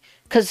good guy.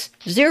 Because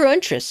zero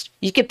interest.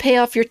 You can pay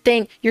off your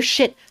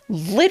shit,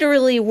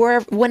 literally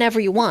whenever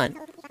you want.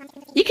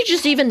 You could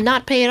just even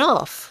not pay it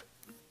off.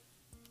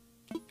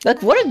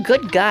 Like, what a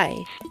good guy.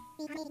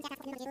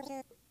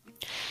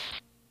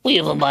 We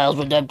have a miles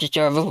redemption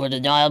server for the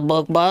dial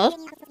book miles.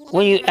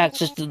 When you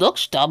access the Nook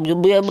stop,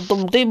 you'll be able to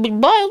redeem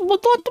miles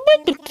without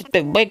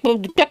the make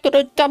them check it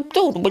at top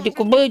 2. But you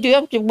can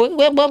have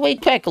to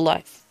pack a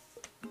life.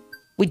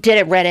 We did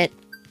it, Reddit.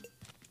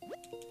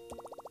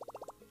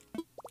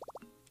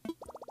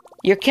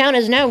 Your account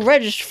is now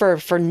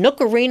registered for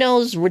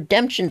Nookarino's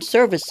redemption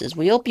services.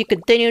 We hope you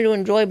continue to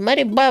enjoy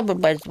many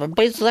bytes from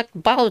base select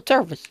bottle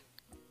service.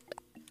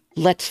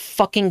 Let's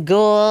fucking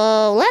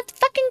go. Let's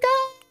fucking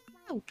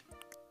go.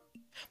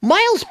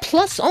 Miles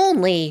plus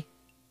only.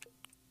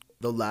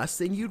 The last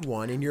thing you'd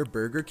want in your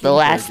Burger King The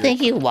last burger.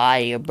 thing you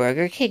want in your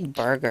Burger King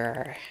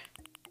burger.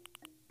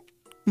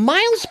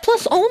 Miles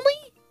plus only?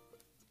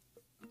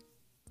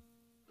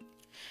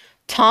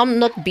 Tom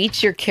Nook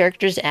beats your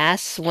character's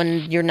ass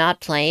when you're not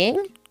playing?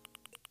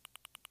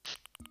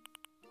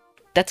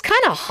 That's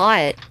kind of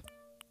hot.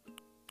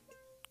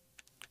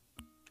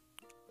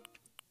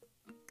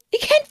 You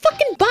can't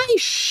fucking buy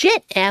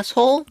shit,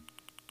 asshole.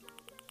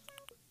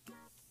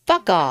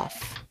 Fuck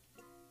off.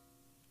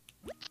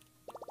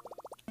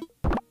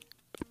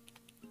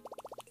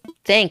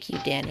 Thank you,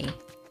 Danny.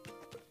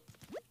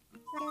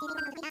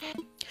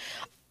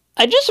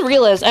 I just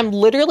realized I'm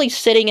literally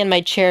sitting in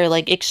my chair,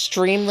 like,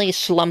 extremely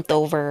slumped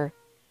over.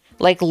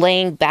 Like,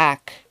 laying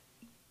back.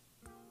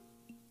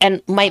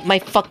 And my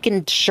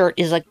fucking shirt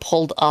is, like,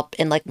 pulled up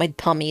and, like, my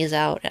tummy is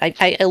out.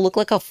 I look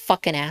like a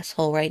fucking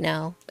asshole right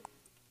now.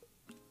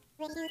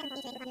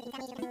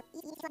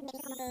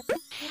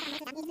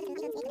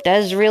 That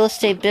is real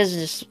estate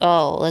business.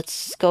 Oh,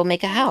 let's go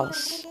make a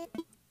house.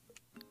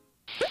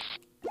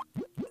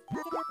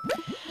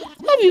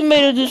 Have you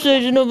made a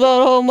decision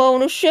about home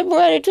ownership?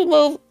 Ready to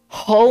move?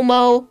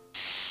 Homo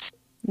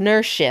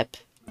nurship.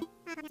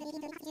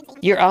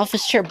 Your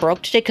office chair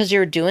broke today because you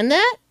were doing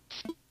that?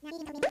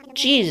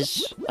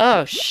 Jeez.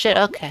 Oh, shit,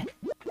 okay.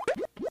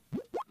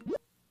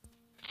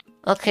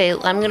 Okay,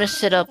 I'm gonna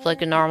sit up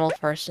like a normal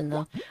person,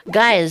 though.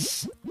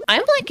 Guys,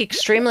 I'm, like,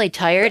 extremely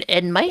tired,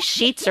 and my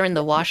sheets are in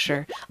the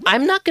washer.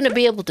 I'm not gonna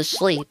be able to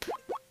sleep.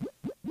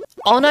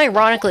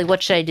 Unironically,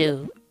 what should I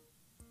do?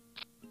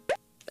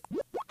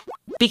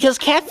 Because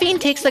caffeine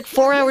takes, like,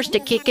 4 hours to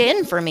kick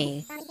in for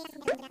me.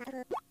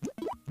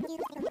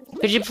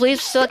 Could you please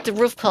select the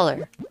roof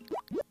color?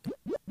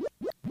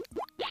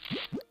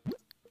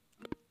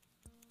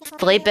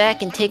 Lay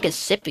back and take a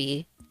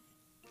sippy.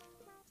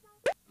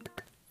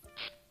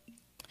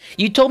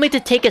 You told me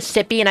to take a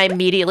sippy and I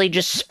immediately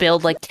just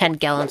spilled like 10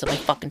 gallons of my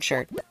fucking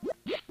shirt.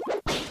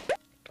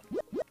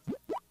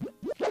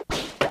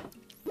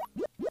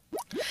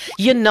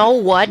 You know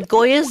what,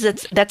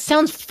 Goyas? That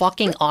sounds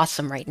fucking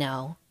awesome right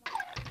now.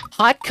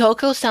 Hot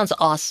cocoa sounds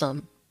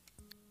awesome.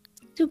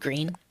 Do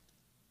green.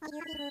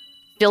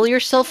 Fill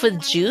yourself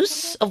with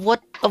juice? Of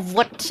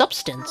what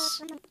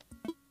substance?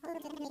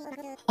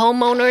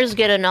 Homeowners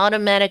get an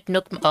automatic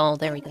Nook... Oh,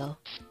 there we go.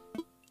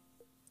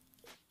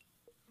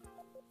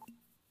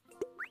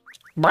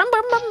 There we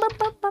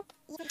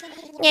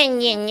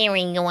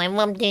go. I'm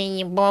updating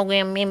your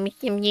program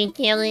membership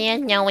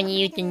details. Now when you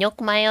use the Nook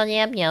Miles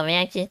app, you have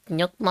access to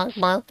Nook Miles.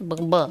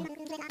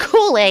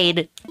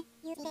 Kool-Aid!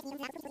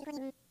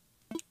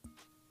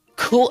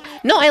 Cool.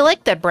 No, I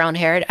like that brown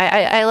hair.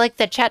 I like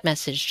that chat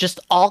message. Just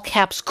all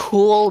caps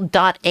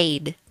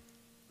cool.aid.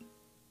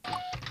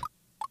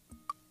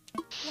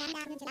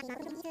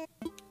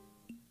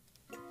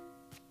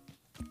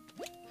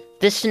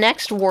 This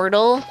next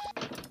Wordle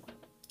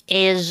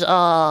is,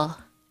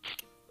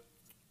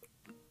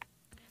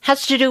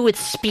 Has to do with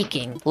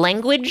speaking.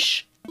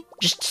 Language?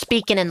 Just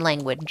speaking in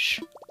language.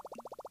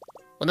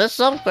 With this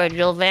upgrade,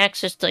 you'll have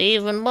access to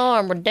even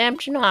more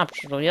redemption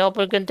options. You'll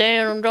be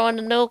continuing to join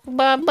the Nook.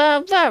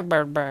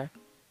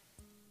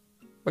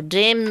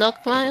 Redeem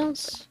Nook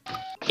Miles?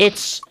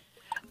 It's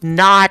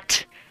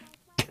not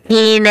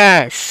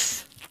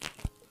penis.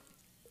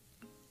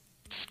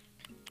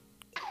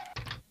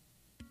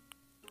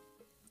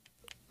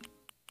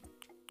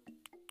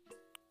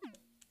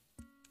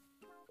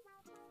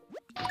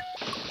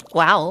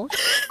 Wow.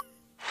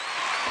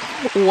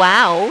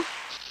 Wow.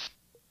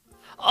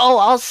 Oh,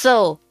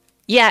 also,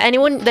 yeah,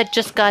 anyone that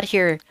just got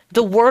here,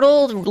 the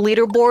Wordle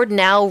leaderboard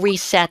now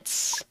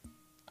resets,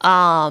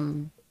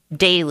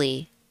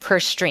 daily per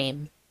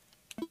stream.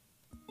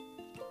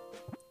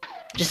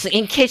 Just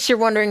in case you're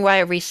wondering why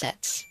it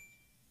resets.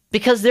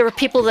 Because there were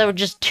people that were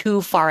just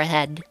too far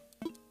ahead.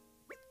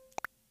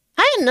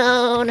 I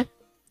known.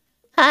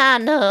 I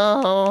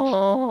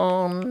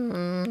know.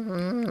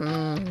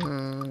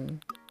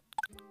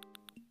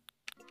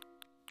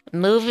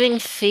 Moving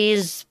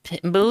feet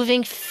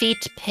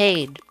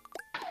paid.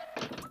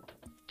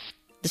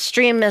 The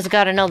stream has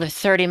got another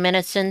 30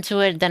 minutes into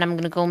it, then I'm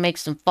gonna go make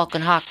some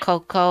fucking hot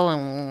cocoa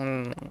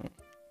and...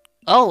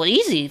 Oh,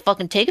 easy.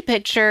 Fucking take a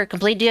picture,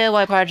 complete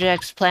DIY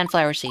projects, plant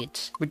flower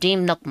seeds,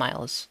 redeem Nook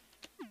Miles.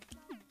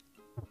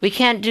 We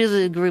can't do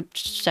the group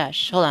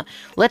sesh. Hold on.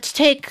 Let's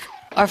take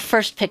our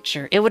first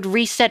picture. It would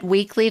reset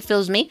weekly if it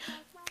was me.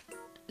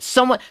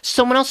 Someone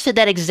else said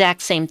that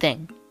exact same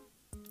thing.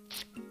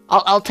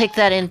 I'll take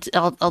that in.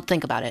 I'll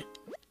think about it.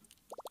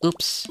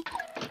 Oops.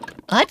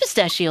 Hi,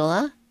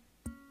 Pistachiola.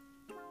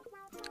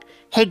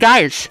 Hey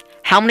guys,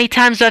 how many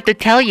times do I have to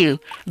tell you?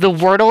 The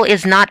Wordle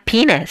is not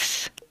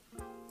penis.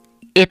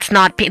 It's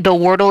not the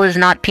Wordle is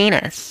not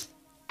penis.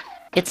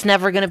 It's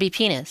never gonna be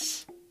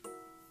penis.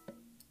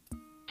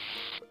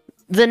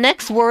 The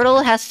next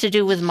Wordle has to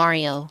do with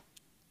Mario.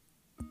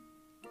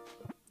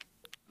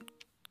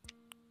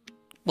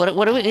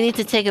 What do we need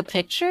to take a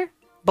picture?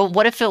 But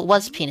what if it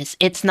was penis?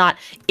 It's not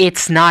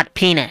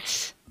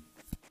penis.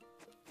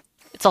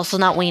 It's also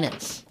not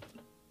weenus.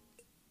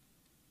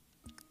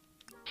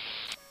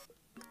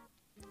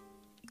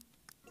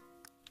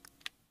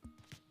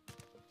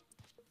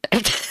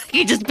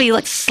 You just be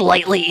like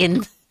slightly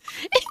in the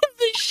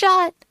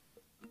shot.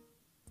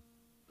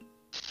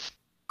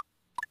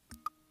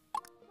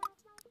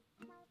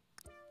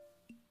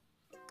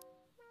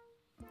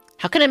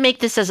 How can I make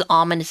this as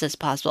ominous as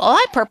possible? Oh,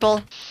 hi,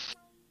 Purple.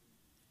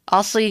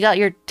 Also, you got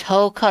your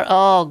toe cut.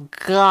 Oh,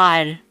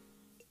 God.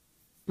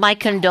 My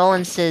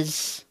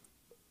condolences.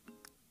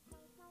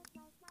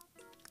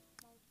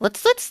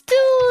 Let's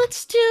do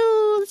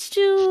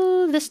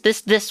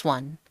this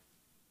one.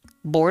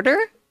 Border?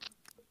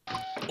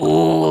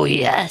 Oh,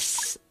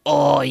 yes.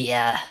 Oh,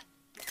 yeah.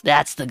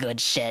 That's the good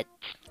shit.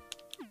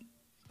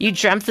 You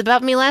dreamt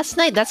about me last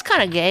night? That's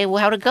kind of gay.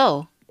 Well, how'd it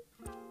go?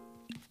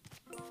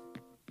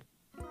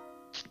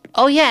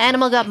 Oh, yeah,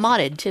 Animal got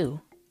modded, too.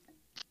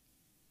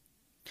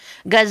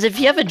 Guys, if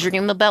you have a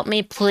dream about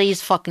me,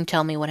 please fucking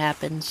tell me what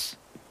happens.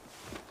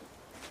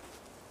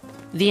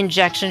 The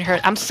injection hurt.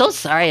 I'm so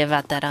sorry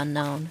about that,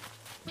 Unknown.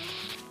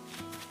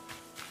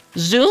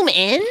 Zoom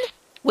in?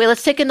 Wait,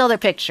 let's take another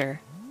picture.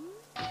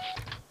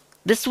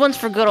 This one's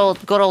for good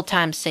old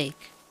time's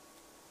sake.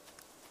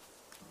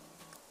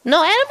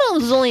 No,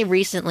 Animal was only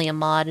recently a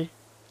mod.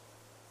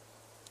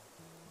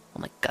 Oh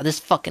my god,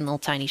 this fucking little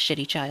tiny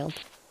shitty child.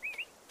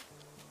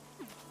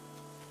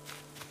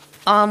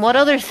 What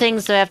other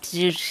things do I have to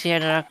do to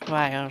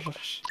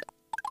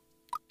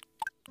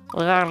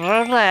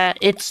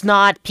It's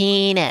not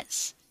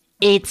penis.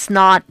 It's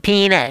not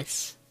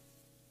penis.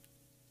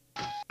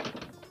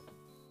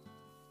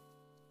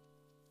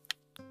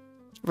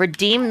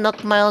 Redeem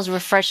Nook Miles,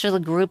 refresh for the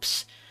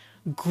group's...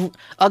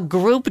 a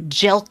group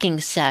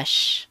jelking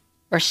sesh.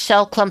 Or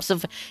sell clumps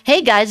of...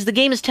 Hey guys, the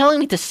game is telling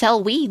me to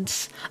sell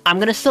weeds. I'm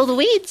gonna sell the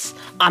weeds.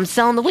 I'm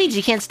selling the weeds.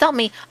 You can't stop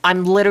me.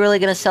 I'm literally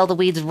gonna sell the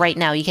weeds right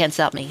now. You can't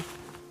stop me.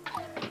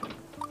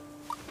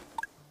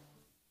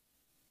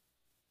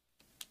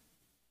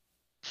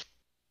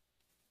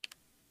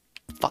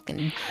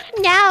 Fucking...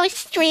 Now,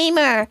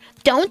 streamer,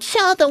 don't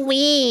sell the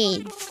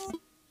weeds.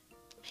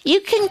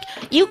 You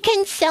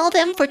can sell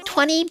them for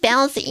 20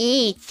 bells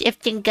each if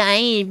the guy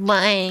is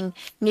buying.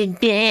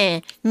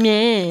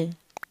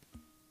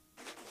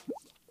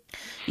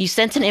 You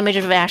sent an image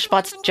of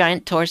Ashbot's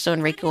giant torso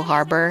in Rico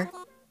Harbor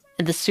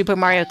in the Super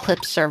Mario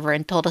Clip server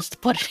and told us to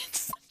put it in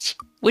such...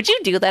 Would you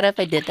do that if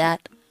I did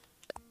that?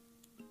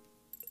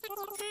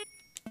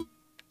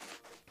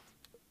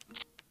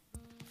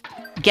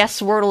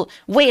 Guess Wordle...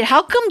 Wait,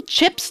 how come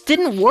chips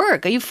didn't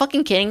work? Are you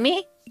fucking kidding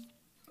me?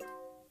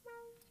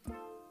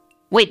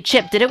 Wait,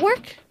 Chip, did it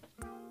work?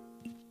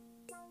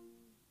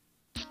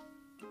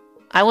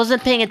 I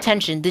wasn't paying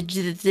attention. Did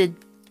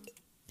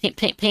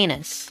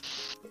penis.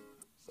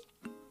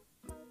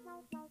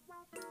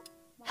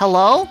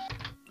 Hello?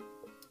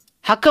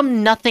 How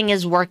come nothing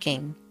is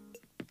working?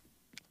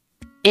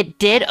 It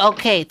did?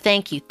 Okay,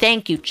 thank you.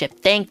 Thank you, Chip.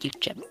 Thank you,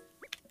 Chip.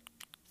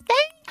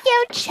 Thank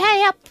you,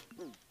 champ.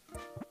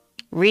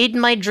 Read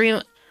my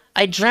dream.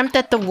 I dreamt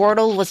that the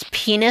Wordle was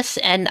penis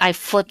and I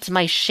flipped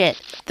my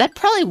shit. That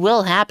probably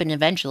will happen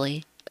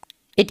eventually.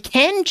 It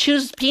can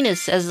choose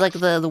penis as like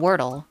the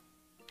Wordle.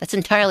 That's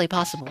entirely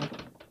possible.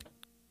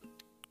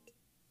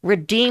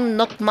 Redeem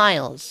Nook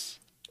Miles.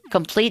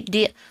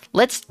 Complete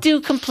Let's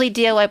do complete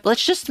DIY.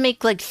 Let's just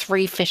make like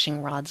 3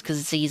 fishing rods because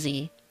it's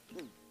easy.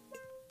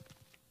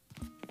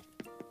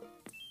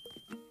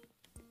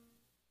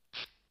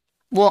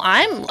 Well,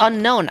 I'm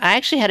unknown. I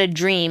actually had a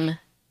dream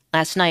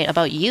last night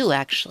about you,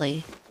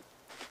 actually.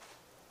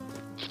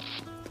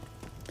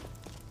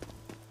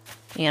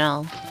 You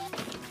know.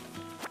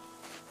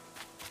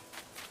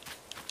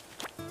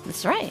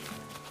 That's right.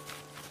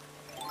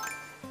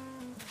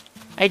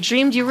 I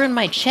dreamed you were in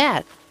my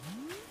chat.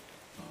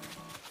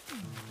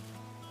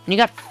 And you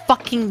got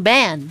fucking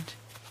banned.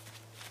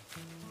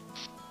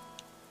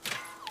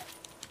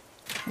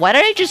 Why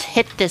did I just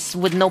hit this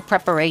with no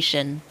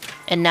preparation?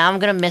 And now I'm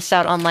gonna miss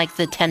out on, like,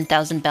 the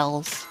 10,000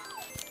 bells.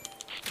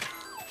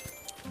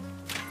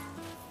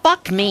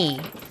 Fuck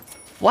me.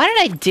 Why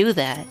did I do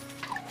that?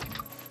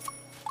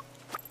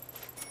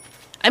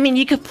 I mean,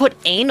 you could put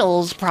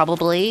anals,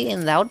 probably,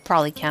 and that would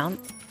probably count.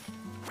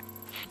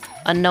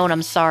 Unknown,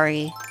 I'm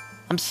sorry.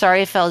 I'm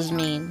sorry if I was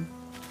mean.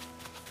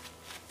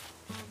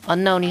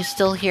 Unknown, you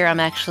still here? I'm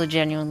actually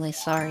genuinely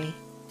sorry.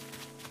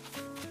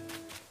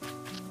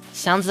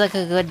 Sounds like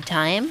a good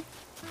time?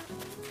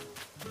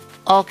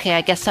 Okay,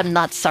 I guess I'm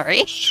not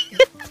sorry.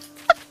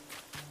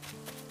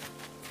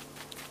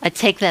 I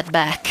take that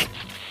back.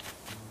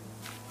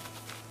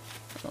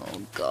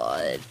 Oh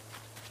god.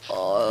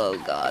 Oh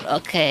god,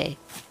 okay.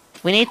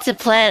 We need to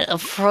plant a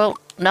fruit.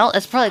 No,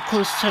 it's probably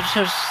close to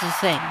the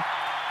thing.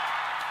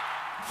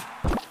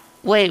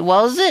 Wait,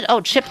 what was it?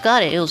 Oh, Chip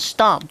got it. It was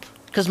Stomp.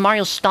 Because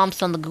Mario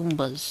stomps on the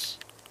Goombas.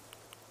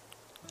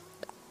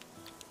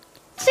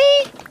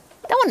 See?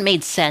 That one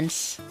made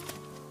sense.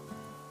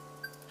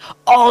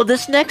 Oh,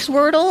 this next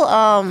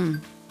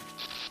Wordle,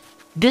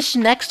 this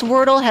next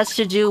Wordle has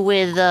to do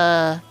with,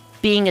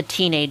 being a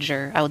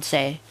teenager, I would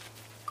say.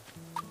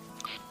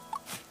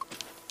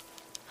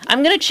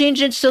 I'm gonna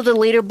change it so the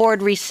leaderboard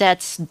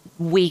resets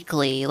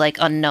weekly, like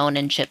Unknown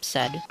and Chip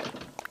said.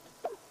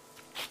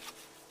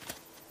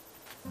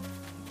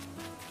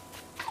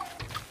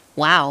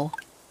 Wow.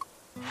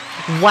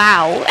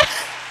 Wow.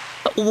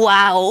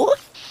 Wow.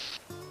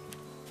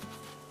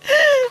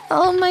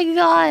 Oh my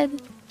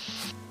god.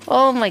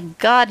 Oh my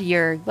god,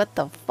 Jurg. What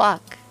the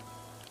fuck?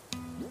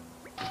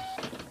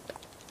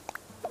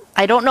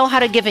 I don't know how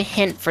to give a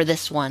hint for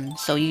this one,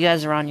 so you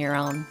guys are on your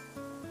own.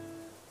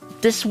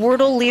 This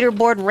Wordle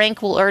leaderboard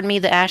rank will earn me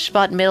the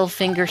Ashbot middle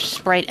finger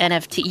sprite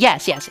NFT.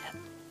 Yes, yes, yes.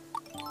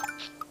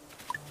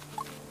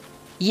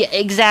 Yeah,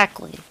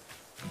 exactly.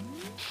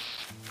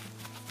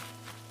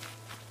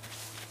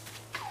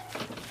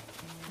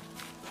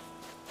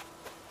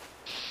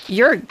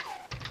 Jurg,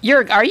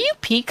 are you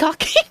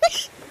peacocking?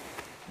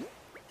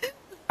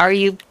 Are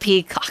you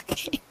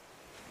peacocking?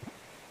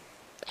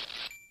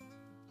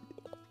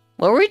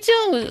 What were we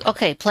doing?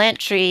 Okay, plant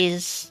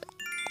trees.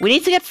 We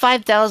need to get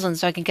 5,000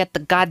 so I can get the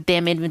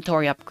goddamn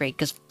inventory upgrade,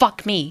 because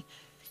fuck me. You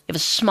have a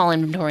small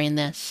inventory in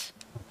this.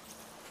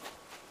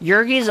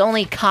 Jurgi's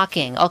only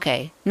cocking.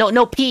 Okay. No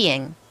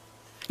peeing.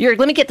 Jurg,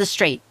 let me get this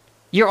straight.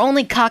 You're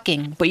only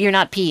cocking, but you're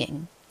not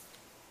peeing.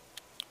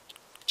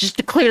 Just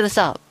to clear this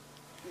up.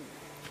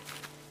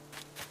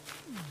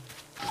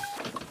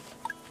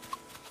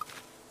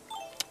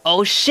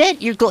 Oh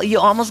shit, you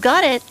almost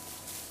got it.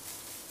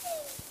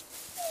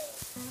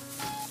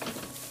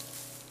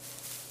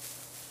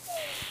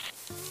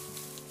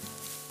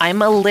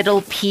 I'm a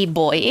little pea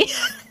boy.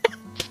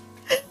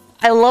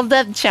 I love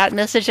that chat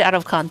message out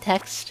of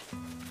context.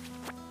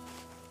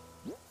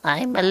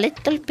 I'm a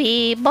little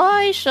pea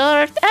boy,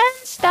 short and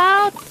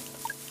stout.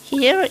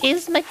 Here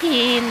is my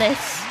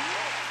penis.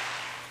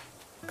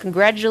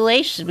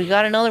 Congratulations, we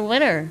got another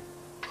winner.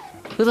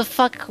 Who the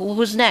fuck,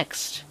 who's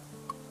next?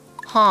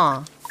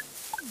 Huh.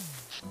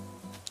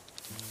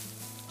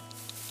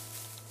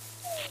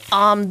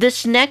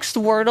 This next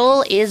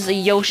Wordle is a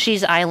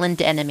Yoshi's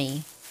Island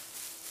enemy.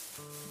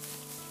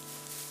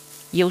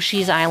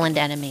 Yoshi's Island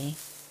enemy.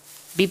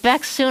 Be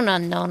back soon,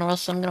 Unknown, or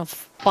else I'm gonna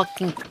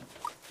fucking...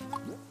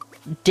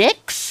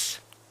 Dix?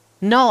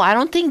 No, I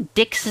don't think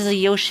Dix is a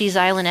Yoshi's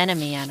Island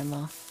enemy,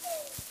 Anima.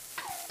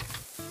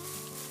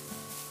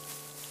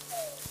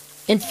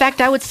 In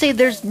fact, I would say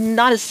there's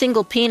not a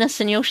single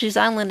penis in Yoshi's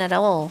Island at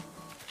all.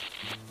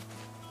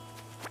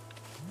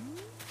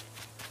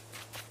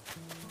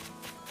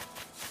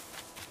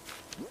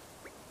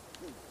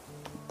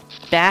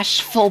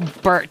 Bashful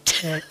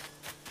Bert.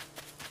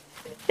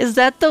 Is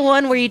that the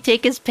one where you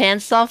take his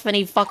pants off and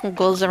he fucking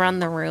goes around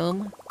the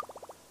room?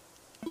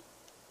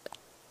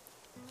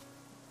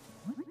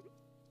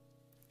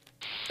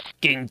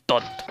 King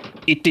Tut,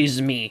 it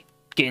is me,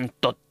 King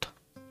Tut.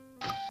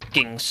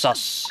 King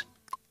Sus.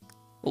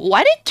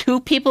 Why did 2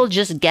 people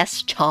just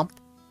guess Chomp?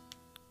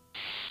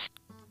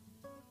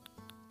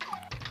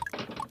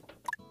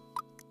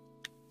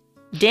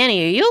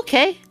 Danny, are you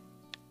okay?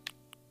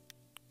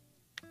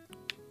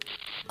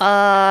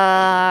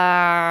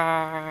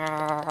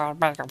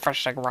 Make a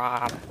fishing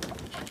rod.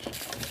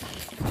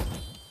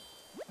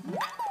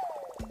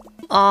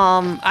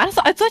 I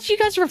thought you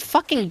guys were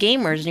fucking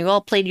gamers and you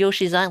all played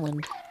Yoshi's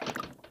Island.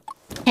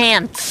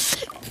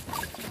 Pants.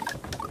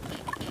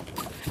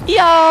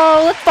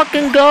 Yo, let's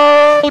fucking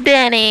go,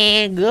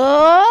 Danny.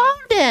 Go,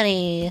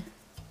 Danny.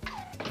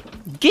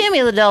 Give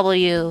me the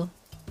W.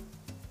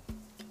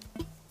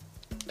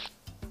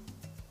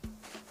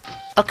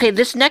 Okay,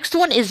 this next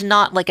one is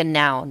not like a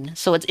noun,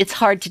 so it's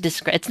hard to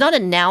describe. It's not a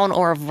noun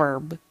or a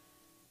verb.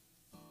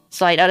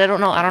 So I don't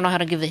know how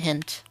to give a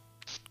hint.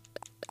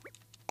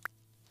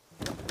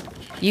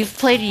 You've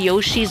played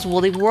Yoshi's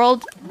Woolly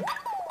World?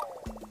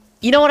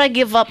 You know what? I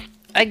give up.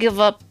 I give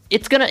up.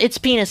 It's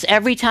penis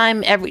every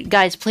time.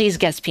 Guys, please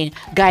guess penis.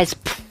 Guys,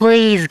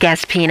 please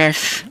guess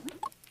penis.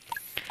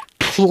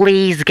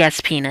 Please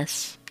guess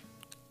penis.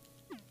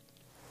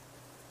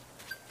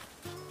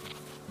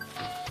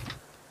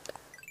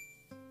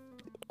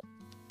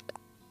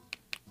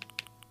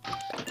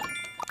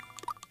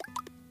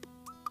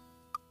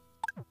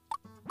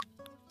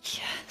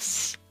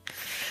 Yes.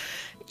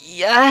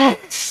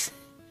 Yes.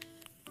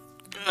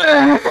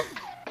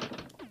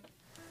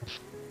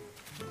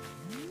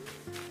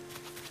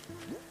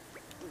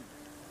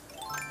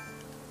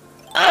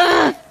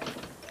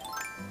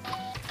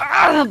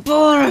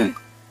 Boy.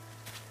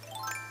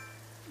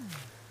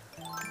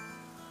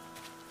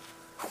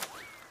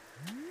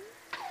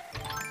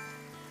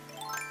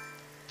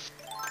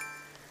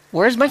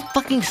 Where's my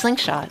fucking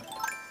slingshot?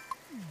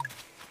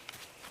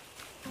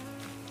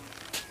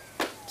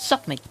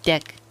 Suck my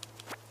dick.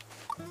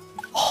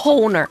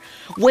 Honer.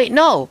 Wait,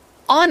 no.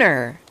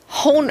 Honor.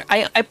 Honer.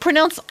 I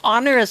pronounce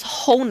honor as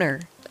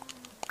honer.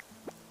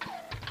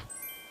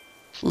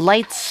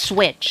 Light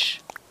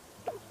switch.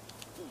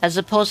 As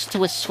opposed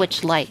to a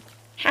switch light.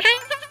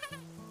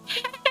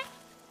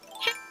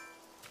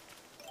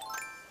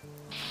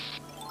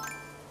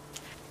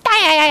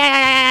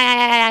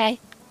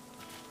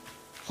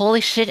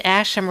 Holy shit,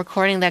 Ash, I'm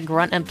recording that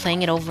grunt and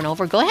playing it over and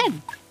over. Go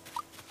ahead.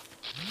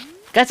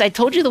 Guys, I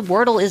told you the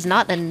Wordle is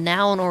not a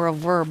noun or a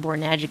verb or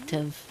an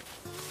adjective.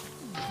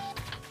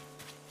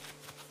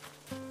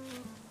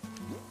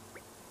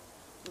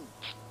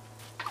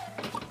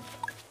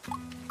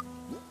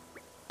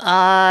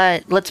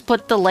 Let's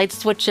put the light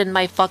switch in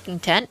my fucking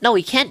tent? No,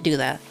 we can't do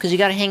that, because you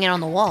gotta hang it on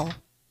the wall.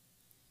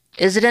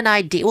 Is it an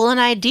idea? Well, an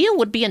idea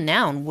would be a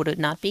noun, would it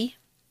not be?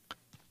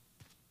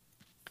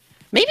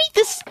 Maybe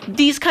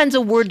these kinds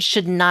of words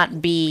should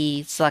not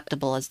be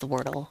selectable as the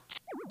Wordle.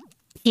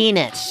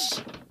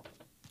 Penis.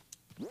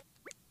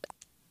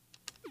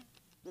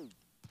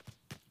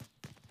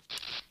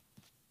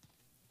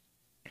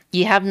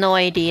 You have no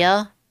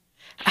idea?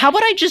 How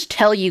about I just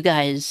tell you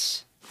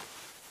guys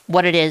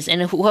what it is,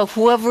 and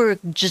whoever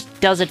just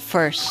does it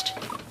first.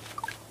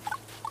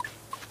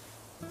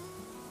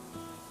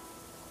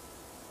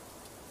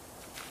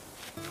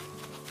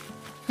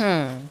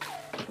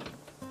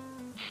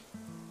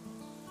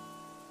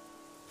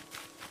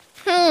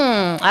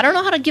 I don't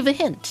know how to give a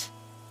hint.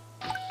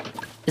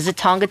 Is it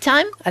Tonga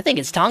time? I think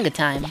it's Tonga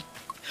time.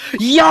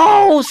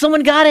 Yo!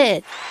 Someone got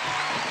it!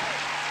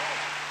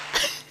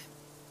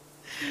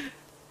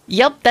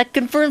 Yup, that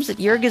confirms it.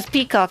 Jurg is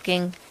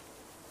peacocking.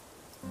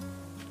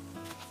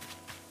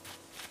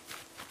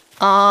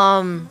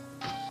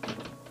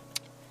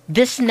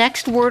 This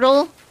next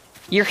Wordle,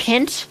 your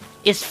hint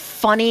is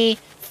funny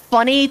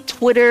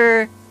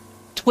Twitter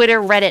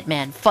Reddit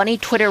man. Funny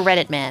Twitter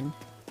Reddit man.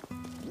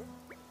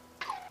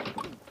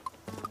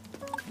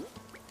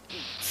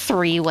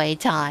 Three-way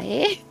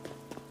tie.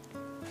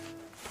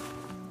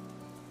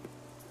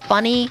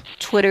 Funny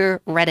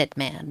Twitter Reddit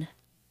man.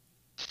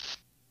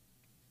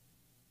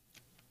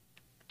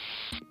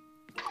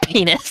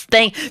 Penis.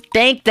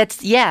 Thank,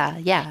 that's, yeah.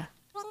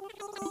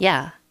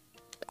 Yeah.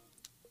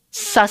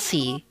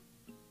 Sussy.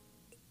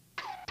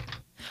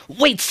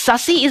 Wait,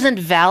 sussy isn't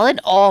valid?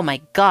 Oh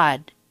my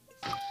god.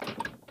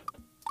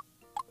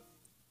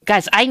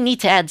 Guys, I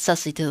need to add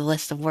sussy to the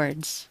list of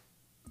words.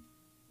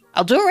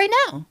 I'll do it right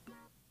now.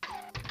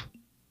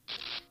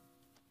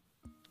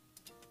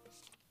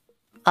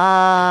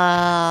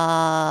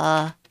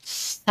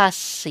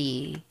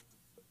 Sussy.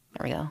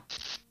 There we go.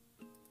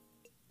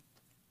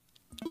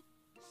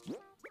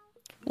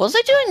 What was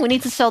I doing? We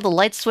need to sell the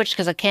light switch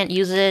because I can't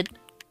use it.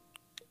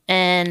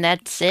 And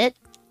that's it?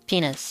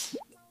 Penis.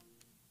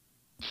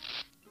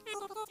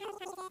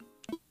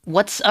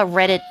 What's a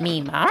Reddit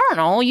meme? I don't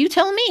know. You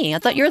tell me. I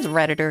thought you're the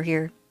Redditor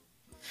here.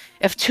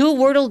 If two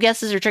Wordle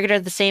guesses are triggered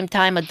at the same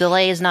time, a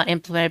delay is not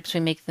implemented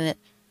between making it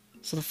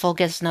so the full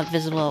guess is not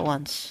visible at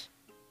once.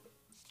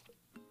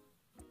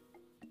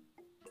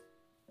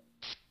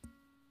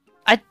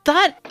 I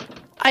thought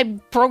I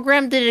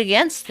programmed it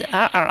against it.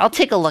 I don't know. I'll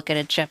take a look at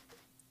it, Chip.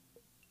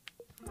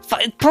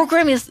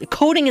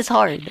 Coding is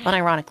hard,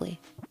 unironically.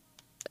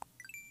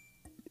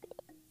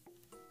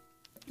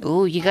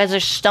 Ooh, you guys are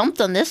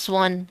stumped on this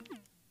one.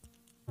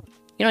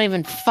 You don't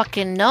even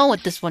fucking know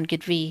what this one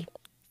could be.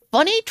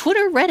 Funny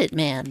Twitter Reddit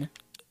man.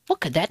 What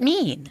could that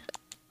mean?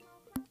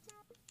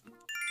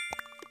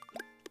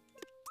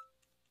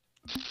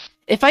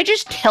 If I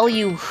just tell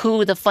you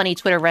who the funny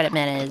Twitter Reddit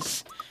man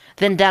is,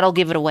 then that'll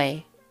give it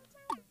away.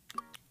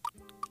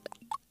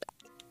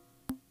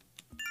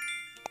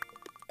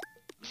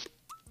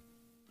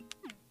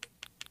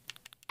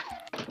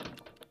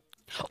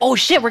 Oh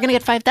shit, we're gonna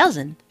get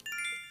 5,000.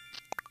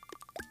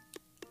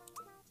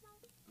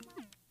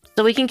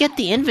 So we can get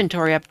the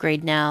inventory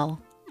upgrade now.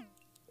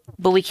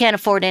 But we can't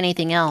afford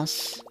anything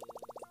else.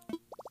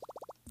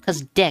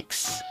 'Cause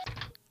dicks.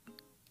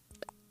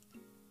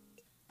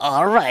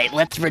 Alright,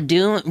 let's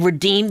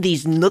redeem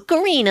these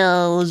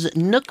Nookarinos.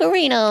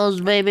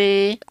 Nookarinos,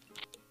 baby.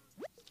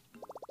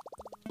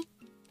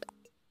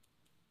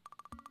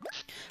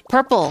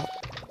 Purple.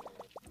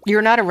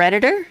 You're not a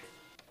Redditor?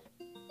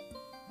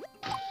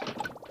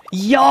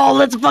 Yo,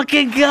 let's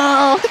fucking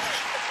go!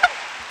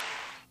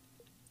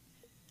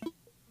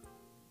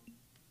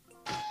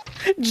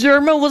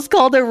 Germa was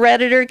called a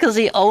Redditor because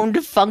he owned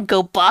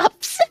Funko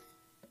Pops.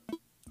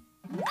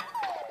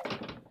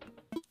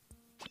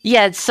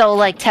 Yeah, so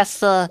like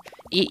Tesla,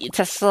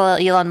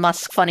 Elon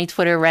Musk, funny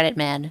Twitter Reddit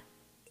man.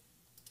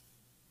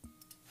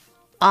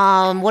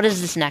 What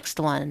is this next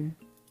one?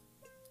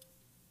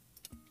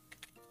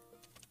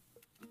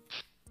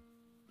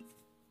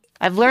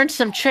 I've learned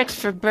some tricks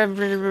for blah,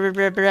 blah, blah,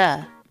 blah,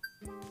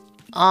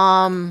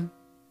 blah.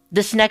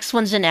 This next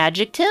one's an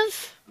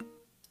adjective?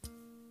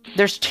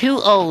 There's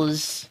 2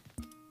 O's.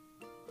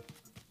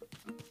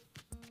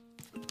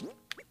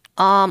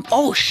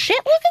 Oh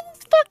shit, look at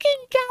this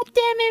fucking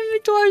goddamn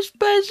inventory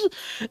space!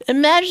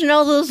 Imagine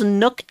all those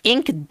Nook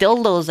ink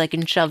dildos I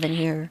can shove in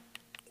here.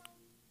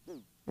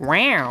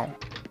 Wow.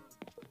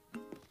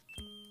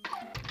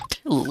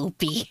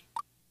 Loopy.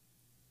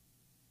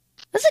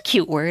 That's a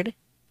cute word.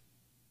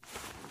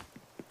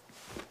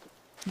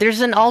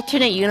 There's an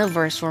alternate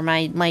universe where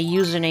my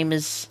username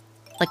is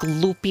like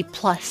Loopy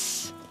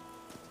Plus.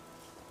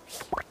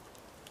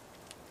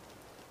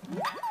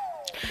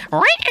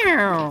 Right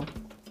now.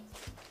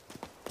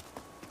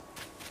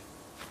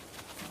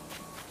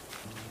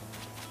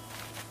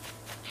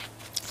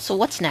 So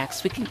what's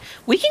next? We can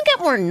get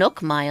more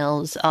Nook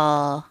miles.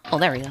 Oh,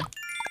 there we go.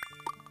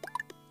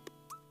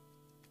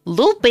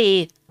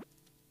 Loopy.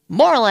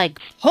 More like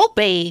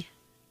Hoopy.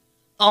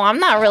 Oh, I'm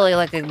not really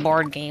like a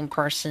board game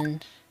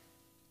person.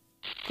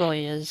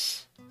 Really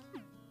is.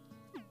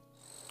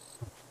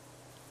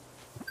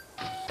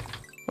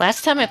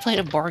 Last time I played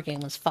a board game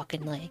was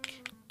fucking like...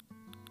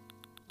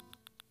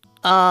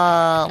 when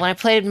I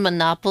played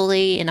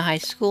Monopoly in high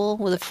school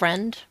with a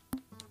friend.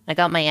 I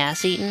got my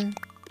ass eaten.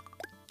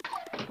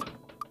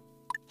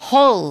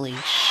 Holy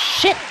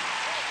shit!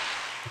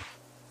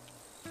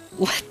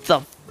 What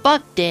the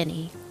fuck,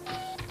 Danny?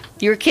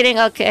 You were kidding?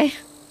 Okay.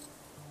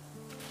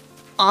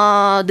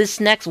 This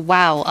next...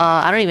 Wow,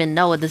 I don't even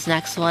know what this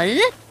next one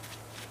is.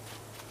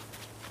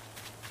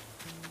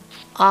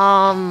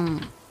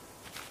 I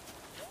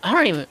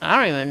don't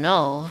even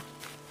know.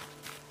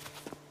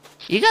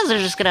 You guys are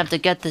just gonna have to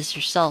get this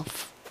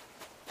yourself.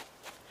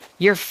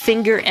 Your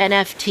finger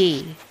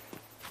NFT.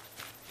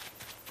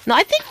 No,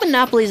 I think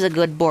Monopoly's a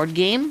good board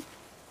game.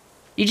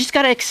 You just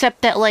gotta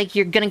accept that, like,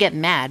 you're gonna get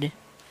mad.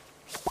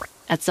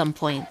 At some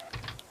point.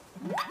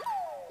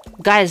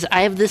 Guys,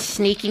 I have this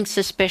sneaking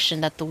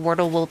suspicion that the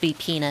Wordle will be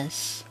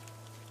penis.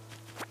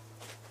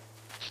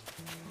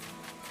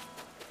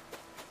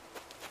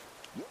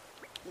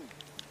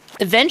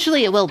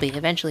 Eventually it will be.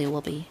 Eventually it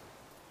will be.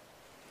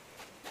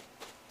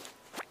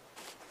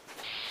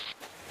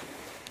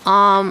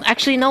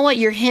 Actually, you know what?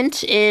 Your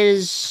hint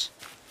is...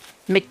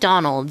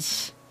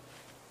 McDonald's.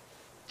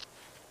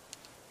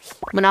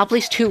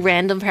 Monopoly's too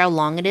random for how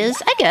long it is?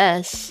 I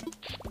guess.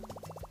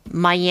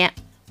 My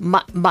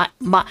anima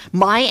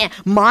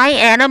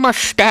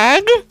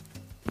stag?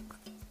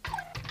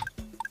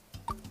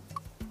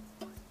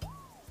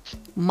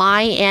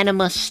 My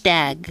anima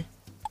stag.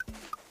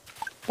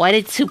 Why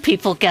did 2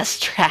 people guess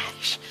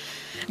trash?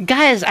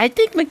 Guys, I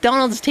think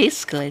McDonald's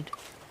tastes good.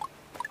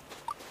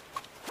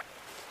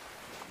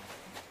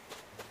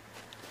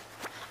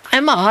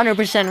 I'm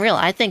 100% real.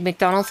 I think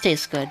McDonald's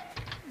tastes good.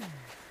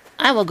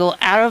 I will go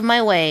out of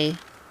my way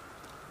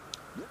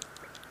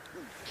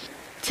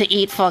to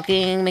eat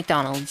fucking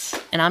McDonald's.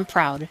 And I'm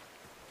proud.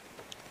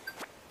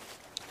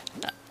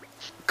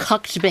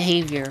 Cucked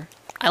behavior.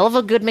 I love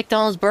a good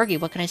McDonald's burger.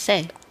 What can I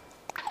say?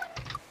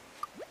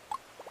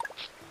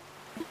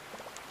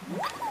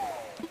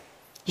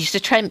 You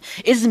should try...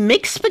 Is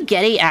mixed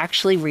spaghetti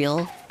actually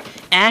real?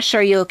 Ash,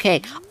 are you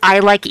okay? I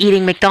like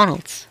eating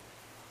McDonald's.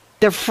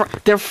 Their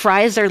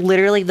fries are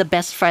literally the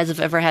best fries I've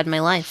ever had in my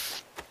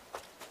life.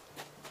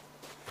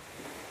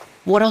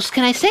 What else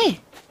can I say?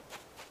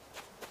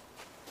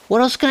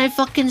 What else can I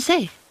fucking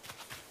say?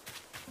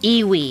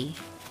 Iwi.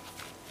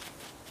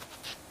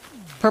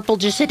 Purple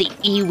just said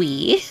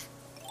Iwi.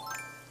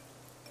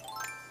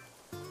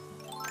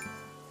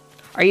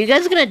 Are you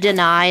guys gonna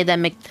deny that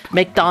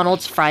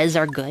McDonald's fries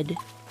are good?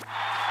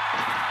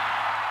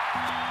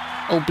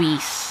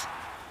 Obese.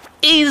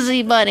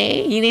 Easy,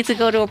 buddy. You need to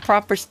go to a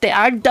proper steak.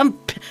 I'm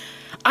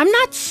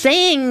not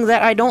saying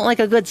that I don't like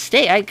a good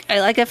steak.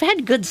 I've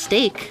had good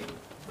steak.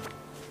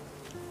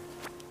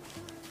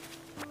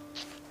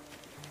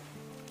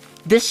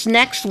 This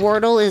next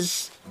Wordle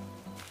is...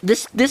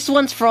 This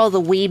one's for all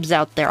the weebs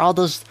out there. All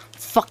those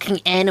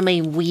fucking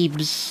anime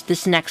weebs.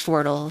 This next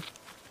Wordle.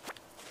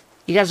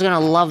 You guys are gonna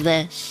love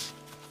this.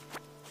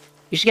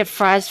 You should get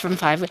fries from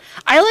 5...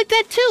 I like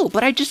that too,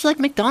 but I just like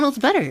McDonald's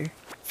better.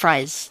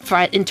 Fries.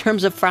 In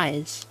terms of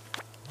fries.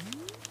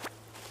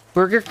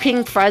 Burger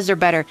King fries are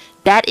better.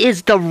 That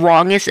is the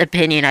wrongest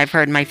opinion I've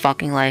heard in my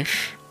fucking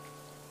life.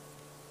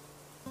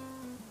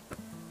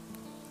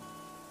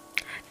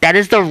 That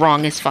is the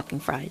wrongest fucking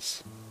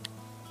fries.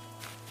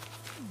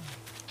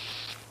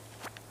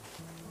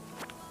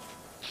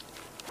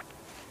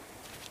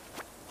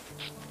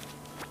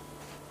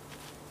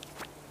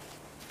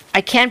 I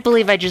can't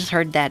believe I just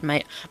heard that.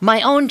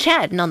 My own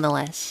chat,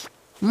 nonetheless.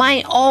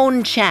 My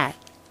own chat.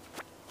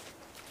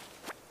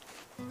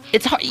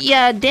 It's hard.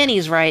 Yeah,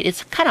 Danny's right.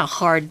 It's kind of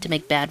hard to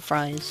make bad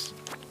fries.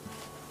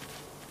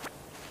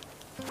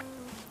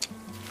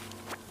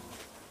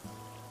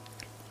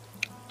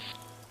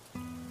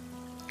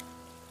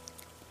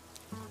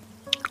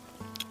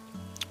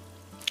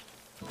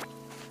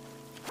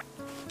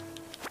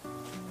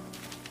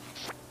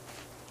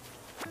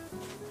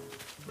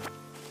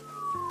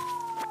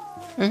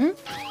 Mm-hmm.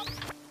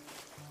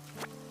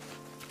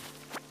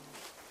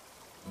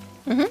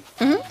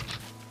 Mm-hmm. Mm-hmm.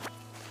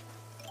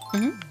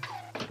 Mm-hmm.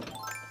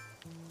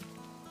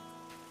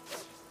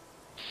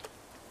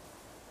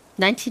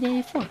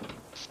 1984.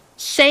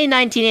 Say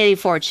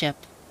 1984, Chip.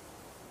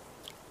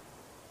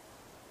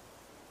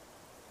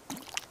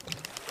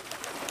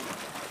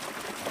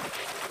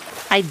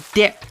 I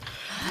dare...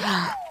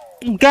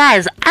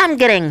 Guys, I'm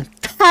getting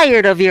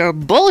tired of your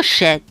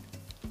bullshit.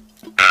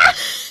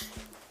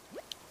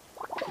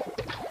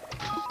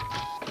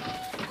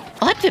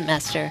 What,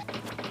 Pitmaster?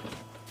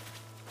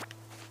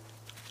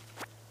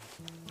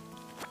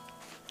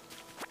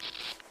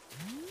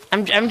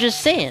 I'm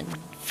just saying,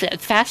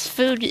 fast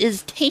food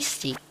is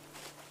tasty.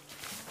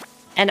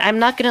 And I'm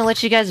not gonna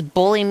let you guys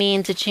bully me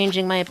into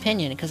changing my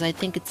opinion, because I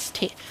think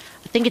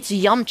it's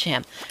Yum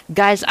Champ.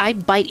 Guys, I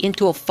bite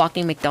into a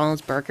fucking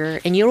McDonald's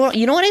burger, and you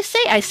know what I say?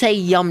 I say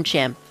Yum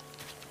Champ.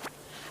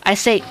 I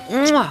say,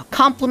 mwah,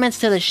 compliments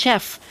to the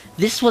chef.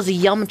 This was a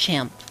Yum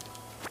Champ.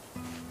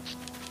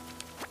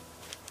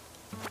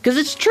 Because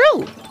it's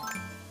true.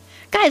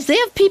 Guys, they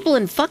have people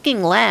in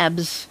fucking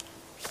labs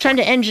trying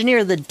to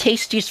engineer the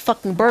tastiest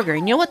fucking burger,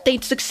 and you know what?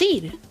 They'd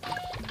succeed.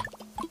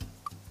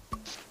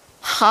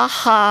 Ha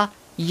ha,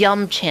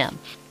 Yum Champ.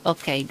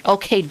 Okay,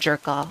 okay,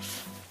 jerk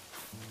off.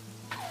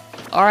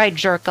 Alright,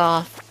 jerk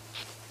off.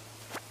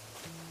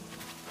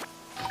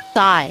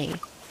 Sigh.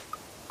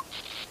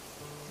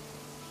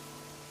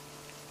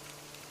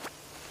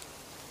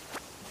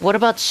 What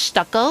about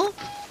Stucco?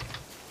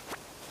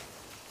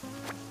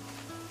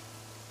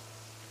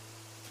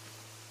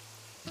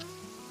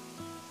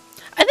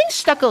 I think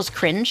Stucco's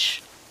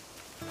cringe.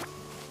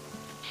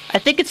 I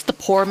think it's the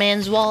poor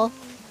man's wall.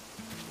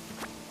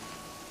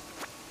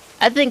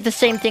 I think the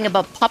same thing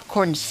about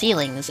popcorn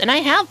ceilings. And I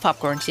have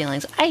popcorn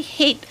ceilings. I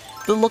hate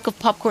the look of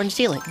popcorn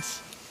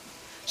ceilings.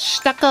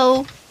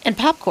 Stucco and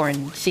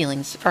popcorn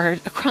ceilings are a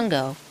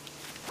crungo.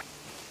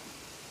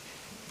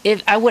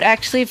 If I would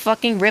actually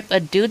fucking rip a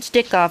dude's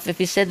dick off if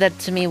he said that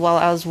to me while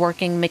I was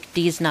working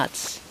McD's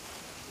nuts.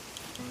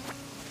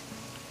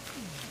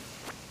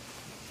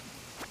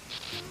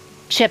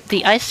 Chip,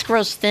 the ice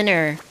grows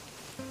thinner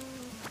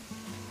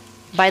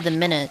by the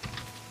minute.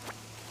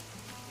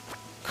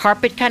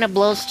 Carpet kind of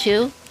blows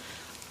too.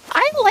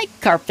 I like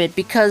carpet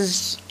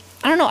because,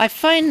 I don't know, I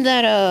find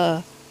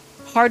that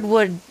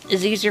hardwood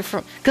is easier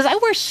for... Because I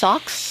wear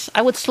socks,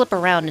 I would slip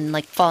around and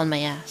like fall on my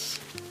ass.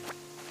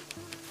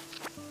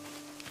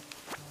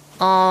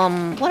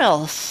 What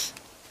else?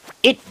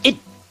 It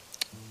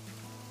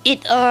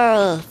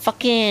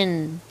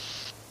fucking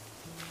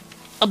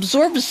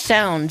absorbs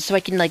sound so I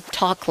can like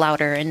talk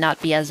louder and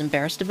not be as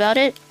embarrassed about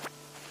it.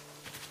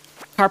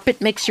 Carpet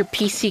makes your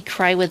PC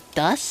cry with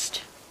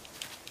dust.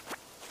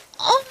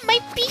 Oh, my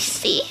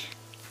PC.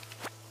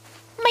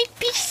 My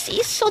PC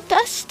is so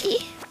dusty.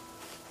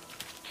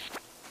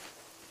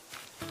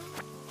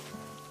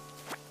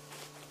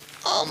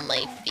 Oh,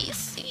 my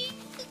PC.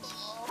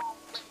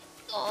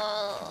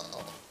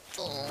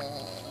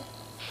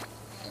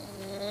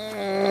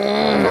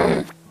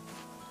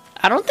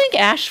 I don't think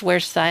Ash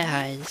wears thigh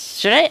highs.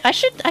 Should I?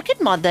 I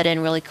could mod that in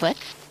really quick.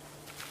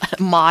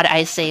 Mod,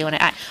 I say when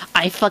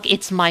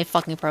it's my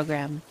fucking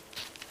program.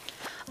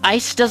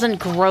 Ice doesn't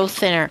grow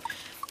thinner.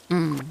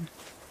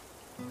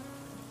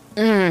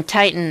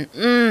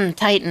 Titan.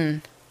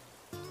 Titan.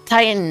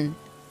 Titan.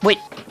 Wait.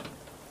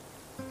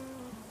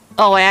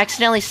 Oh, I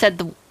accidentally said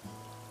the...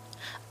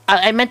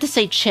 I meant to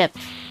say Chip.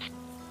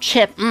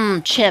 Chip.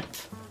 Chip.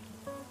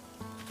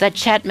 That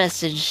chat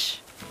message.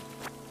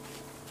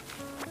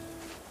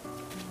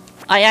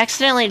 I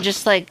accidentally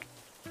just, like,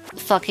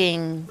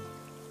 fucking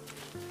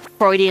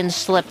Freudian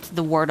slipped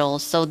the Wordle,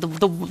 so the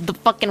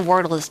fucking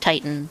Wordle is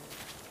Titan.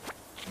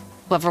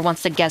 Whoever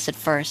wants to guess it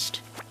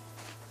first.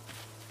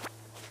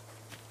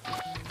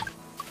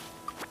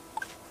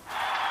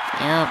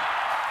 Yep.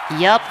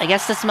 Yup, I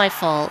guess that's my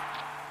fault.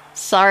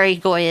 Sorry,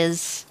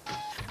 Goyas.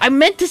 I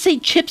meant to say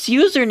Chip's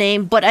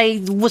username, but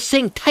I was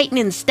saying Titan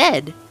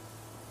instead.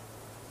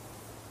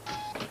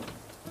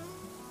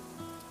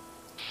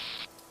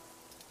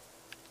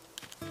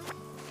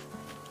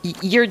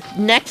 Your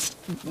next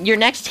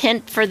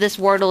hint for this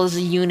Wordle is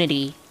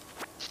Unity.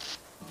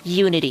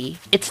 Unity.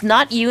 It's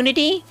not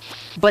Unity,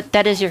 but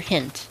that is your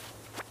hint.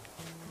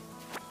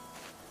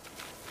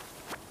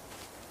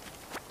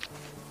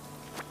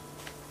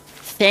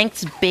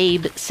 Thanks,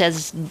 babe,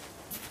 says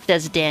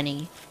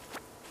Danny.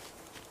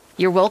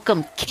 You're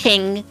welcome,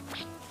 King.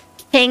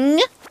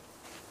 King?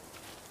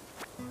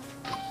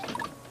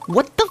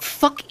 What the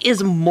fuck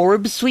is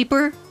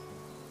MORBSWEEPER?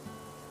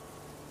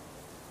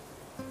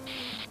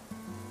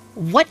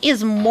 What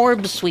is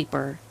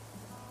MORBSWEEPER?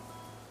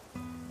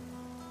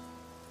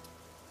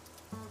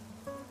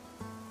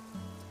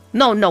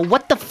 No,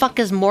 what the fuck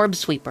is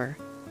MORBSWEEPER?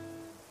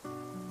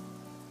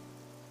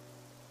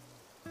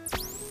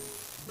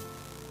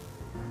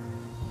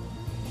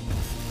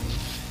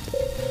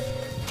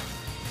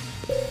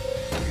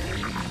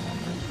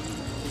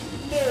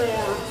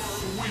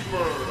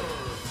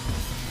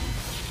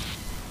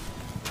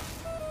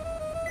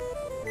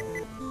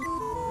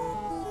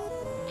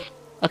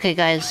 Okay,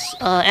 guys,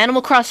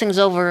 Animal Crossing's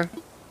over.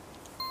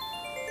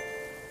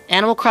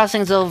 Animal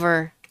Crossing's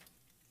over.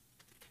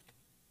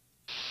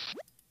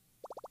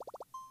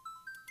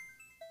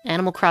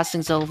 Animal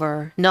Crossing's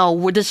over.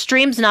 No, the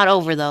stream's not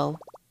over, though.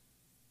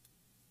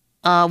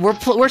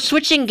 We're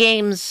switching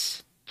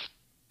games.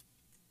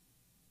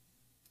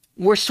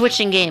 We're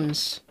switching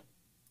games.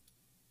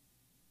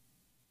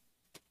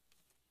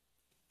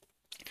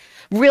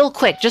 Real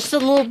quick, just a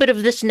little bit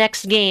of this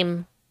next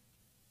game.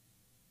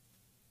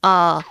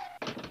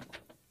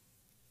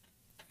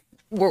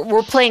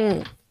 We're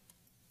playing...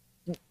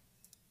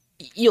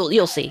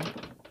 You'll see.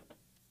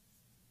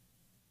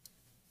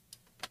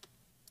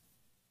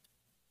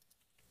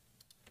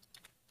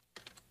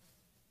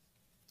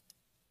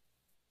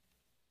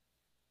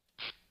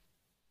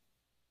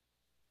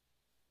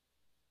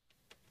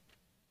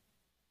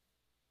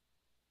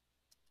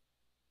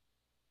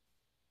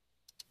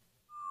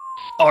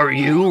 Are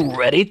you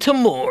ready to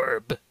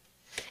morb?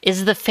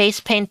 Is the face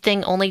paint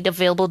thing only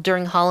available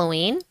during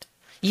Halloween?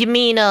 You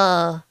mean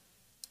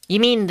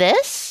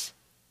this?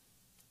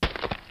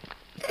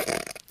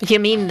 You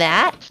mean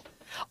that?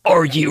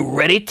 Are you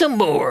ready to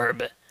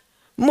morb?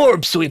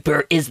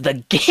 MORBSWEEPER is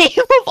the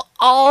Game of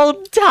all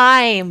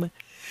time!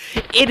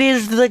 It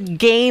is the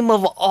game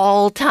of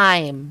all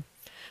time.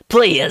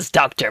 play as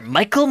Dr.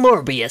 Michael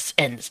Morbius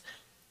and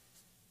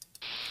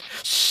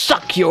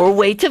suck your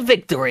way to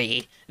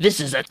victory. This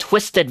is a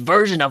twisted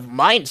version of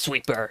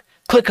Minesweeper.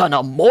 Click on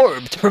a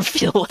morb to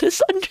reveal what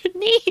is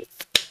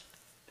underneath.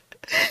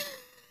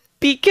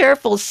 Be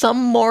careful,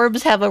 some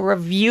morbs have a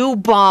review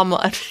bomb.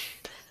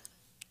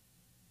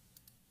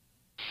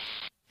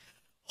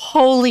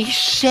 Holy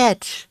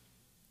shit.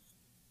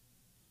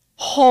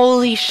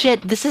 Holy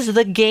shit, this is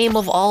the game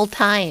of all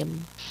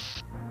time.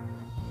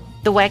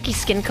 The wacky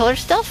skin color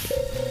stuff?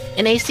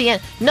 In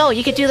ACN? No,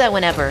 you could do that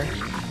whenever.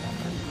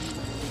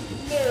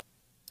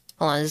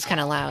 Hold on, this is kind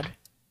of loud.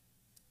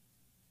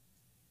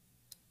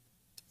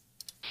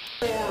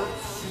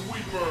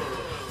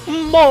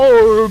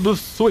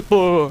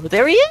 MORBSWEEPER!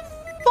 There he is!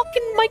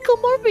 Fucking Michael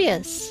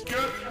Morbius!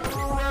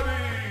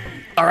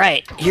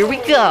 Alright, here we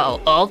go.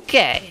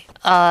 Okay.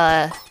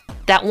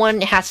 That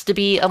one has to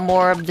be a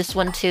morb. This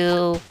one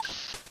too.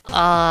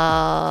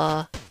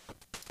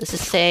 This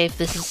is safe.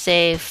 This is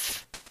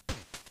safe.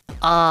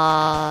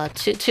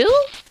 Two?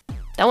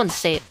 That one's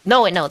safe.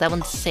 No, wait, no, that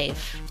one's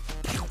safe.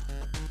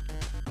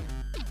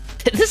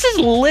 This is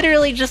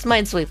literally just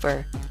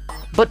Minesweeper,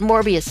 but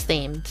Morbius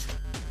themed.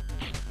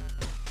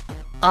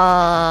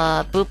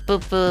 Boop,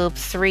 boop, boop.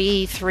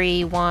 3,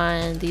 3,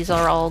 1. These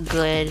are all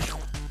good.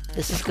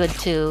 This is good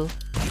too.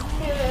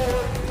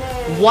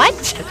 What?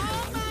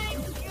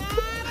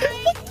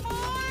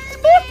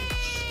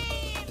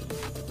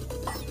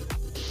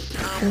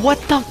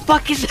 What the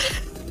fuck is...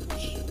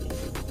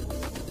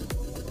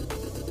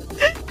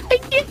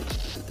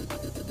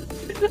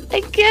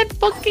 I can't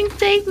fucking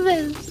take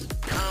this.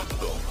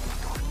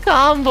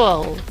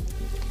 Combo.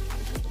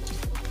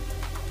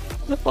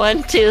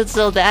 1, 2,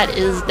 so that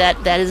is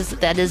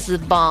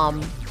the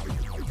bomb.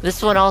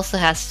 This one also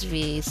has to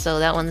be, so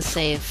that one's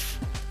safe.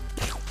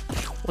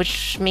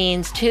 Which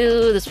means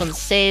 2, this one's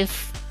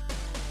safe.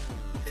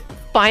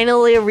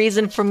 Finally a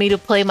reason for me to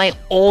play my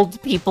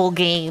old people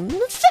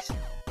games.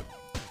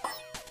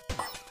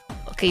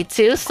 Okay,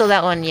 2, so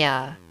that one,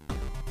 yeah.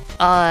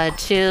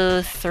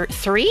 2,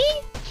 3?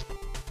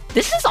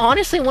 This is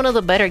honestly one of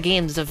the better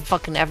games I've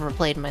fucking ever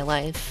played in my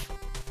life.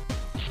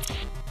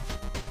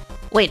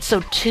 Wait, so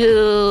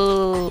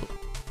 2...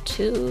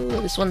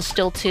 This one's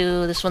still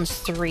 2, this one's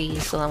 3,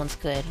 so that one's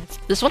good.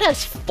 This one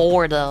has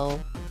 4,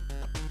 though.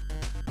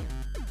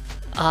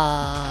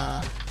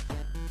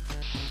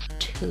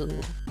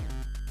 2...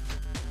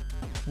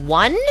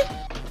 1?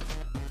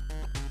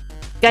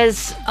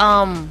 Guys, do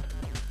I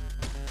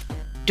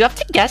have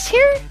to guess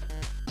here?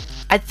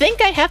 I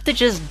think I have to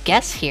just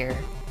guess here.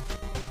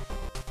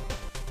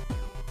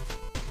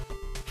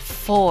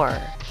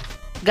 4.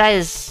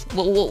 Guys,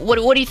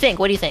 what do you think?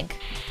 What do you think?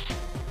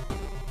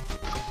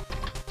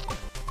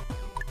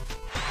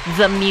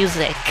 The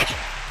music.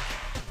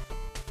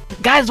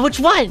 Guys, which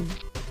one?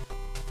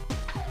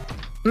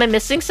 Am I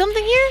missing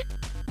something here?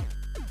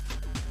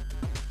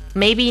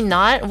 Maybe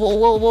not?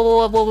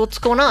 What's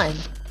going on?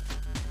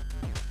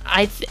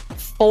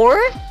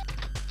 4?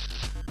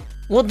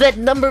 Well, that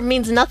number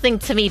means nothing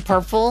to me,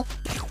 Purple.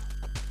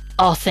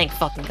 Oh, thank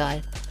fucking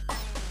God.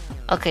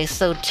 Okay,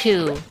 so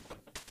 2.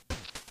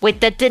 Wait,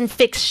 that didn't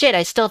fix shit.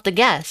 I still have to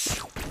guess.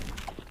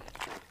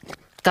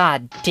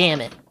 God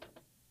damn it.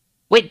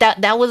 Wait,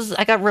 that was...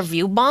 I got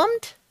review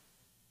bombed?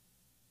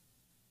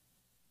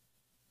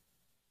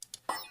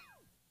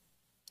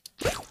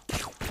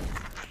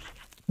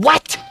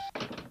 What?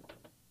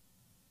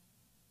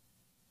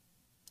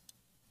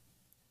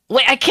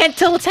 Wait, I can't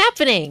tell what's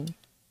happening.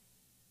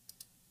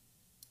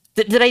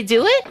 Did I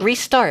do it?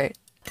 Restart.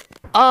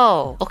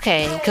 Oh,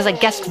 okay. Because I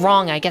guessed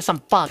wrong. I guess I'm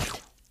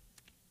fucked.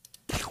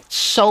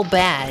 So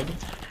bad.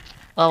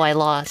 Oh, I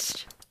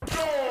lost.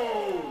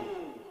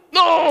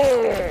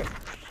 No!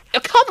 Oh,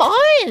 come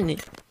on!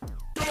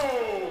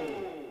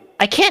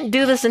 I can't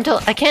do this until...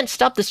 I can't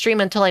stop the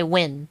stream until I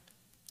win.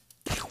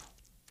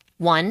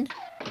 1.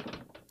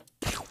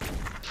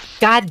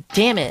 God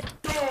damn it.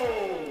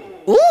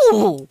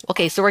 Ooh!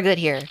 Okay, so we're good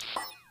here.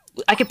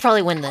 I could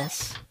probably win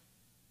this.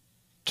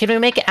 Can we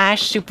make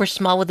Ash super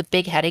small with a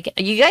big head again?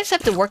 You guys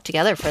have to work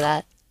together for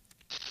that.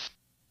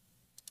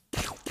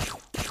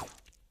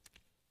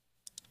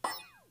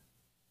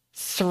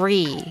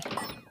 3.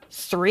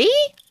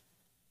 3?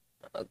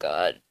 Oh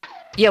god.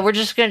 Yeah, we're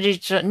just gonna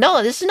do...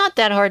 No, this is not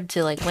that hard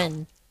to, like,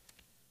 win.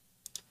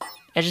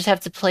 I just have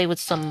to play with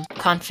some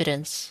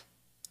confidence.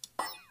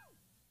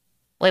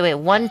 Wait,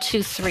 1,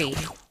 2, 3.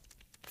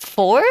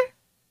 4?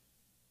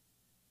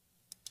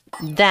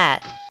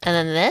 That. And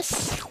then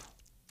this.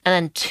 And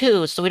then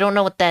 2, so we don't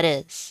know what that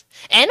is.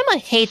 Anima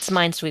hates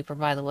Minesweeper,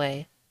 by the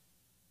way.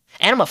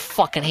 Anima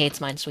fucking hates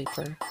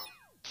Minesweeper.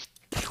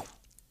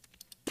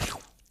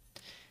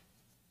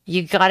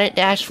 You got it,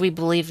 Dash, we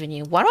believe in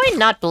you. Why do I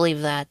not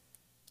believe that?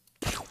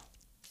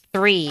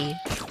 3.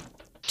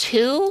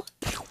 2?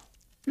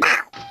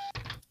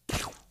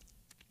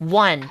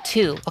 1,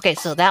 2. Okay,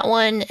 so that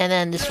one, and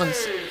then this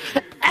one's...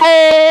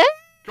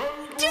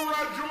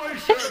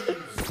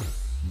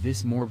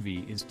 This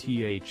movie is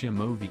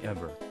THMOV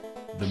ever.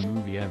 The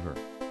movie ever.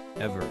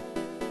 Ever.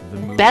 The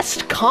movie.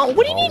 Best com-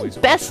 What do you mean Always,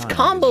 all best time,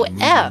 combo is the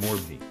movie F?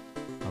 Morbi.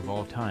 Of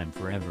all time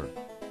forever.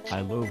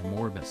 I love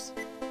Morbus.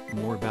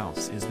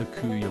 Morbaus is the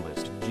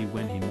coolest G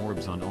when he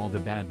morbs on all the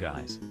bad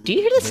guys. Do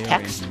you hear this There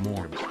text? is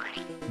Morb.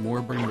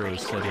 Morbingo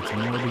said it's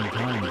morbing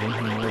time, then he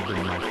morbed,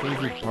 and my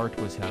favorite part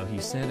was how he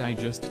said I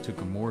just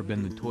took a morb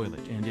in the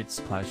toilet and it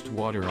splashed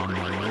water on my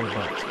morb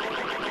butt.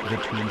 The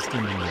twin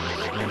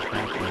stimulators went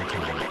back in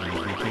time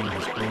and became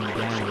the spring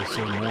dad was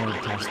so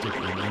morbtastic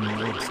and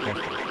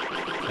unmorbspected.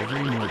 Every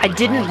morb I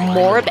didn't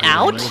morb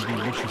out?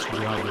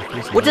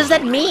 What does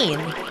that mean?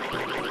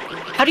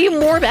 How do you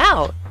morb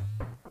out?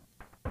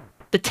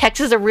 The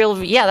text is a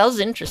real... Yeah, that was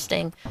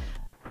interesting.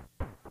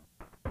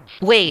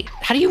 Wait,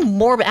 how do you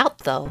morb out,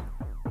 though?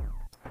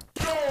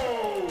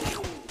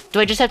 Do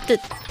I just have to...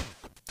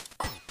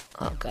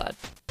 Oh, God.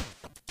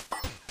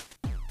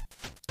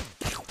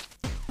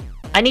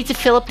 I need to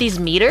fill up these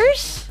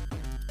meters?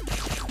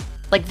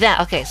 Like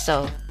that. Okay,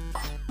 so...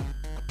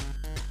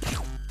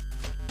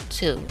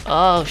 2.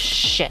 Oh,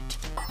 shit.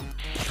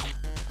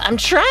 I'm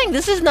trying.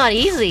 This is not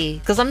easy.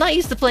 Because I'm not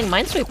used to playing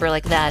Minesweeper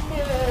like that.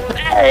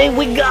 Hey,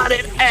 we got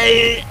it.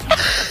 Hey.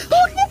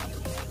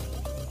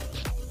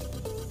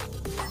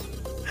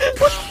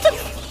 What the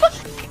fuck?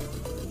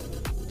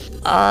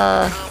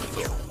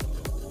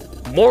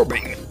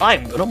 Morbing.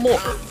 I'm gonna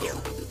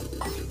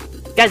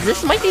morb. Guys,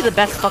 this might be the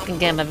best fucking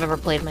game I've ever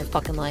played in my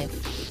fucking life.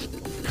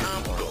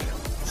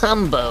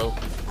 Humbo.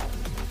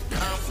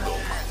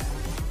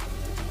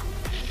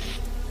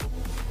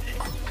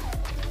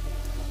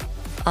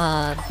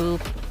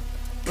 Boop.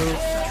 Boop.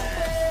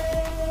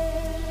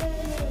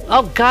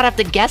 Oh god, I have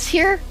to guess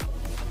here?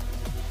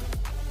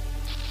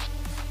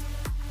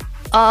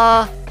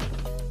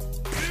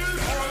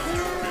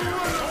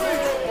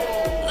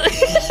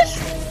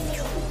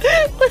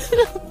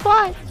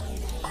 What?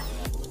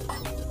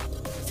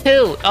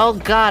 2. Oh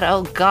god,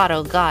 oh god,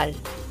 oh god.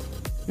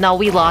 No,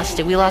 we lost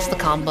it. We lost the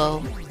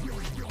combo.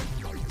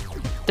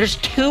 There's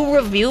 2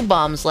 review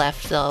bombs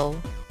left, though.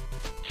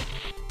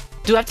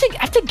 Do I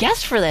have to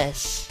guess for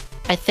this?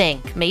 I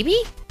think. Maybe?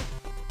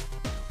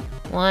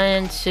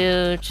 1,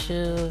 2,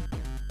 2...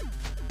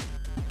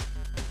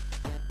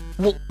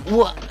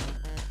 What?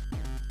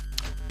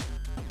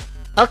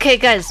 Okay,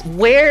 guys,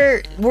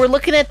 we're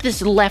looking at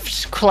this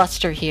left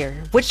cluster here.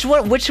 Which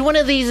one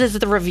of these is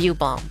the review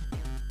bomb?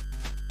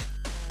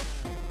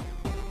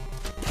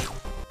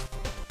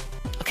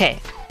 Okay.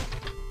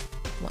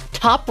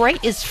 Top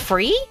right is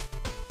free?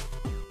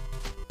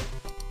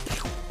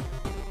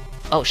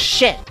 Oh,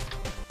 shit.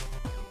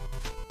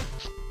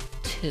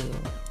 2.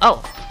 Oh,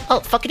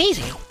 fucking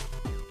easy.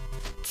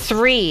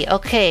 3,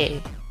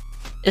 okay.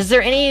 Is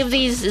there any of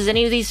these? Is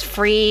any of these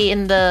free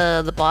in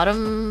the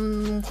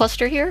bottom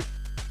cluster here?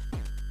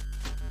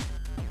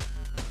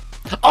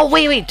 Oh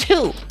wait,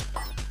 2.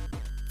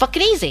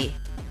 Fucking easy.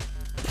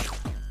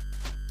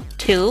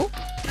 2.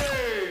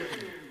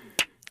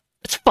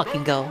 Let's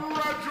fucking go.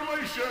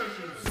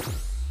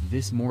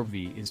 This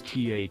Morby is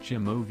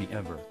THMOV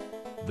ever.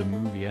 The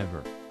movie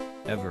ever.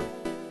 Ever.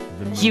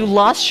 The movie. You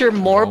lost your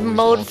morb Always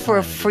mode for a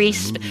alternative free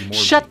to the movie Morbi.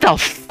 Shut the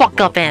fuck Of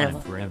all up, Anna.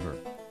 time Forever.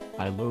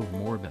 I love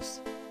Morbus.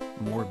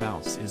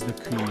 Morbaus is the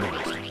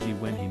coolest G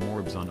when he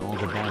morbs on all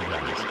the bad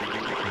guys.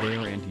 They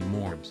are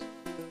anti-morbs.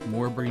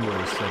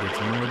 Morbingo said it's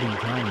morbing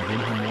time then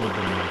he morbed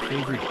and my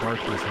favorite part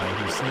was how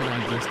he said I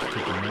just took a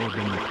morb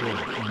in the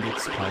toilet and it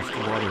splashed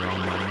water on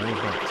my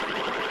morbutt.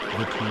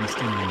 The twin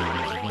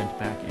stimulants went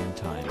back in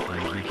time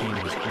and became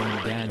his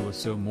own dad was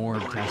so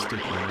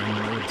morbtastic and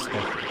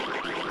unmorbspected.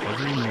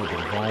 Every morb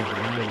involved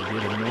now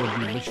did a more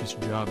delicious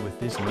job with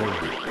this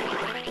morbi.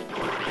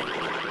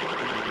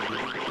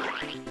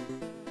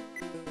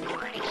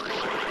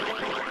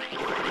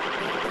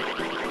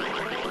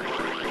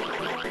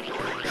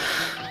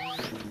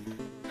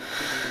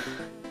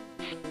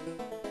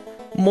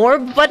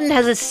 Morb button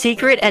has a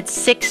secret at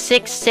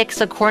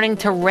 666 according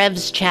to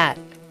Rev's chat.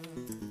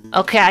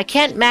 Okay, I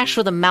can't mash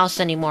with a mouse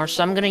anymore,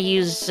 so I'm gonna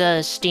use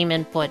Steam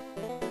input.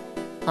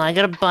 I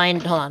gotta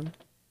bind, hold on.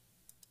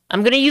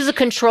 I'm gonna use a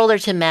controller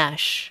to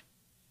mash.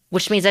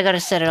 Which means I gotta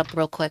set it up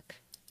real quick.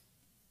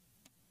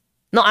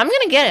 No, I'm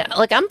gonna get it.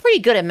 Like, I'm pretty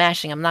good at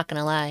mashing, I'm not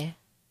gonna lie.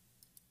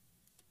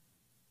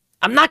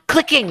 I'm not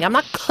clicking a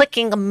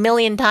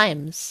million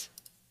times.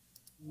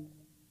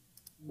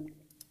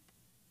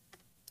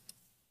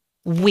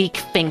 Weak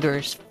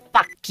fingers.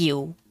 Fuck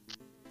you.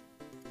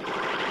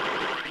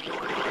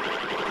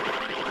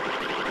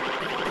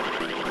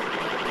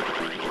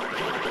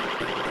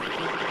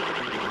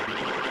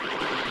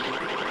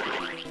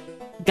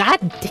 God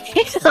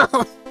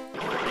damn.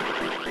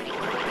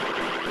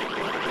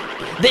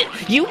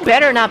 You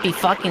better not be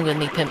fucking with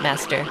me, Pimp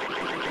Master.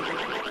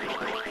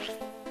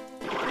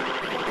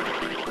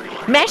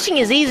 Mashing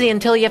is easy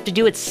until you have to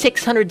do it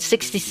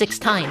 666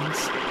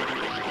 times.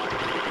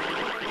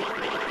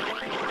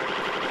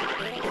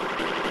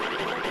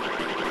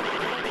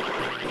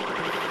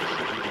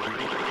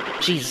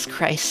 Jesus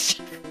Christ.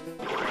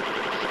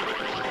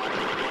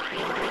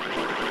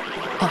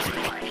 Oh,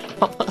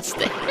 almost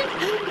there.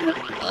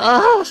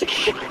 Oh,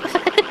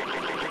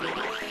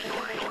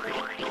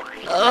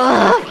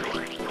 God.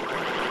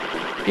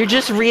 You're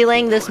just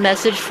relaying this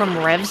message from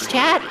Rev's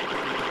chat?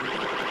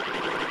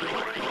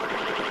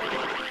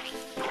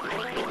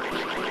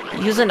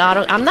 Use an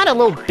auto- I'm not a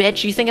little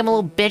bitch. You think I'm a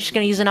little bitch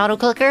gonna use an auto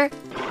clicker?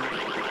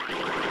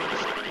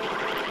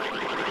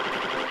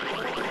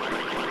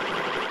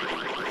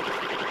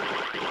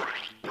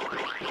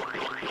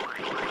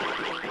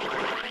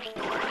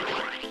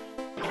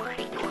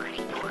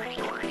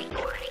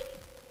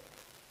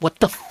 What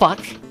the fuck?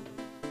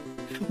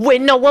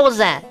 Wait, no, what was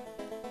that?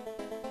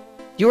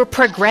 You were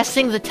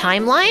progressing the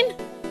timeline?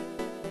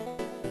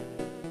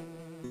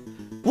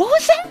 What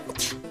was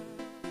that?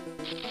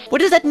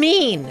 What does that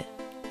mean?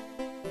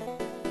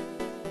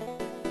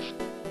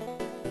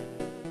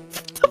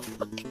 What the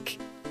fuck?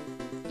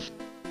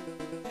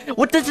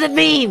 What does it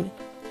mean?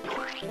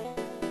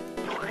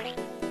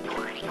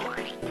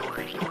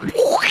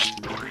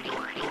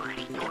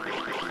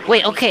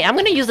 Wait, okay, I'm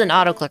gonna use an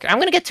auto clicker. I'm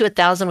gonna get to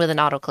 1,000 with an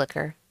auto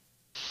clicker.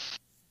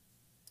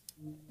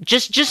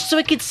 Just so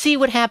I could see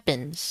what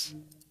happens.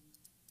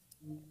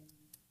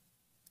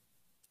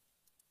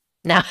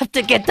 Now I have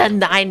to get the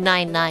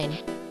 999.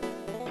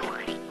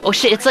 Oh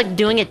shit, it's like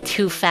doing it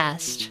too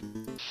fast.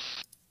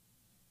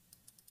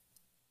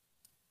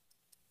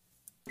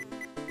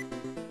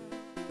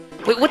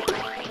 Wait, what the?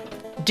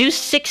 Do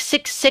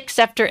 666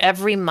 after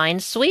every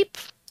minesweep?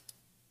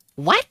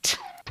 What?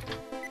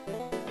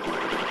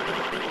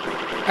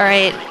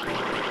 Alright.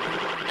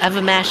 I have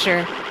a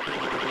masher.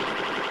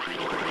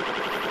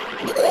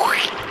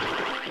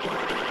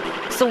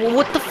 So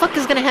what the fuck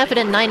is gonna happen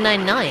at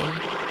 999?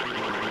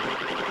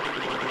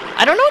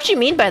 I don't know what you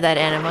mean by that,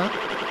 Anima.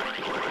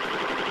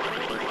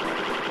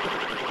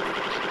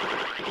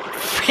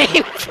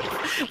 Frame...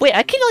 Wait,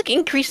 I can, like,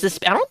 increase this...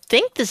 I don't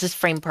think this is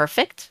frame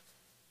perfect.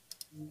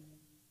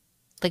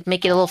 Like,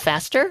 make it a little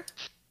faster?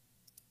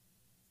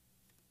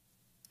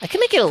 I can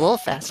make it a little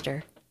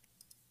faster.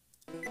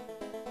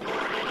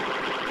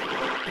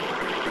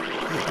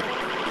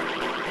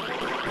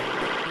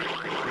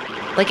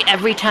 Like,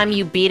 every time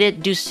you beat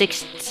it, do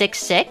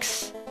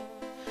 666?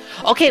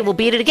 Okay, we'll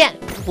beat it again.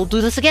 We'll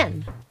do this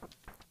again.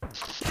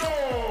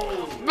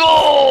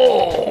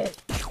 No!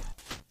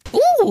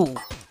 Ooh!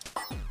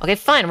 Okay,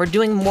 fine. We're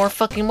doing more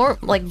fucking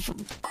like,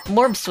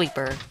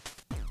 MORBSWEEPER.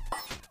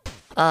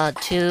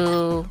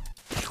 2...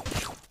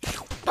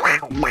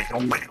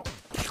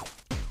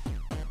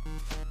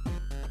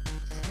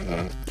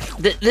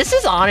 This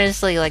is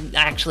honestly, like,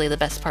 actually the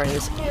best part of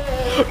this.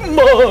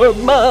 More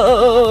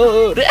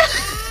mode!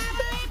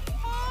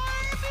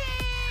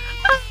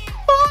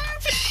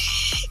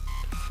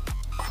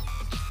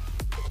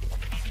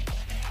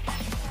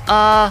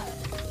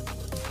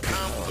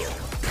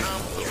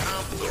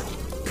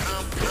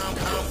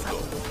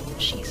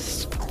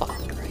 Jesus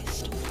fucking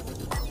Christ.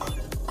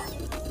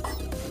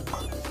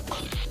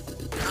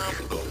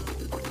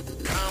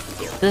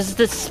 This is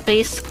the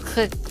space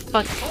click.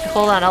 Fuck.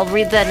 Hold on, I'll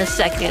read that in a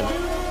second.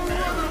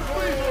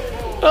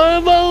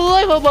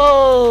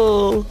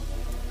 Unbelievable!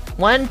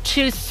 1,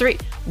 2, 3.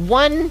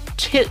 1,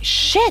 2.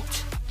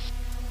 Shit!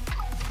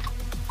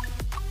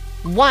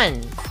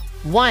 1,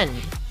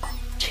 1,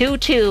 2,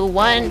 2,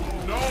 1.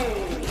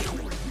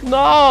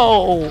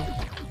 No!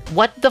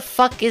 What the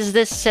fuck is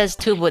this? Says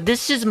Tuba.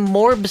 This is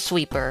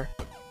MORBSWEEPER.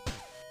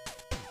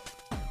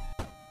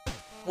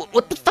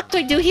 What the fuck do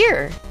I do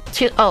here?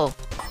 Oh.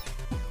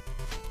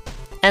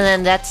 And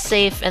then that's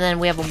safe, and then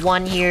we have a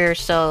 1 here,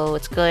 so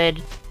it's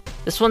good.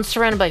 This one's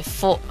surrounded by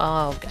full.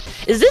 Oh, okay.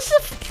 Is this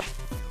a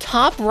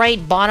top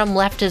right, bottom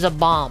left is a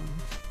bomb?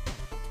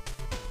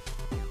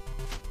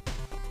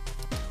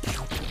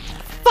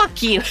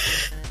 Fuck you!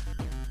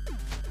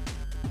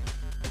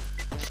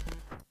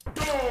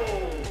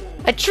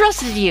 I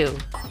trusted you!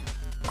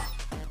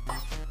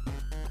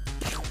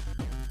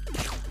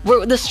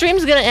 The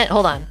stream's gonna end.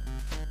 Hold on.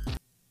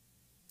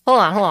 Hold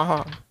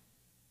on.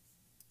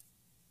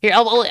 Here,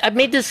 I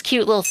made this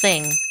cute little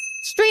thing.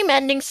 Stream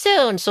ending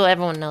soon, so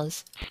everyone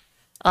knows.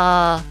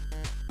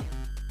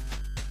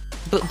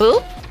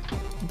 Boop?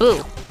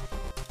 Boop.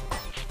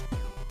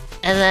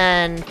 And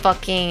then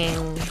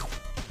fucking...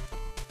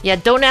 Yeah,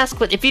 don't ask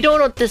what- if you don't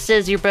know what this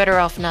is, you're better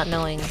off not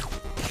knowing.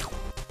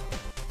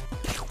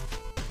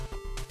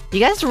 You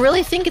guys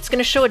really think it's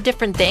gonna show a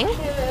different thing?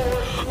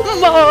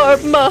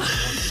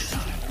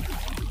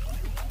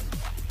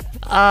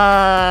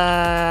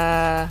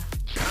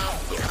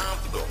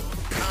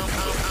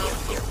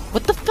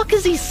 What the fuck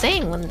is he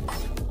saying?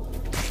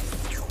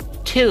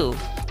 2.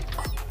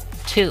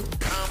 2.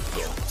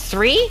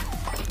 3?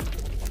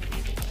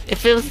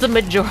 If it was the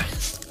majority.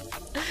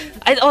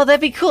 Oh, that'd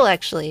be cool,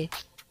 actually.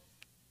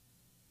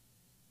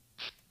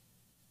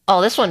 Oh,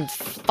 this one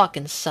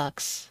fucking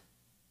sucks.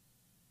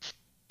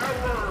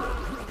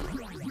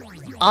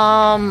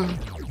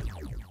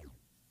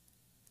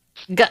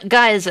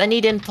 Guys, I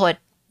need input.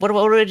 What do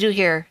I do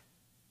here?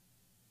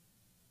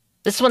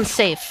 This one's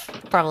safe,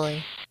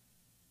 probably.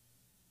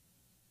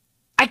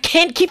 I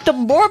can't keep the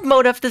morb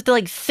mode up to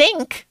like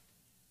think.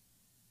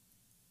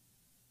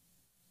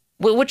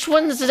 Which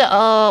one's it?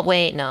 Oh,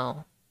 wait,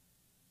 no.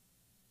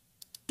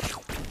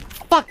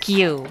 Fuck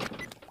you.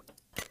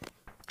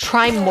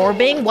 Try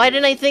morbing? Why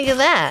didn't I think of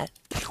that?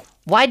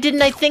 Why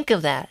didn't I think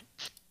of that?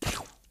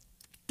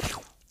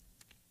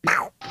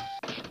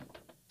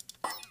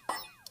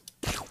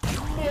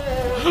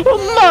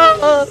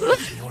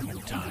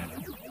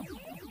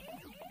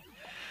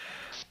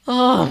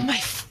 Oh my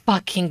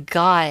fucking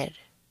god.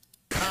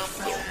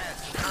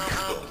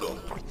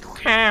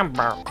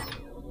 Hamburg.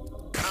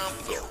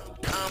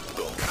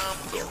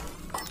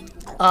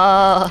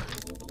 Oh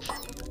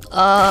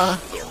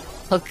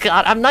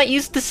god, I'm not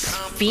used to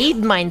speed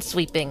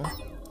minesweeping.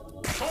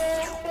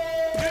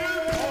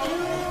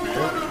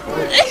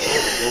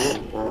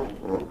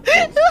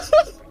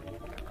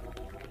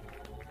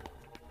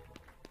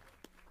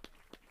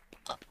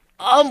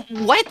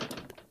 What?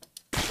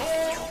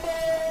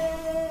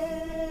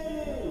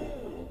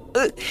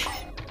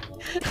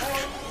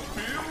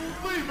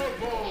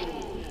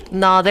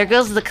 Nah, there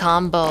goes the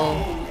combo.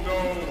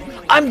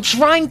 I'm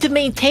trying to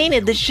maintain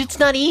it. This shit's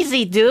not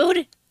easy,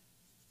 dude.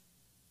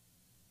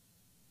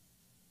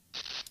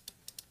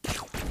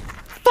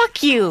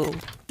 Fuck you.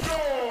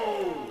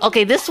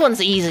 Okay, this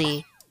one's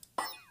easy.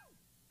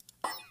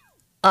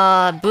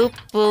 Boop,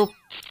 boop,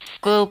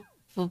 boop,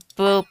 boop,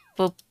 boop,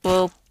 boop,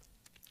 boop.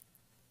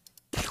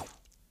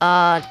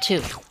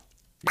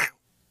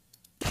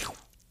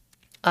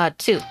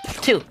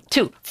 2.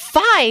 2.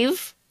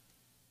 5?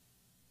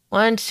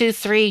 1, 2,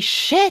 3.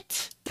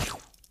 Shit!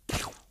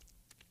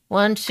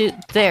 1, 2.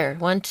 There.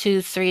 1,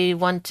 2, 3.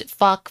 1, 2.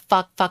 Fuck.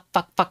 I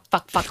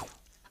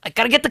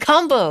gotta get the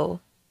combo!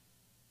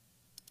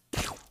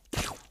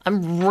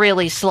 I'm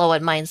really slow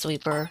at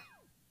Minesweeper.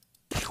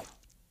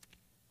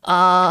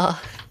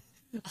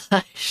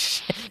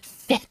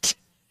 Shit.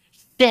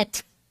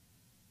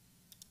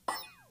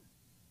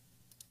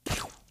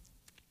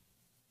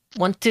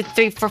 1, 2,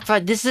 3, 4,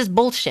 5. This is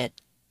bullshit.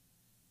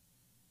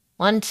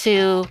 1,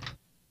 2.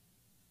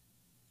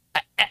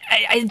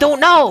 I don't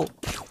know.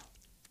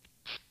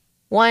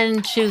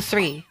 1, 2,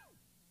 3.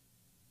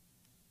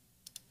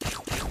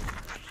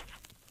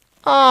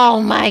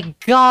 Oh my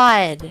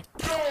god.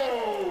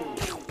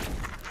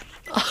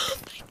 Oh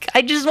my god.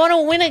 I just want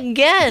to win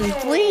again,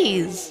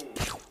 please.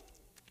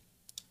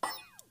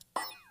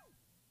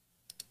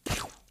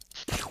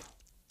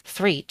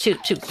 3, 2,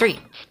 2, 3.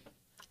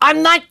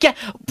 I'm not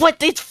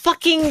but it's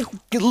fucking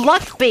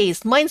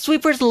luck-based.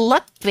 Minesweeper's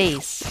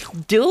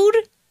luck-based,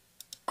 dude.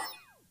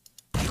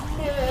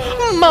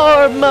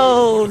 More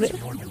mode.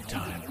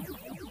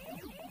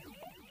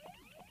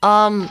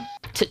 I'm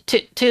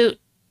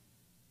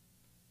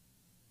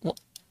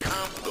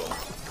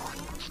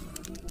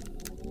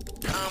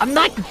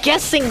not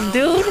guessing,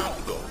 dude.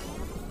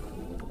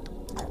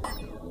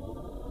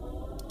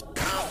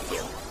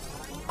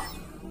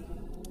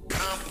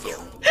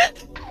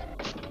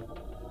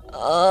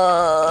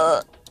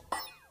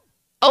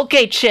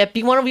 Okay, Chip,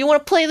 you wanna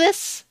play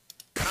this?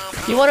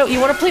 You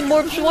wanna play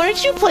Morb? Why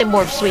don't you play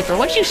Morb Sweeper?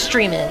 Why don't you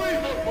stream it?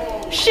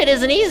 Shit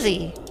isn't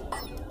easy.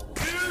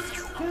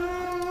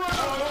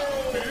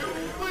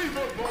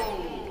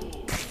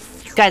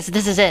 Guys,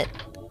 this is it.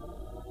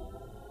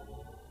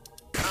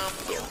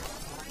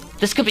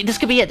 This could be it.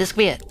 This could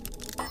be it.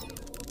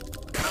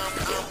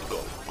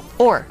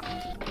 Or.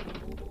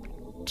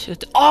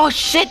 Oh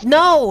shit!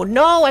 No!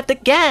 No! I have to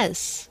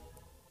guess.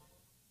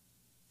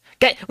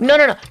 Okay,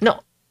 no.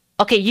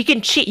 Okay, you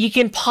can cheat. You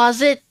can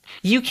pause it.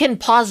 You can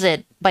pause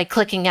it by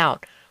clicking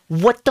out.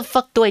 What the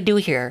fuck do I do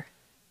here?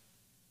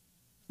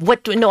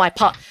 What do no? I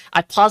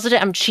paused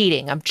it. I'm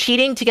cheating. I'm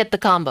cheating to get the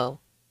combo.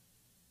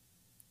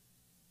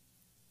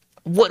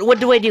 What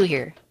do I do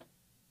here?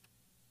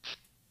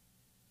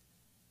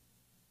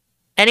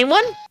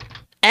 Anyone?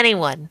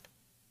 Anyone?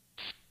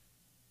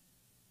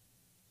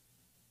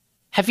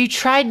 Have you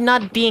tried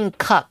not being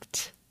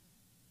cucked?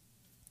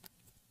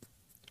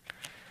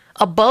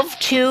 Above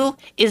 2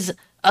 is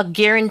a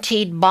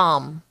guaranteed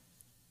bomb.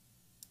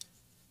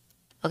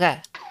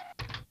 Okay.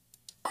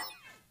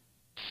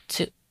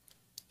 2.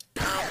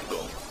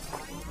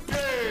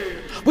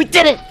 We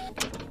did it!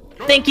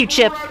 Thank you,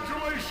 Chip.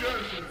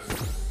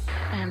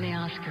 And the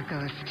Oscar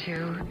goes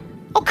to...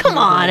 Oh, come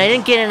on! I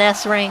didn't get an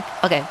S rank.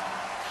 Okay.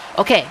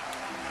 Okay.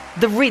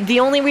 The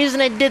only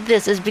reason I did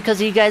this is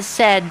because you guys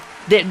said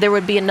that there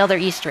would be another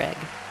Easter egg.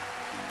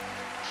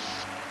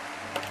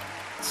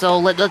 So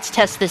let's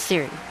test this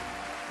theory.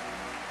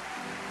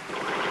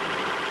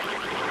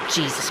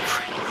 Jesus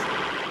Christ.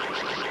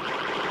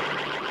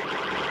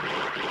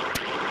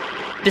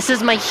 This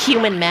is my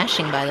human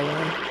mashing, by the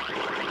way.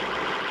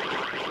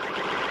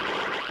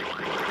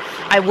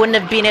 I wouldn't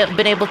have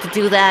been able to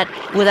do that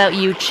without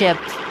you, Chip.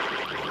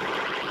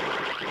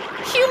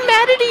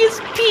 Humanity is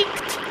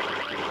peaked.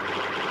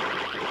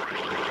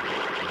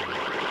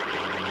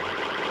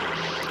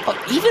 Oh,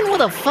 even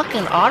with a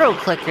fucking auto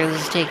clicker,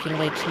 this is taking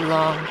way too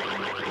long.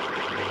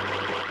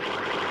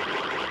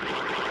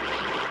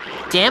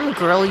 Damn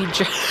girl, you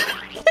jerk.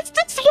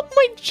 That's what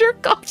my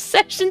jerk off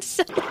session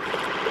said.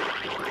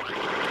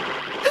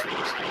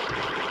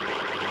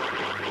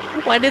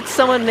 Why did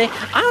someone make...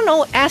 I don't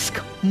know,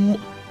 ask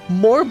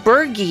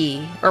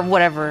MORBING or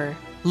whatever.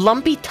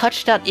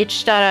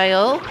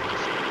 lumpytouch.itch.io?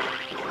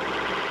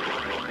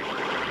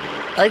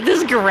 Like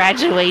this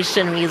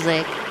graduation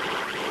music.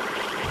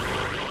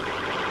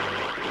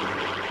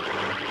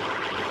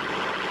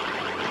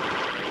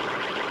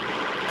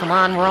 Come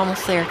on, we're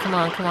almost there. Come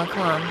on.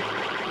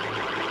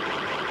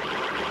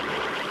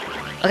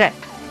 Okay.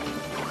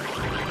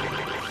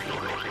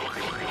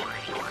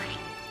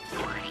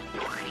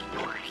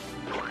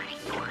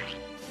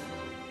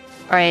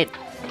 Alright.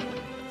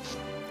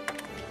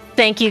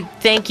 Thank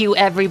you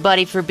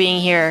everybody for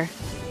being here.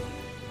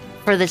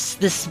 For this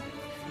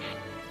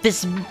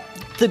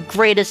the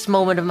greatest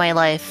moment of my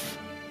life.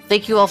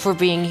 Thank you all for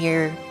being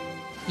here.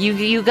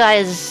 You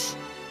guys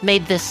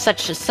made this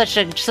such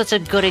a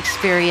good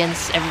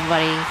experience,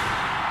 everybody.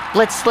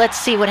 Let's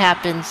see what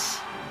happens.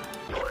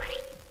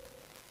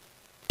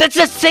 That's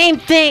the same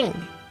thing!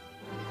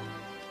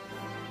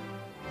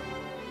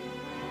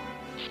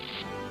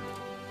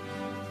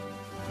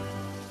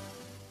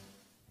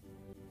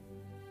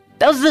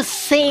 That was the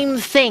same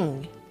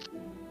thing!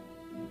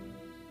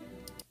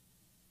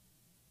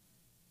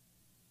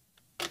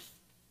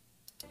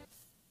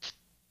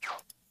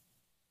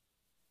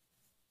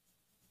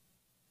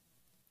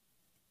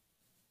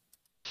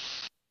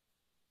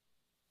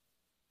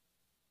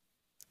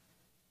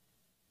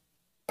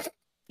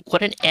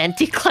 What an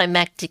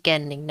anticlimactic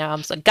ending. Now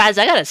I'm so... Guys,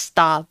 I gotta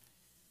stop.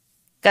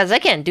 Guys, I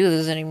can't do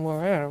this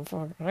anymore. I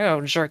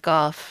gotta jerk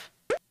off.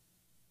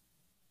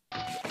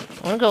 I'm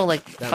gonna go, like...